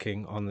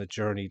embarking on the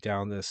journey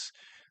down this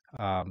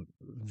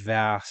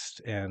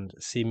vast and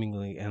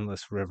seemingly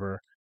endless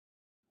river,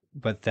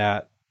 but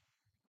that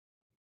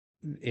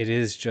it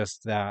is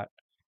just that.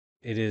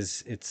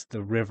 It's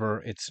the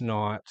river. It's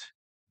not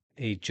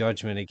a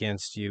judgment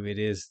against you. It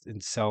is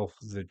itself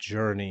the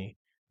journey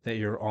that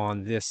you're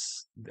on.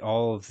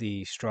 All of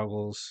the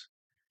struggles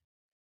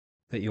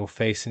that you'll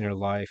face in your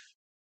life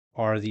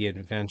are the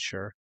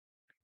adventure.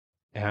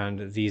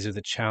 And these are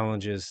the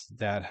challenges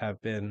that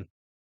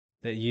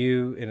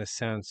you, in a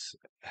sense,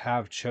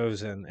 have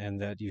chosen,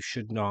 and that you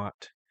should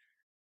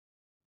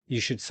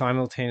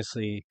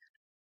simultaneously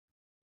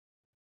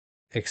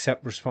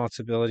accept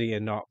responsibility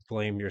and not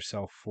blame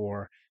yourself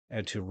for,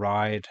 and to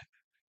ride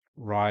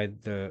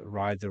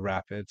the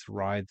rapids,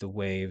 ride the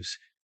waves,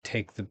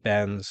 take the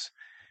bends,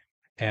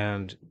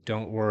 and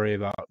don't worry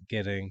about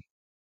getting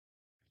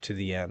to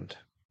the end.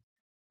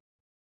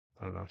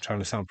 I don't know, I'm trying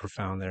to sound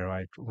profound there,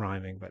 right?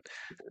 Rhyming, but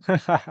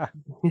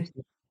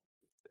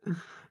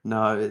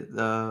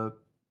No,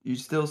 you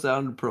still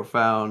sounded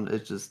profound.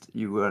 It's just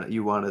you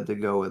wanted to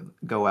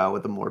go out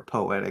with a more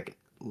poetic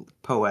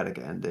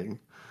ending.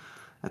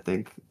 I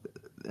think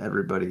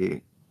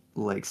everybody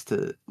likes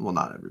to, well,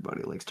 not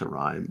everybody likes to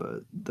rhyme,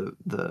 but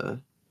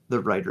the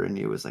writer in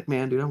you is like,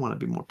 man, dude, I want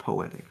to be more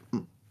poetic.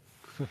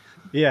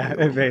 yeah, Be a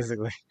little more.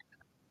 basically.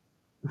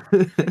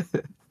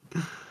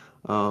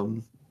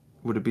 Um,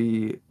 would it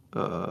be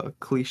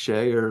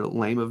cliche or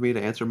lame of me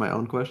to answer my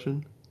own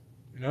question?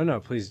 No, no,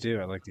 please do.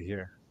 I'd like to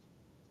hear.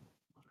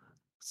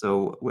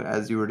 So,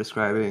 as you were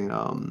describing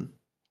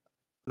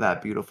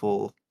that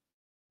beautiful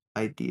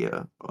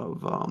idea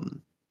of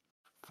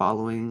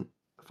following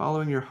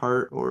following your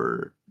heart,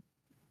 or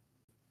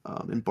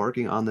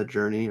embarking on the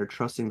journey, or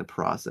trusting the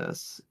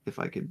process, if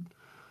I could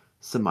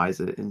surmise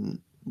it in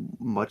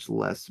much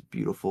less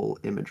beautiful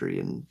imagery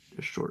and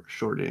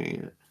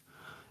shortening it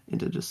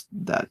into just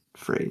that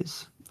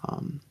phrase.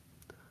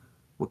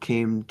 What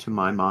came to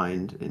my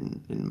mind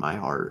in my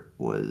heart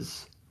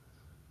was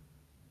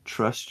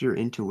trust your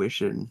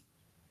intuition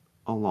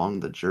along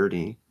the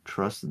journey.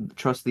 Trust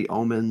the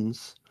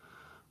omens,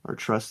 or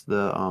trust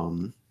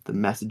the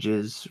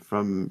messages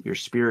from your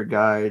spirit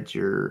guides,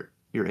 your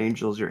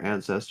angels, your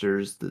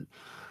ancestors,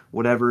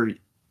 whatever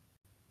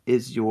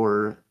is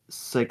your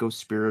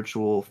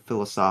psycho-spiritual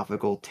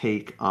philosophical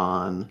take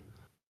on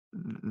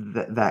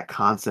that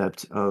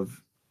concept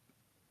of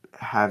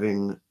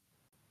having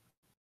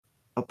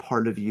a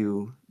part of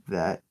you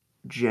that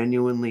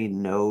genuinely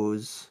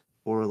knows,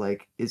 or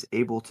like is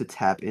able to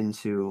tap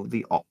into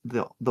the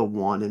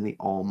one and the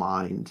all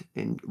mind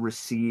and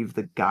receive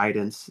the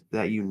guidance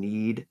that you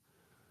need.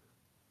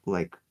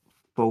 Like,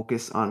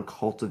 focus on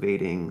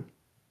cultivating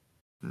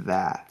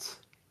that,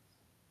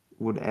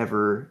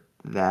 whatever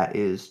that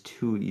is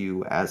to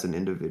you as an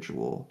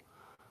individual.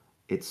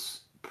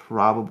 It's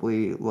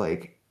probably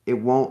like,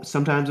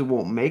 sometimes it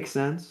won't make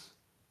sense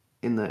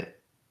in the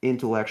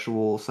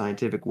intellectual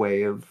scientific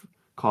way of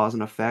cause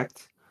and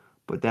effect,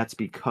 but that's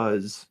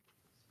because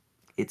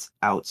it's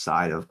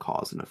outside of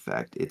cause and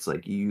effect. It's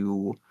like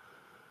you're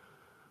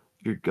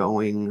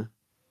going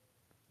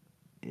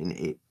in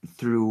it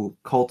through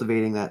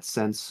cultivating that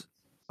sense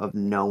of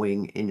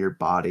knowing in your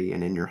body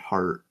and in your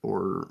heart,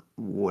 or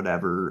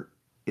whatever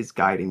is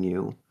guiding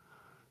you,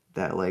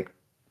 that like,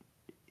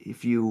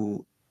 if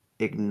you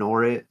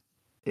ignore it,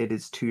 it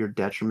is to your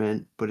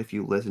detriment, but if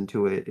you listen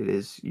to it, it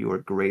is your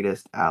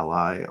greatest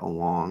ally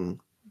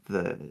along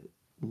the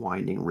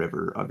winding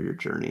river of your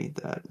journey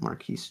that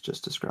Marquise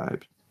just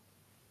described.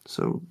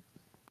 So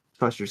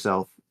trust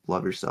yourself,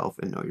 love yourself,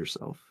 and know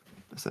yourself,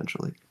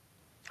 essentially.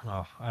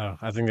 Oh,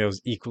 I think that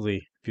was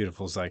equally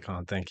beautiful,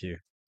 Zycon. Thank you.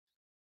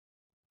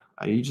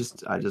 I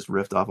just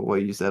riffed off of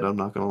what you said. I'm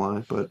not gonna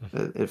lie, but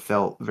it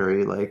felt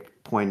very like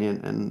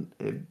poignant,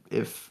 and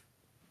if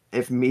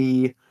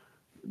me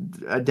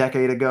a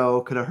decade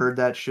ago could have heard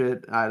that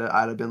shit, I'd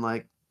have been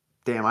like,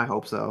 damn, I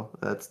hope so.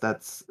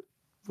 That's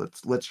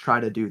let's try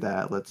to do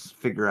that. Let's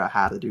figure out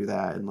how to do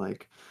that, and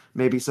like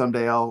maybe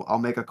someday I'll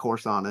make a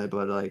course on it,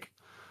 but like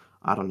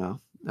I don't know.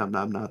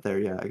 I'm not there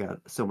yet. I got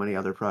so many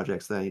other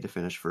projects that I need to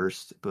finish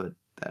first. But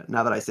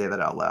now that I say that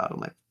out loud, I'm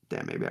like,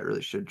 damn, maybe I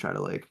really should try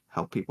to like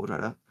help people try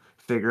to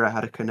figure out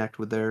how to connect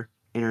with their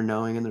inner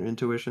knowing and their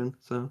intuition.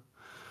 So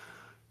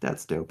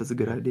that's dope. It's a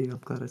good Yeah. idea. I'm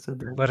glad I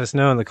said Let us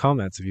know in the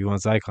comments if you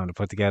want Zycon to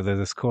put together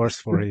this course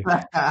for you.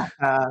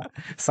 that.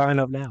 Sign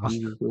up now.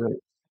 Jesus Christ.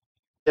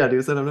 Yeah,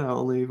 dude, set them now.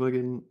 Only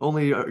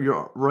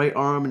your right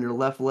arm and your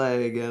left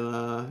leg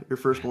and your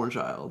firstborn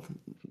child.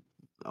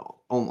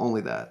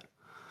 Only that.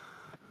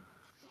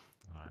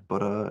 All right.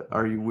 But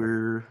Well,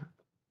 we're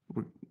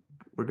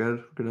we're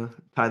good. We're gonna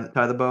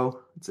tie the bow.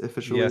 It's yes,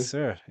 officially.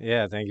 sir.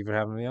 Yeah, thank you for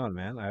having me on,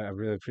 man. I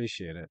really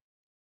appreciate it.